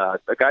 and a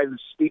guy who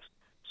speaks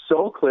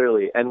so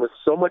clearly and with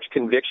so much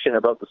conviction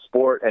about the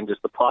sport and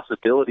just the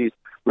possibilities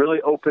really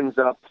opens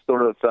up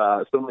sort of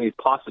so many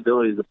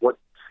possibilities of what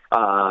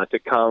to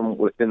come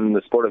within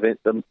the sport of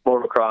the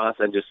motocross,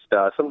 and just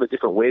some of the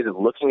different ways of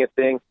looking at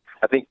things.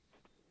 I think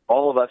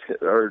all of us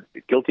are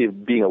guilty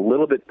of being a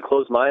little bit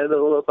closed-minded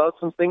about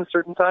some things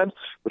certain times,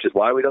 which is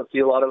why we don't see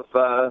a lot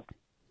of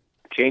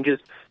changes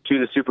to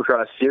the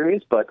Supercross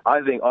series. But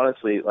I think,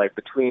 honestly, like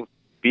between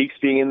Beaks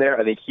being in there,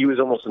 I think he was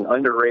almost an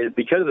underrated,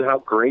 because of how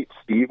great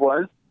Steve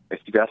was.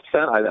 Steve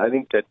Astephen, I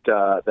think that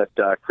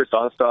Chris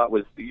Onstad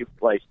was,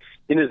 like,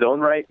 in his own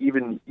right,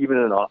 even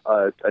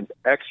an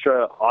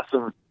extra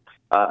awesome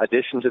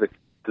addition to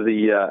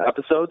the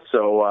episode.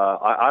 So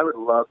I would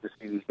love to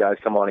see these guys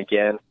come on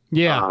again.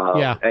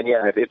 Yeah. And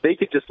if they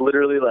could just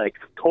literally, like,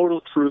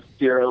 total truth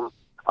serum,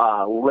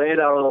 lay it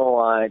out on the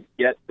line,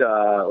 get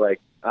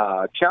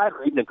Chad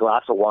reading a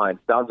glass of wine.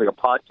 Sounds like a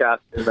podcast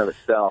in and of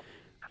itself.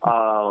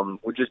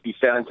 Would just be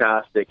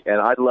fantastic, and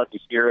I'd love to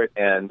hear it.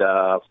 And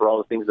for all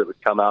the things that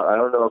would come out, I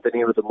don't know if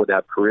any of them would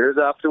have careers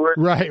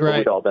afterwards. Right.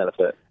 We'd all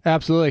benefit.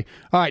 Absolutely.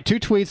 All right, 2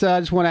 tweets that I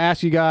just want to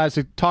ask you guys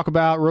to talk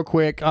about real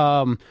quick.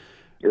 You're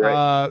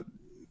right.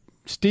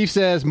 Steve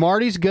says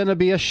Marty's going to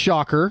be a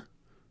shocker.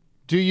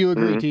 Do you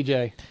agree,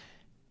 TJ?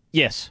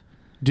 Yes.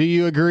 Do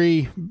you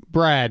agree,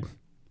 Brad?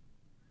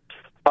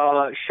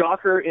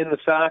 Shocker in the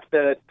fact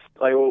that,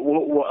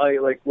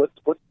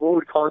 what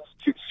would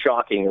constitute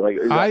shocking? Like,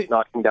 is that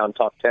knocking down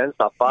top 10s,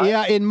 top 5?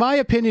 Yeah, in my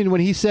opinion,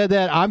 when he said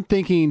that, I'm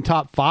thinking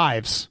top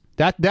 5s.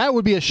 That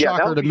would be a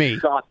shocker to me.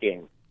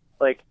 Shocking.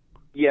 Like,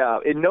 yeah,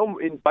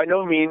 by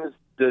no means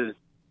does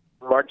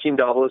Martin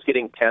Davalos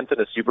getting 10th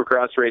in a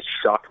Supercross race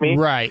shock me.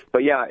 Right.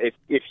 But yeah,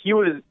 if he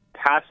was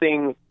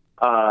passing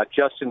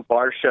Justin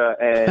Barsha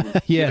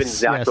and even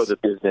Zacho the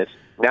business,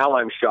 now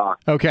I'm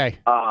shocked. Okay.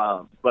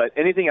 But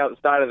anything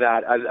outside of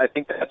that, I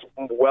think that's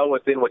well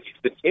within what he's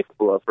been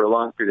capable of for a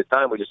long period of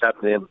time. We just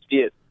haven't been able to see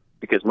it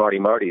because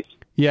Marty's.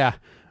 Yeah.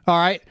 All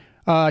right.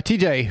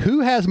 TJ,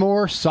 who has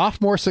more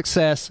sophomore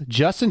success,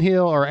 Justin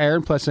Hill or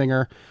Aaron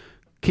Plessinger?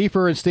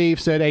 Kiefer and Steve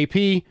said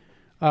AP.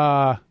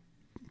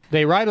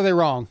 They right or they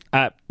wrong?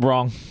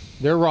 Wrong.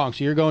 They're wrong,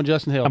 so you're going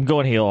Justin Hill. I'm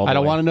going Hill all the way. I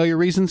don't want to know your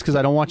reasons because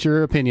I don't want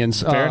your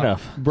opinions. Fair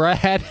enough.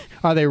 Brad,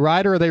 are they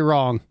right or are they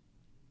wrong?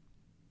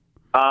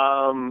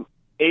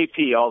 AP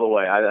all the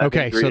way. I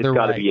think so they're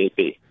got to right.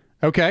 be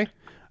AP. Okay.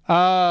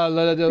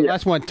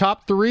 Last one.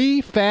 Top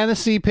 3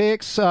 fantasy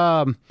picks.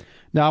 No,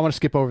 I want to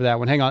skip over that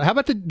one. Hang on. How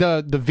about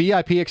the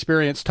VIP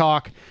experience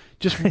talk?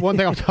 Just one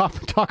thing I'll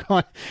talk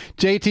on.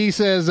 JT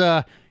says,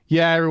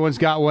 everyone's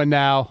got one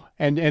now.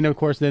 And of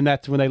course, then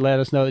that's when they let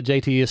us know that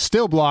JT is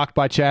still blocked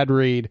by Chad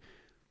Reed.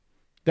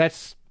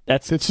 It's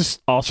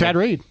just awesome. Chad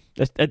Reed.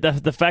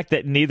 The fact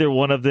that neither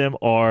one of them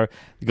are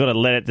going to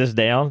let this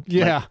down.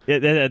 Yeah.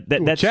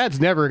 Chad's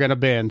never going to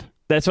bend.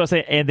 That's what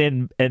I say.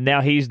 And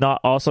now he's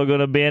not also going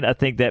to bend. I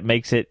think that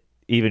makes it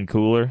even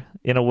cooler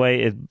in a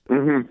way. You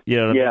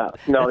know what I mean?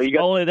 No, you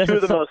got two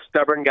of the most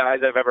stubborn guys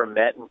I've ever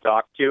met and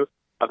talked to.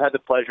 I've had the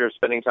pleasure of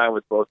spending time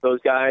with both those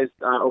guys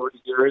over the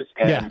years,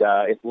 and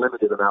it's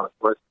limited amount, of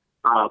course.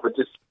 But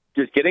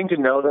just getting to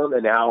know them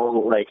and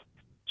how, like,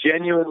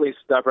 genuinely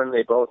stubborn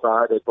they both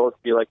are. They both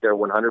feel like they're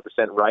 100%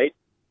 right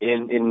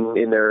in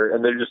their,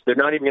 and they're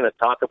not even going to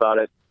talk about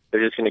it.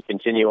 They're just going to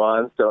continue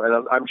on. So,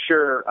 and I'm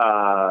sure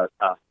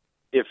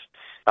if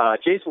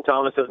Jason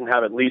Thomas doesn't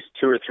have at least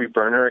 2 or 3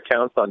 burner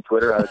accounts on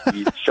Twitter, I would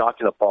be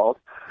shocked and appalled.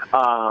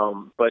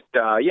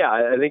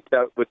 I think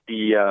that would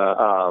be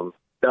that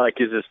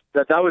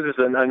was just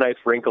a nice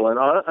wrinkle. And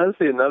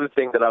honestly, another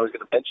thing that I was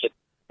going to mention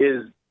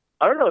is,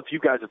 I don't know if you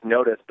guys have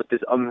noticed, but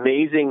this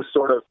amazing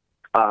sort of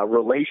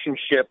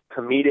relationship,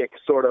 comedic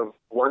sort of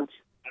one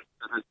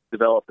that has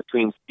developed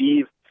between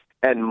Steve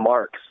and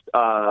Marks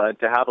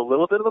to have a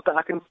little bit of a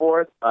back and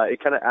forth.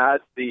 It kind of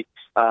adds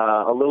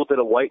a little bit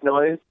of white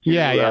noise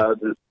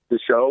to the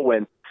show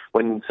when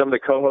some of the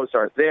co-hosts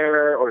aren't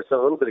there, or a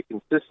little bit of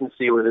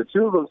consistency where the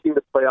two of them seem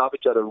to play off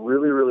each other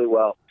really, really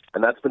well.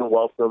 And that's been a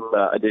welcome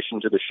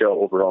addition to the show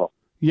overall.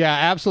 Yeah,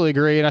 absolutely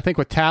agree. And I think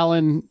with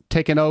Talon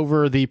taking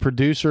over the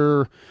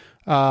producer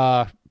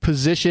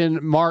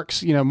position,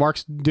 Mark's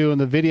doing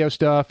the video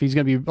stuff. He's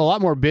going to be a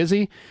lot more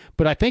busy,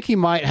 but I think he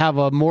might have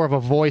more of a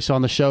voice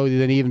on the show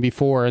than even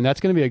before, and that's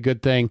going to be a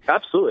good thing.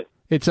 Absolutely.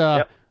 It's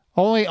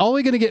only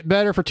going to get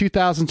better for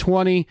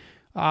 2020.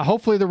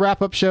 Hopefully the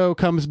wrap-up show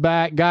comes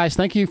back. Guys,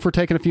 thank you for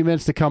taking a few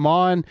minutes to come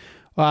on.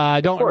 I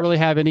don't really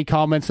have any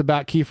comments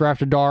about Kiefer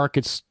After Dark.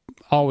 It's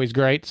always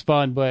great. It's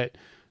fun, but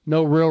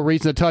no real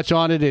reason to touch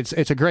on it.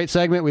 It's a great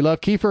segment. We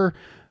love Kiefer.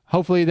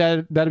 Hopefully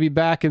that'll be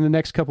back in the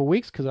next couple of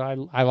weeks because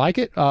I like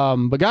it.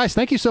 But guys,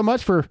 thank you so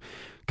much for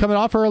coming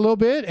on for a little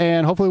bit,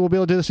 and hopefully we'll be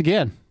able to do this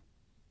again.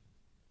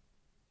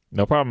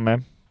 No problem,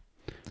 man.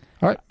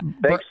 All right.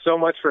 Thanks so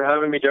much for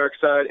having me,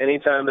 Darkside.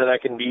 Anytime that I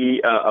can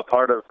be a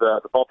part of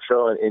the Pulp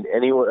Show in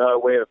any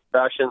way or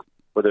fashion,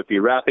 whether it be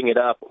wrapping it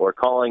up or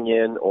calling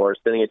in or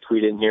sending a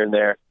tweet in here and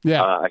there.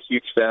 Yeah. A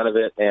huge fan of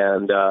it.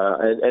 And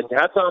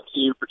hats off to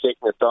you for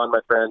taking this on,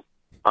 my friend.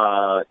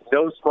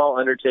 No small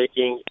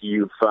undertaking.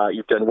 You've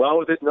done well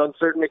with it on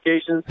certain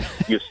occasions.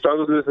 You've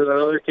struggled with it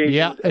on other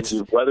occasions. And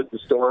you've weathered the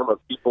storm of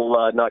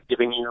people not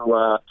giving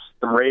you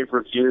some rave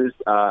reviews.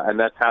 And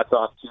that's hats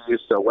off to you.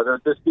 So whether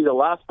this be the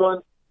last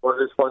one or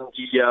this one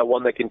be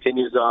one that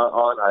continues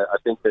on, I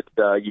think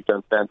that you've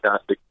done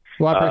fantastic.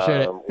 Well, I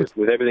appreciate it.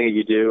 With everything that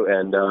you do,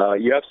 and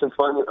you have some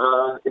fun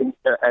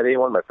at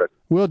A1, my friend.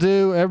 Will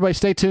do. Everybody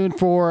stay tuned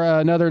for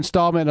another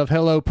installment of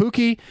Hello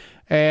Pookie,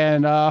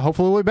 and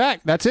hopefully we'll be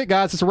back. That's it,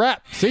 guys. It's a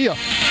wrap. See ya.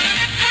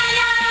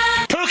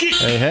 Pookie!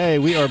 Hey,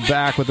 we are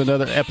back with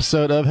another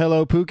episode of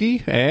Hello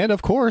Pookie, and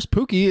of course,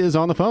 Pookie is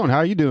on the phone. How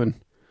are you doing?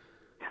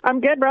 I'm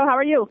good, bro. How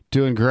are you?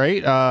 Doing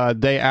great.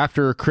 Day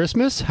after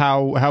Christmas.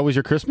 How was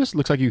your Christmas?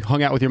 Looks like you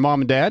hung out with your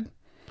mom and dad.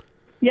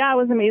 Yeah, it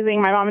was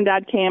amazing. My mom and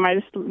dad came.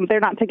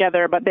 They're not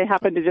together, but they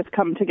happened to just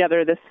come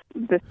together this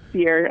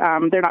year.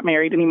 They're not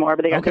married anymore,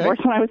 but they got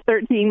divorced when I was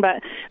 13,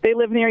 but they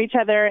live near each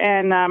other,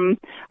 and I'm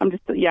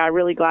just,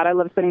 really glad. I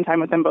love spending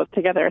time with them both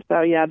together. So,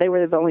 yeah, they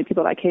were the only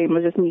people that came. It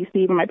was just me,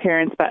 Steve, and my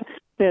parents, but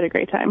they had a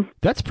great time.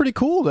 That's pretty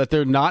cool that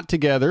they're not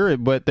together,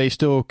 but they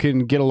still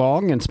can get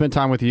along and spend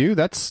time with you.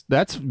 That's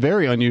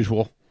very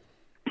unusual.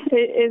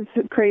 It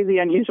is crazy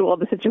unusual,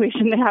 the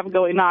situation they have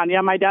going on.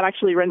 Yeah, my dad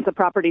actually rents a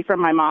property from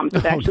my mom, so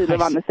they actually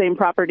live on the same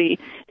property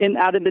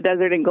out in the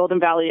desert in Golden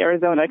Valley,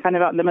 Arizona, kind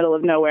of out in the middle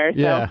of nowhere.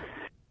 Yeah. So,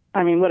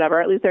 I mean,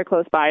 whatever. At least they're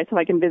close by, so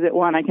I can visit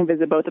one. I can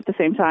visit both at the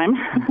same time.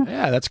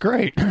 Yeah, that's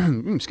great.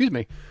 Excuse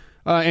me.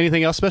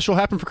 Anything else special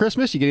happen for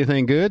Christmas? You get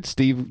anything good?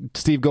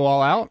 Steve go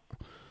all out?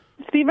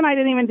 Steve and I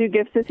didn't even do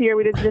gifts this year.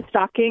 We did just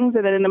stockings,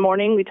 and then in the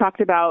morning we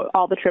talked about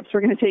all the trips we're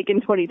going to take in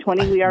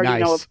 2020. We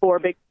already know of four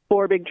big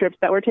trips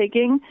that we're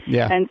taking.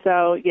 Yeah. And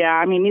so,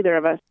 I mean, neither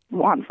of us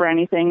want for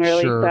anything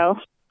really. Sure. So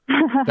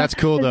that's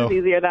cool though. It's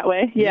easier that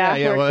way. Yeah,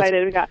 we're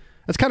excited. We got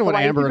that's kind of what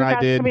Amber and I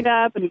did. Coming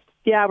up, and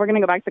we're going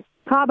to go back to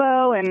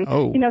Cabo, and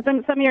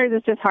some years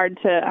it's just hard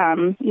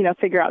to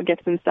figure out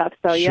gifts and stuff.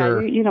 So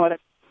sure. you know what.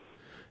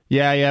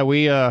 Yeah.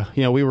 We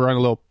we were on a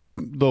little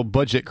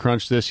budget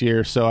crunch this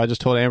year, so I just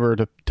told Amber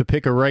to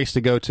pick a race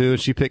to go to, and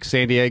she picked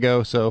San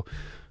Diego, so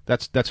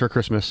that's her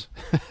Christmas.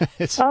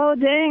 Oh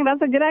dang,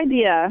 that's a good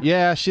idea.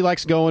 Yeah, she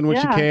likes going when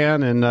she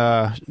can,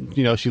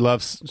 and she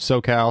loves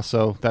SoCal,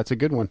 so that's a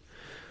good one.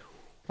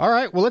 All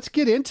right, well, let's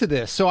get into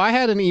this. So I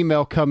had an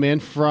email come in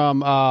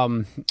from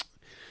a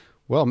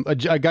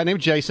guy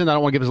named Jason. I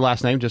don't want to give his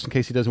last name just in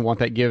case he doesn't want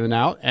that given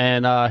out,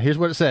 and here's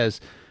what it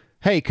says.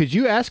 Hey, could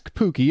you ask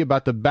Pookie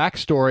about the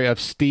backstory of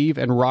Steve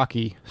and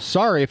Rocky?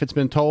 Sorry if it's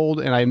been told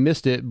and I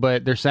missed it,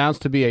 but there sounds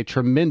to be a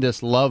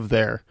tremendous love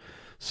there.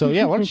 So,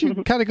 why don't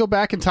you kind of go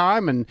back in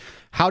time, and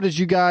how did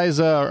you guys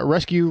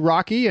rescue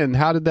Rocky, and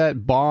how did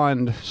that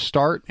bond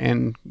start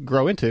and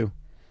grow into?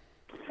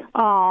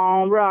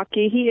 Oh,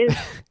 Rocky, he is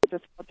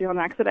just on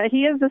accident.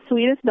 He is the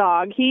sweetest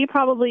dog. He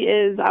probably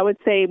is, I would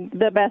say,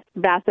 the best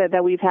basset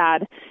that we've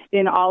had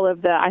in all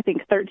of the, I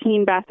think,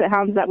 13 basset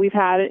hounds that we've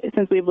had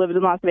since we've lived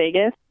in Las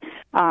Vegas.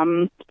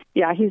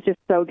 He's just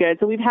so good.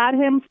 So we've had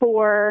him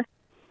for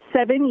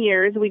 7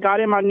 years. We got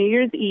him on New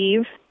Year's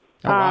Eve.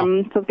 Oh,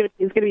 wow. So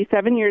it's going to be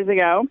 7 years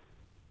ago.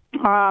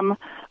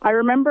 I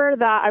remember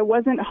that I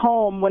wasn't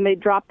home when they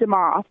dropped him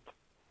off.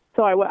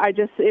 So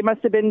it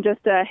must have been just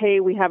hey,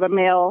 we have a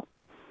male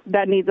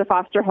that needs a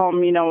foster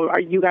home,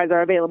 you guys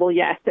are available?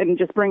 Yes. And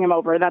just bring him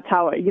over. That's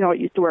how, it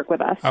used to work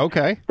with us.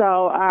 Okay.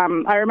 So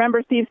I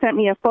remember Steve sent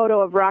me a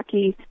photo of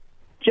Rocky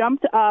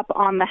jumped up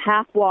on the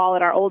half wall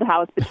at our old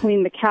house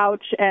between the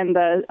couch and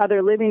the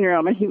other living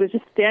room, and he was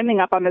just standing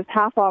up on this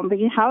half wall. I'm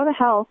thinking, how the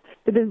hell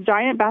did this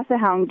giant basset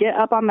hound get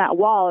up on that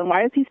wall, and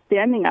why is he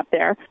standing up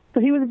there? So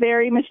he was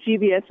very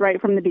mischievous right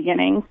from the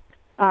beginning.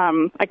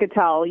 I could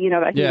tell,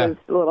 that he was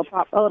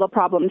a little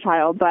problem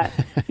child, but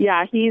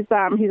yeah, he's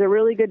a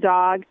really good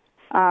dog.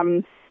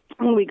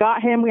 when we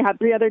got him, we had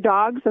 3 other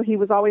dogs, so he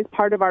was always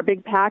part of our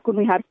big pack when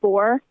we had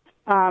 4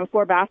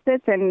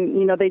 Bassets, and,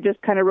 you know, they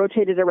just kind of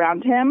rotated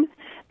around him.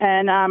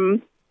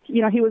 And,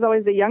 you know, he was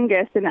always the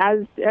youngest, and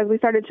as we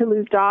started to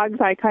lose dogs,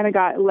 I kind of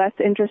got less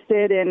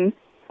interested in,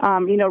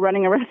 you know,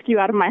 running a rescue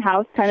out of my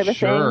house kind of a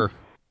thing.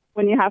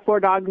 When you have 4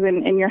 dogs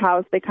in your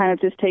house, they kind of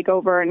just take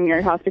over, and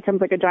your house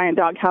becomes like a giant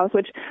dog house,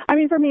 which, I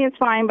mean, for me, it's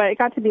fine, but it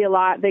got to be a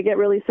lot. They get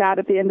really sad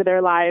at the end of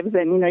their lives,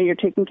 and, you know, you're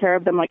taking care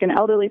of them like an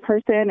elderly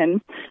person,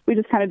 and we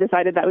just kind of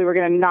decided that we were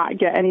going to not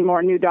get any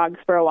more new dogs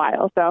for a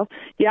while. So,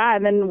 yeah,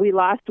 and then we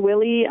lost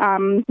Willie,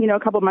 you know, a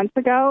couple months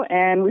ago,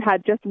 and we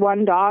had just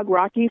 1 dog,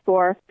 Rocky,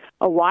 for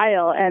a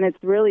while, and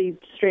it's really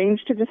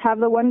strange to just have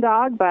the 1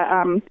 dog, but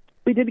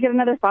we did get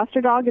another foster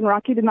dog, and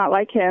Rocky did not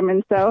like him,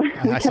 and so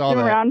we kept him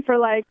around for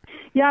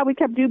we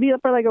kept Doobie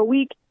for like a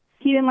week.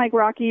 He didn't like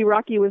Rocky.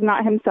 Rocky was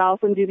not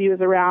himself when Doobie was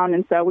around,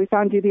 and so we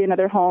found Doobie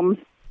another home,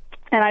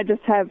 and I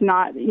just have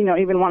not, you know,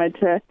 even wanted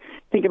to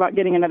think about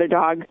getting another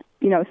dog,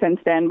 you know, since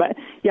then. But,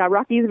 yeah,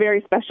 Rocky's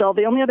very special.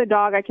 The only other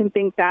dog I can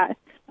think that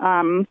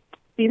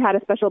Steve had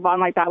a special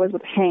bond like that was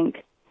with Hank.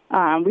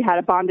 We had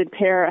a bonded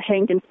pair,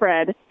 Hank and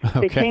Fred.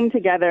 They came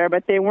together,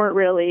 but they weren't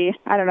really,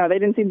 I don't know, they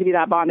didn't seem to be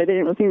that bonded. They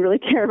didn't seem to really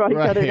care about each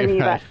other to me.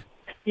 But,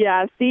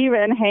 yeah, Steve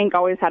and Hank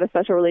always had a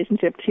special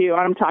relationship, too.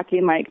 I'm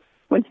talking like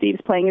when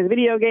Steve's playing his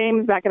video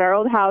games back at our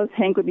old house,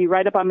 Hank would be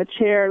right up on the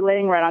chair,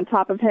 laying right on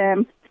top of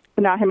him.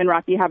 So now him and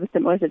Rocky have a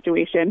similar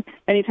situation.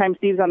 Anytime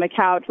Steve's on the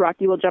couch,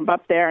 Rocky will jump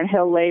up there and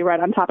he'll lay right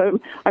on top of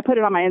him. I put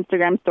it on my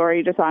Instagram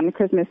story just on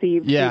Christmas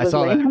Eve. Yeah, Steve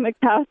was laying on the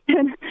couch,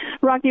 and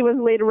Rocky was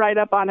laid right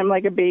up on him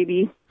like a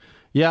baby.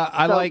 Yeah,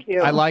 I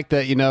like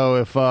that, you know,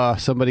 if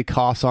somebody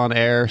coughs on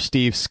air,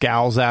 Steve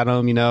scowls at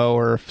him, you know,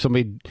 or if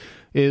somebody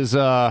is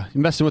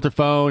messing with their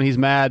phone, he's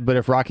mad, but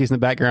if Rocky's in the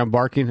background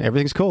barking,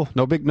 everything's cool.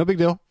 No big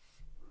deal.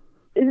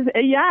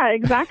 Yeah,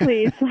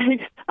 exactly. It's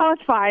like, oh,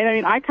 it's fine. I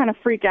mean, I kind of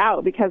freak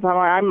out because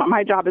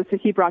my job is to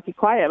keep Rocky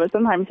quiet, but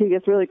sometimes he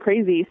gets really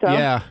crazy. So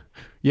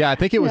yeah, I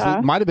think it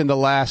might have been the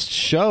last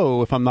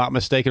show, if I'm not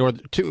mistaken,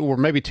 or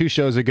maybe 2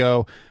 shows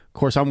ago. Of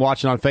course, I'm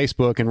watching on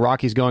Facebook, and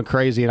Rocky's going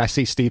crazy, and I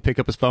see Steve pick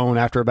up his phone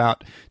after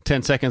about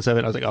 10 seconds of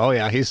it. I was like, oh,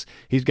 yeah, he's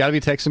got to be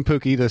texting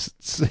Pookie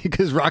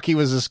because Rocky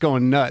was just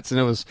going nuts, and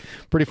it was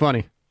pretty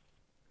funny.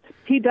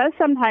 He does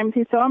sometimes.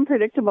 He's so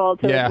unpredictable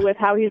with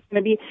how he's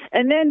going to be.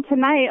 And then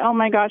tonight, oh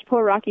my gosh,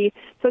 poor Rocky.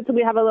 So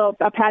we have a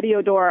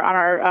patio door on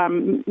our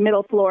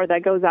middle floor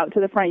that goes out to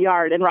the front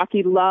yard, and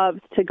Rocky loves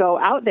to go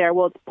out there.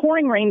 Well, it's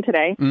pouring rain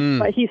today,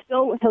 but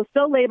he'll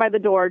still lay by the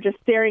door just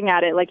staring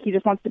at it like he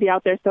just wants to be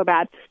out there so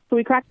bad. So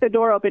we crack the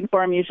door open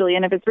for him usually,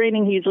 and if it's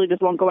raining, he usually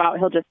just won't go out.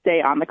 He'll just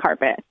stay on the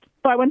carpet.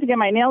 So I went to get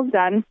my nails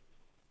done.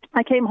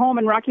 I came home,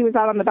 and Rocky was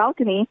out on the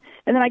balcony,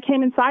 and then I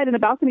came inside, and the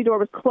balcony door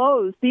was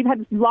closed. Steve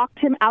had locked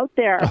him out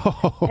there,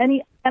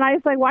 and I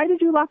was like, why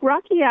did you lock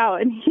Rocky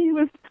out? And he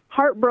was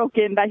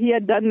heartbroken that he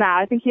had done that.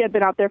 I think he had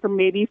been out there for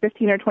maybe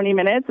 15 or 20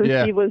 minutes, and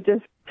Steve was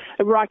just,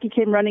 Rocky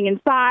came running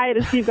inside,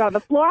 and Steve got on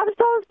the floor. I'm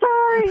so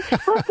sorry.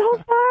 I'm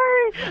so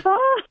sorry.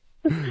 Oh,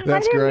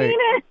 That's great.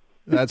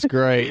 That's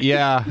great.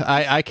 Yeah,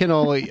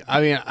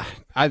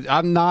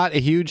 I'm not a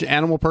huge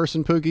animal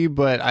person, Pookie,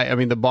 but I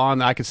mean, the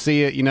bond, I could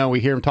see it, you know,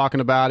 we hear him talking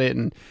about it,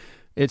 and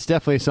it's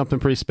definitely something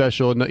pretty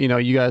special. You know,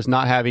 you guys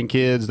not having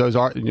kids, those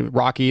are,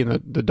 Rocky and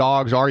the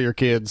dogs are your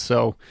kids,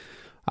 so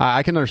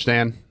I can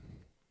understand.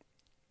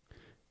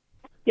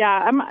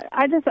 Yeah,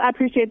 I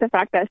appreciate the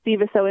fact that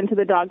Steve is so into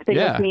the dog thing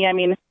with me. I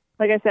mean,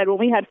 like I said, when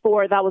we had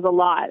 4, that was a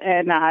lot.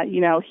 And, you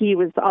know, he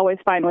was always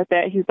fine with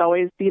it. He's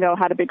always, you know,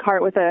 had a big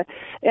heart with the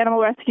animal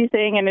rescue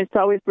thing, and it's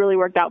always really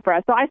worked out for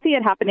us. So I see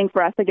it happening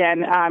for us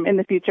again in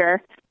the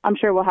future. I'm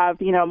sure we'll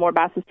have, you know, more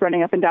Bassets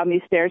running up and down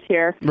these stairs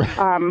here.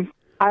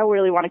 I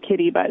really want a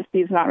kitty, but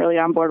Steve's not really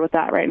on board with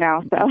that right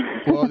now. So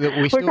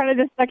we're kind of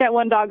just stuck at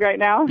 1 dog right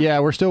now. Yeah,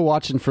 we're still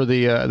watching for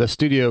the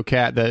studio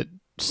cat that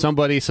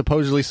somebody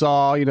supposedly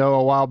saw, you know,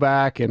 a while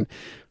back, and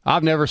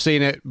I've never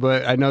seen it,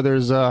 but I know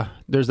there's the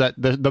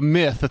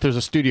myth that there's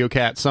a studio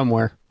cat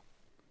somewhere.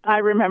 I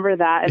remember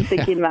that and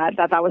thinking that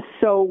was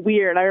so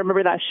weird. I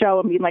remember that show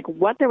and being like,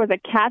 what? There was a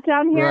cat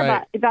down here?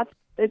 Right. But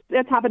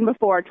it's happened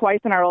before. Twice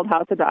in our old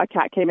house, a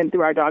cat came in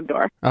through our dog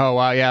door. Oh,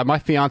 wow. Yeah. My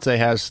fiance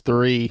has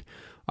 3.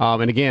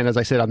 And again, as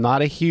I said, I'm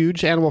not a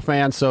huge animal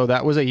fan. So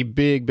that was a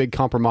big, big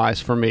compromise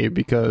for me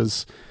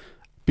because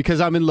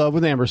I'm in love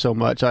with Amber so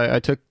much. I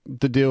took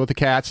the deal with the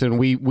cats, and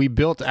we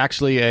built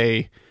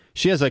actually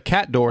she has a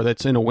cat door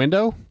that's in a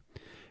window.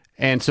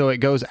 And so it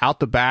goes out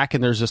the back,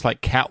 and there's this like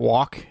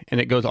catwalk,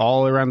 and it goes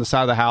all around the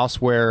side of the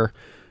house where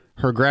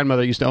her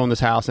grandmother used to own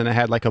this house, and it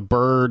had like a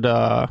bird,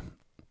 I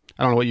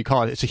don't know what you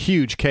call it. It's a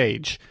huge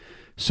cage.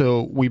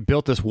 So we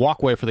built this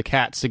walkway for the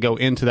cats to go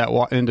into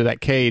that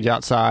cage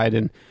outside,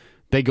 and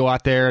they go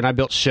out there, and I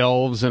built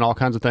shelves and all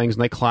kinds of things,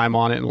 and they climb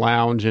on it and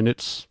lounge, and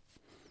it's,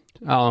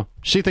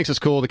 she thinks it's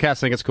cool. The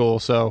cats think it's cool.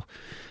 So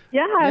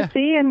yeah.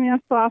 See, and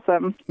that's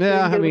awesome.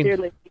 Yeah. I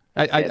mean,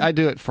 I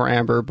do it for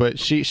Amber, but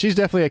she's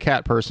definitely a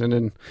cat person,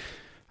 and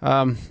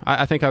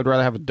I think I would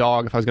rather have a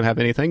dog if I was going to have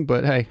anything.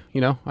 But hey,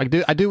 you know, you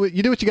do what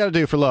you got to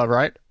do for love,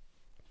 right?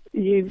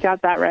 You've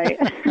got that right.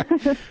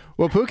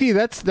 Well, Pookie,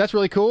 that's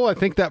really cool. I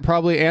think that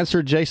probably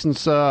answered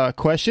Jason's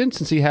question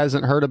since he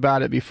hasn't heard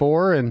about it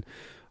before. And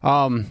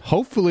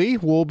hopefully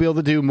we'll be able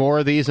to do more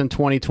of these in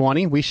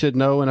 2020. We should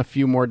know in a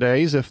few more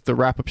days if the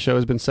wrap-up show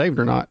has been saved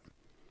or not.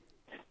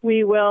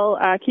 We will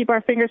keep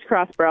our fingers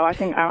crossed, bro. I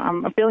think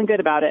I'm feeling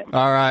good about it.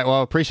 All right.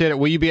 Well, appreciate it.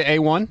 Will you be at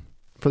A1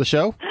 for the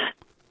show?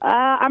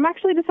 I'm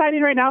actually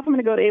deciding right now if I'm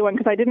going to go to A1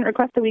 because I didn't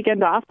request the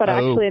weekend off, but I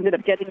actually ended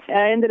up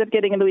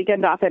getting the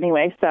weekend off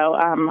anyway. So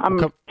I'm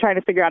trying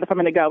to figure out if I'm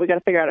going to go. We got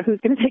to figure out who's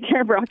going to take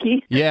care of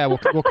Rocky. Yeah,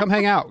 we'll come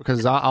hang out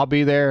because I'll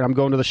be there and I'm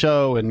going to the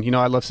show, and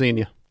I love seeing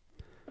you.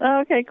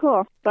 Okay,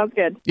 cool. Sounds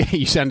good. Yeah,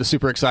 you sounded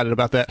super excited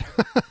about that.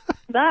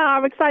 No,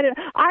 I'm excited.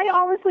 I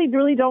honestly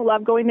really don't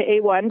love going to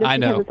A1 just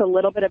because it's a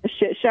little bit of a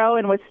shit show,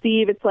 and with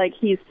Steve, it's like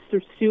he's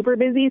super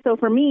busy. So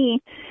for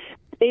me,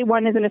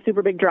 A1 isn't a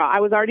super big draw. I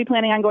was already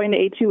planning on going to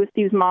A2 with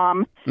Steve's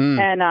mom,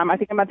 and I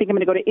think I'm going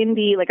to go to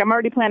Indy. Like, I'm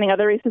already planning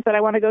other races that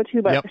I want to go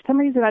to, but for some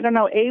reason, I don't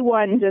know,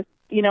 A1 just,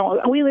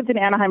 we lived in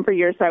Anaheim for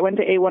years, so I went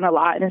to A1 a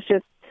lot, and it's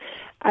just,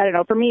 I don't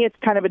know, for me, it's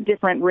kind of a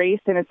different race,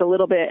 and it's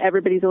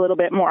everybody's a little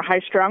bit more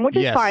high-strung, which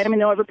is fine. I mean,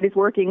 no, everybody's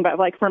working, but,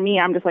 like, for me,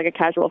 I'm just, like, a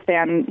casual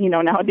fan,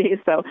 nowadays,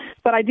 so,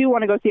 but I do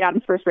want to go see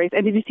Adam's first race.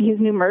 And did you see his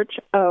new merch?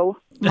 Oh,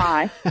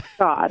 my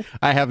God.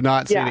 I have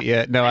not seen it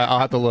yet. No, I'll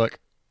have to look.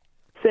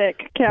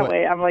 Sick. Can't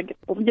wait. I'm like,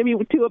 give me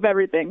 2 of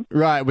everything.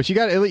 Right, but you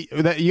got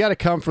to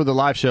come for the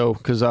live show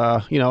because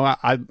I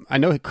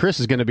know Chris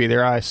is going to be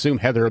there. I assume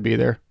Heather will be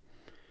there.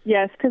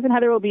 Yes, Chris and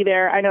Heather will be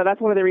there. I know that's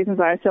one of the reasons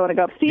why I still want to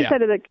go. Steve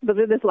said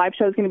that this live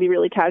show is going to be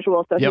really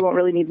casual, so he won't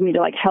really need me to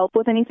like help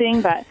with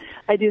anything. But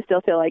I do still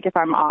feel like if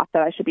I'm off,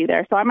 that I should be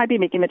there. So I might be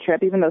making the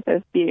trip, even though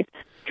there's the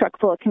truck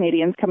full of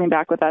Canadians coming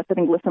back with us. I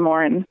think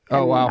Lissamore and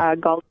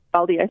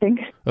Galdi, I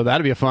think. Oh,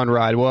 that'd be a fun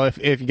ride. Well,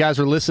 if you guys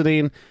are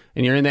listening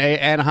and you're in the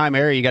Anaheim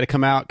area, you got to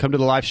come to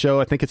the live show.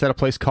 I think it's at a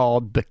place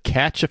called The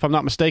Catch, if I'm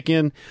not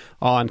mistaken,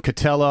 on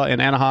Catella in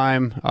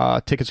Anaheim.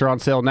 Tickets are on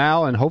sale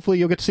now, and hopefully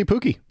you'll get to see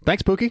Pookie.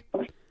 Thanks, Pookie.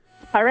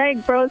 All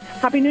right, bros.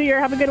 Happy New Year.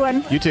 Have a good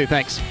one. You too.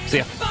 Thanks. See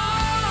ya.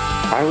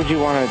 Why would you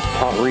want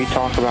to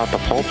re-talk about the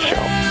Pulp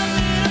Show?